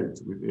can share it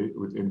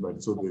with anybody,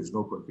 so there's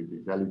no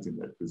confidentiality in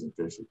that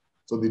presentation.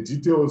 So the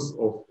details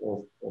of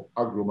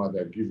Agroma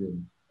are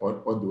given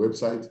on the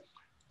website,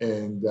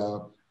 and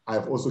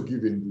I've also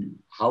given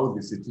how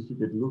the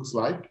certificate looks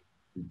like,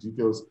 the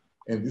details,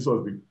 and this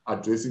was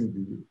addressing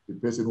the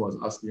person who was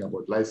asking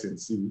about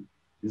licensee.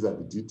 These are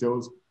the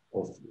details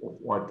of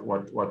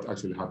what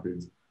actually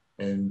happens.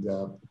 And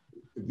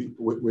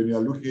when you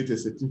are looking at a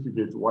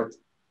certificate, what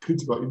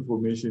critical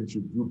information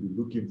should you be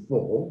looking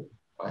for,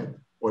 right?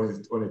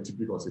 On a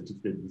typical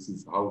certificate, this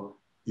is how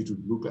it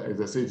would look like.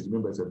 As I said,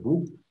 remember it's a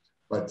book,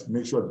 but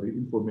make sure the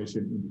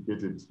information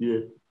indicated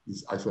here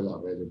is actually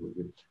available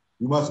there.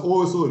 You must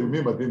also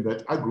remember then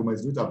that Agroma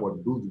is not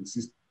about building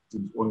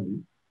systems only,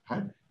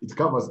 right? It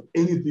covers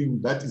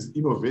anything that is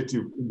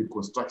innovative in the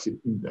construction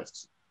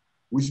industry,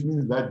 which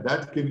means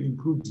that can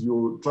include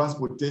your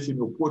transportation,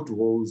 your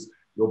potholes,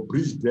 your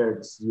bridge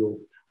decks, your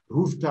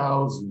roof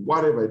tiles,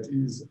 whatever it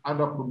is,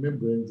 under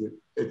membranes.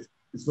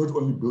 It's not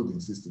only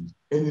building systems,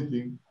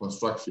 anything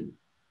construction,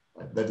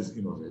 right, that is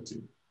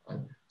innovative. Right?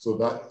 So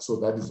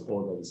that is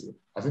all that is.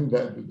 I think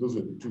that those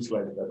were the 2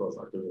 slides that was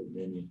actually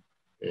many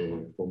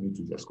for me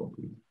to just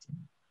complete.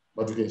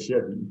 But you can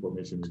share the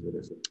information with the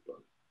rest of the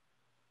class.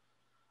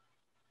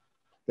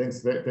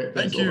 Thanks.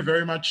 Thank you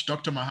very much,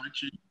 Dr.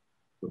 Mahachi.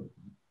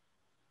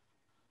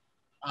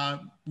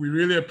 We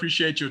really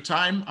appreciate your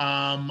time.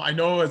 I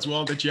know as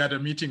well that you had a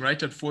meeting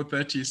right at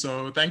 4:30,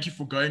 so thank you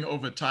for going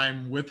over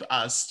time with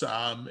us.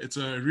 It's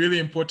a really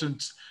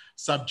important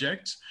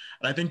subject.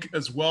 And I think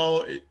as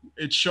well,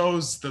 it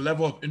shows the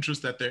level of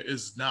interest that there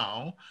is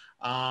now.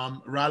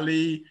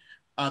 Raleigh,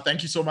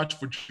 thank you so much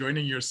for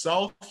joining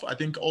yourself. I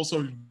think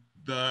also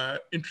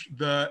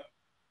the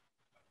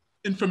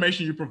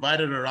information you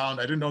provided around,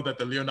 I didn't know that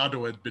the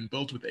Leonardo had been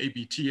built with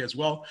ABT as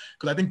well,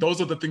 because I think those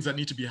are the things that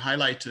need to be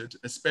highlighted,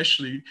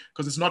 especially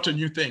because it's not a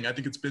new thing. I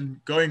think it's been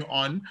going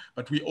on,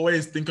 but we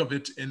always think of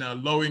it in a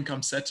low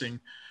income setting.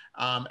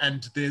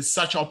 And there's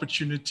such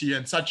opportunity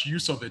and such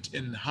use of it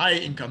in high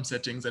income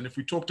settings. And if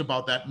we talked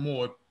about that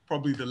more,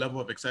 probably the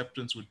level of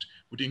acceptance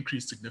would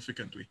increase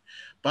significantly.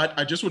 But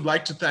I just would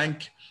like to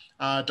thank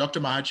Dr.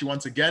 Mahachi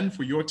once again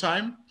for your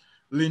time.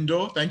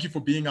 Lindo, thank you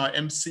for being our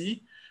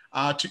MC.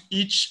 To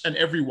each and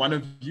every one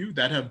of you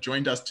that have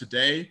joined us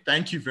today,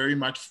 thank you very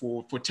much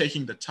for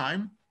taking the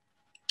time.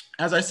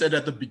 As I said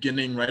at the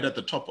beginning, right at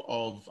the top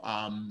of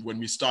when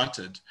we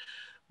started,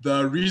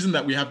 the reason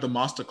that we have the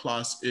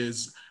masterclass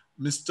is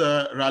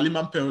Mr. Raleigh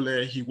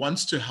Mampeule, he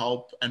wants to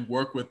help and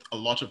work with a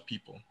lot of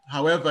people.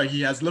 However,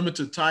 he has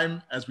limited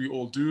time, as we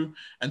all do.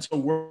 And so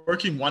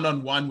working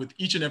one-on-one with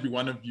each and every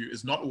one of you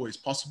is not always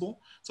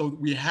possible. So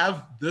we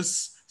have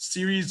this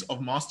series of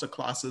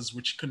masterclasses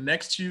which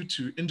connects you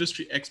to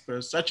industry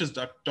experts such as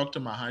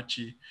Dr.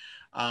 Mahachi,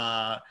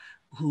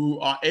 who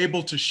are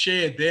able to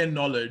share their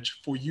knowledge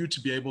for you to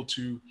be able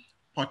to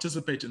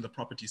participate in the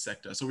property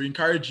sector. So we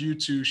encourage you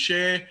to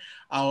share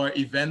our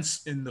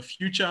events in the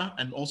future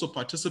and also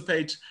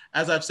participate.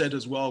 As I've said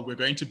as well, we're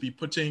going to be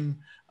putting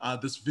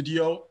this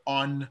video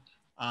on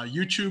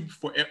YouTube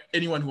for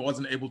anyone who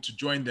wasn't able to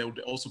join. They would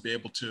also be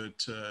able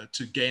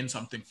to gain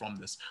something from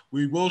this.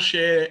 We will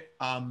share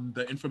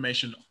the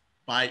information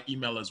by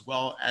email as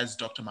well, as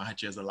Dr.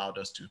 Mahachi has allowed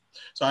us to.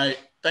 So I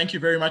thank you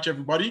very much,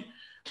 everybody.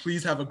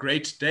 Please have a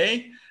great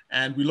day,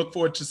 and we look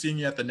forward to seeing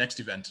you at the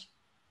next event.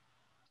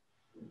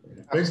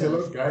 Thanks a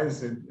lot,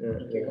 guys. And,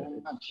 thank you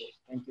very much.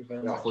 Thank you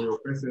very much for your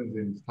presence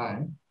and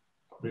time.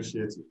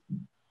 Appreciate it.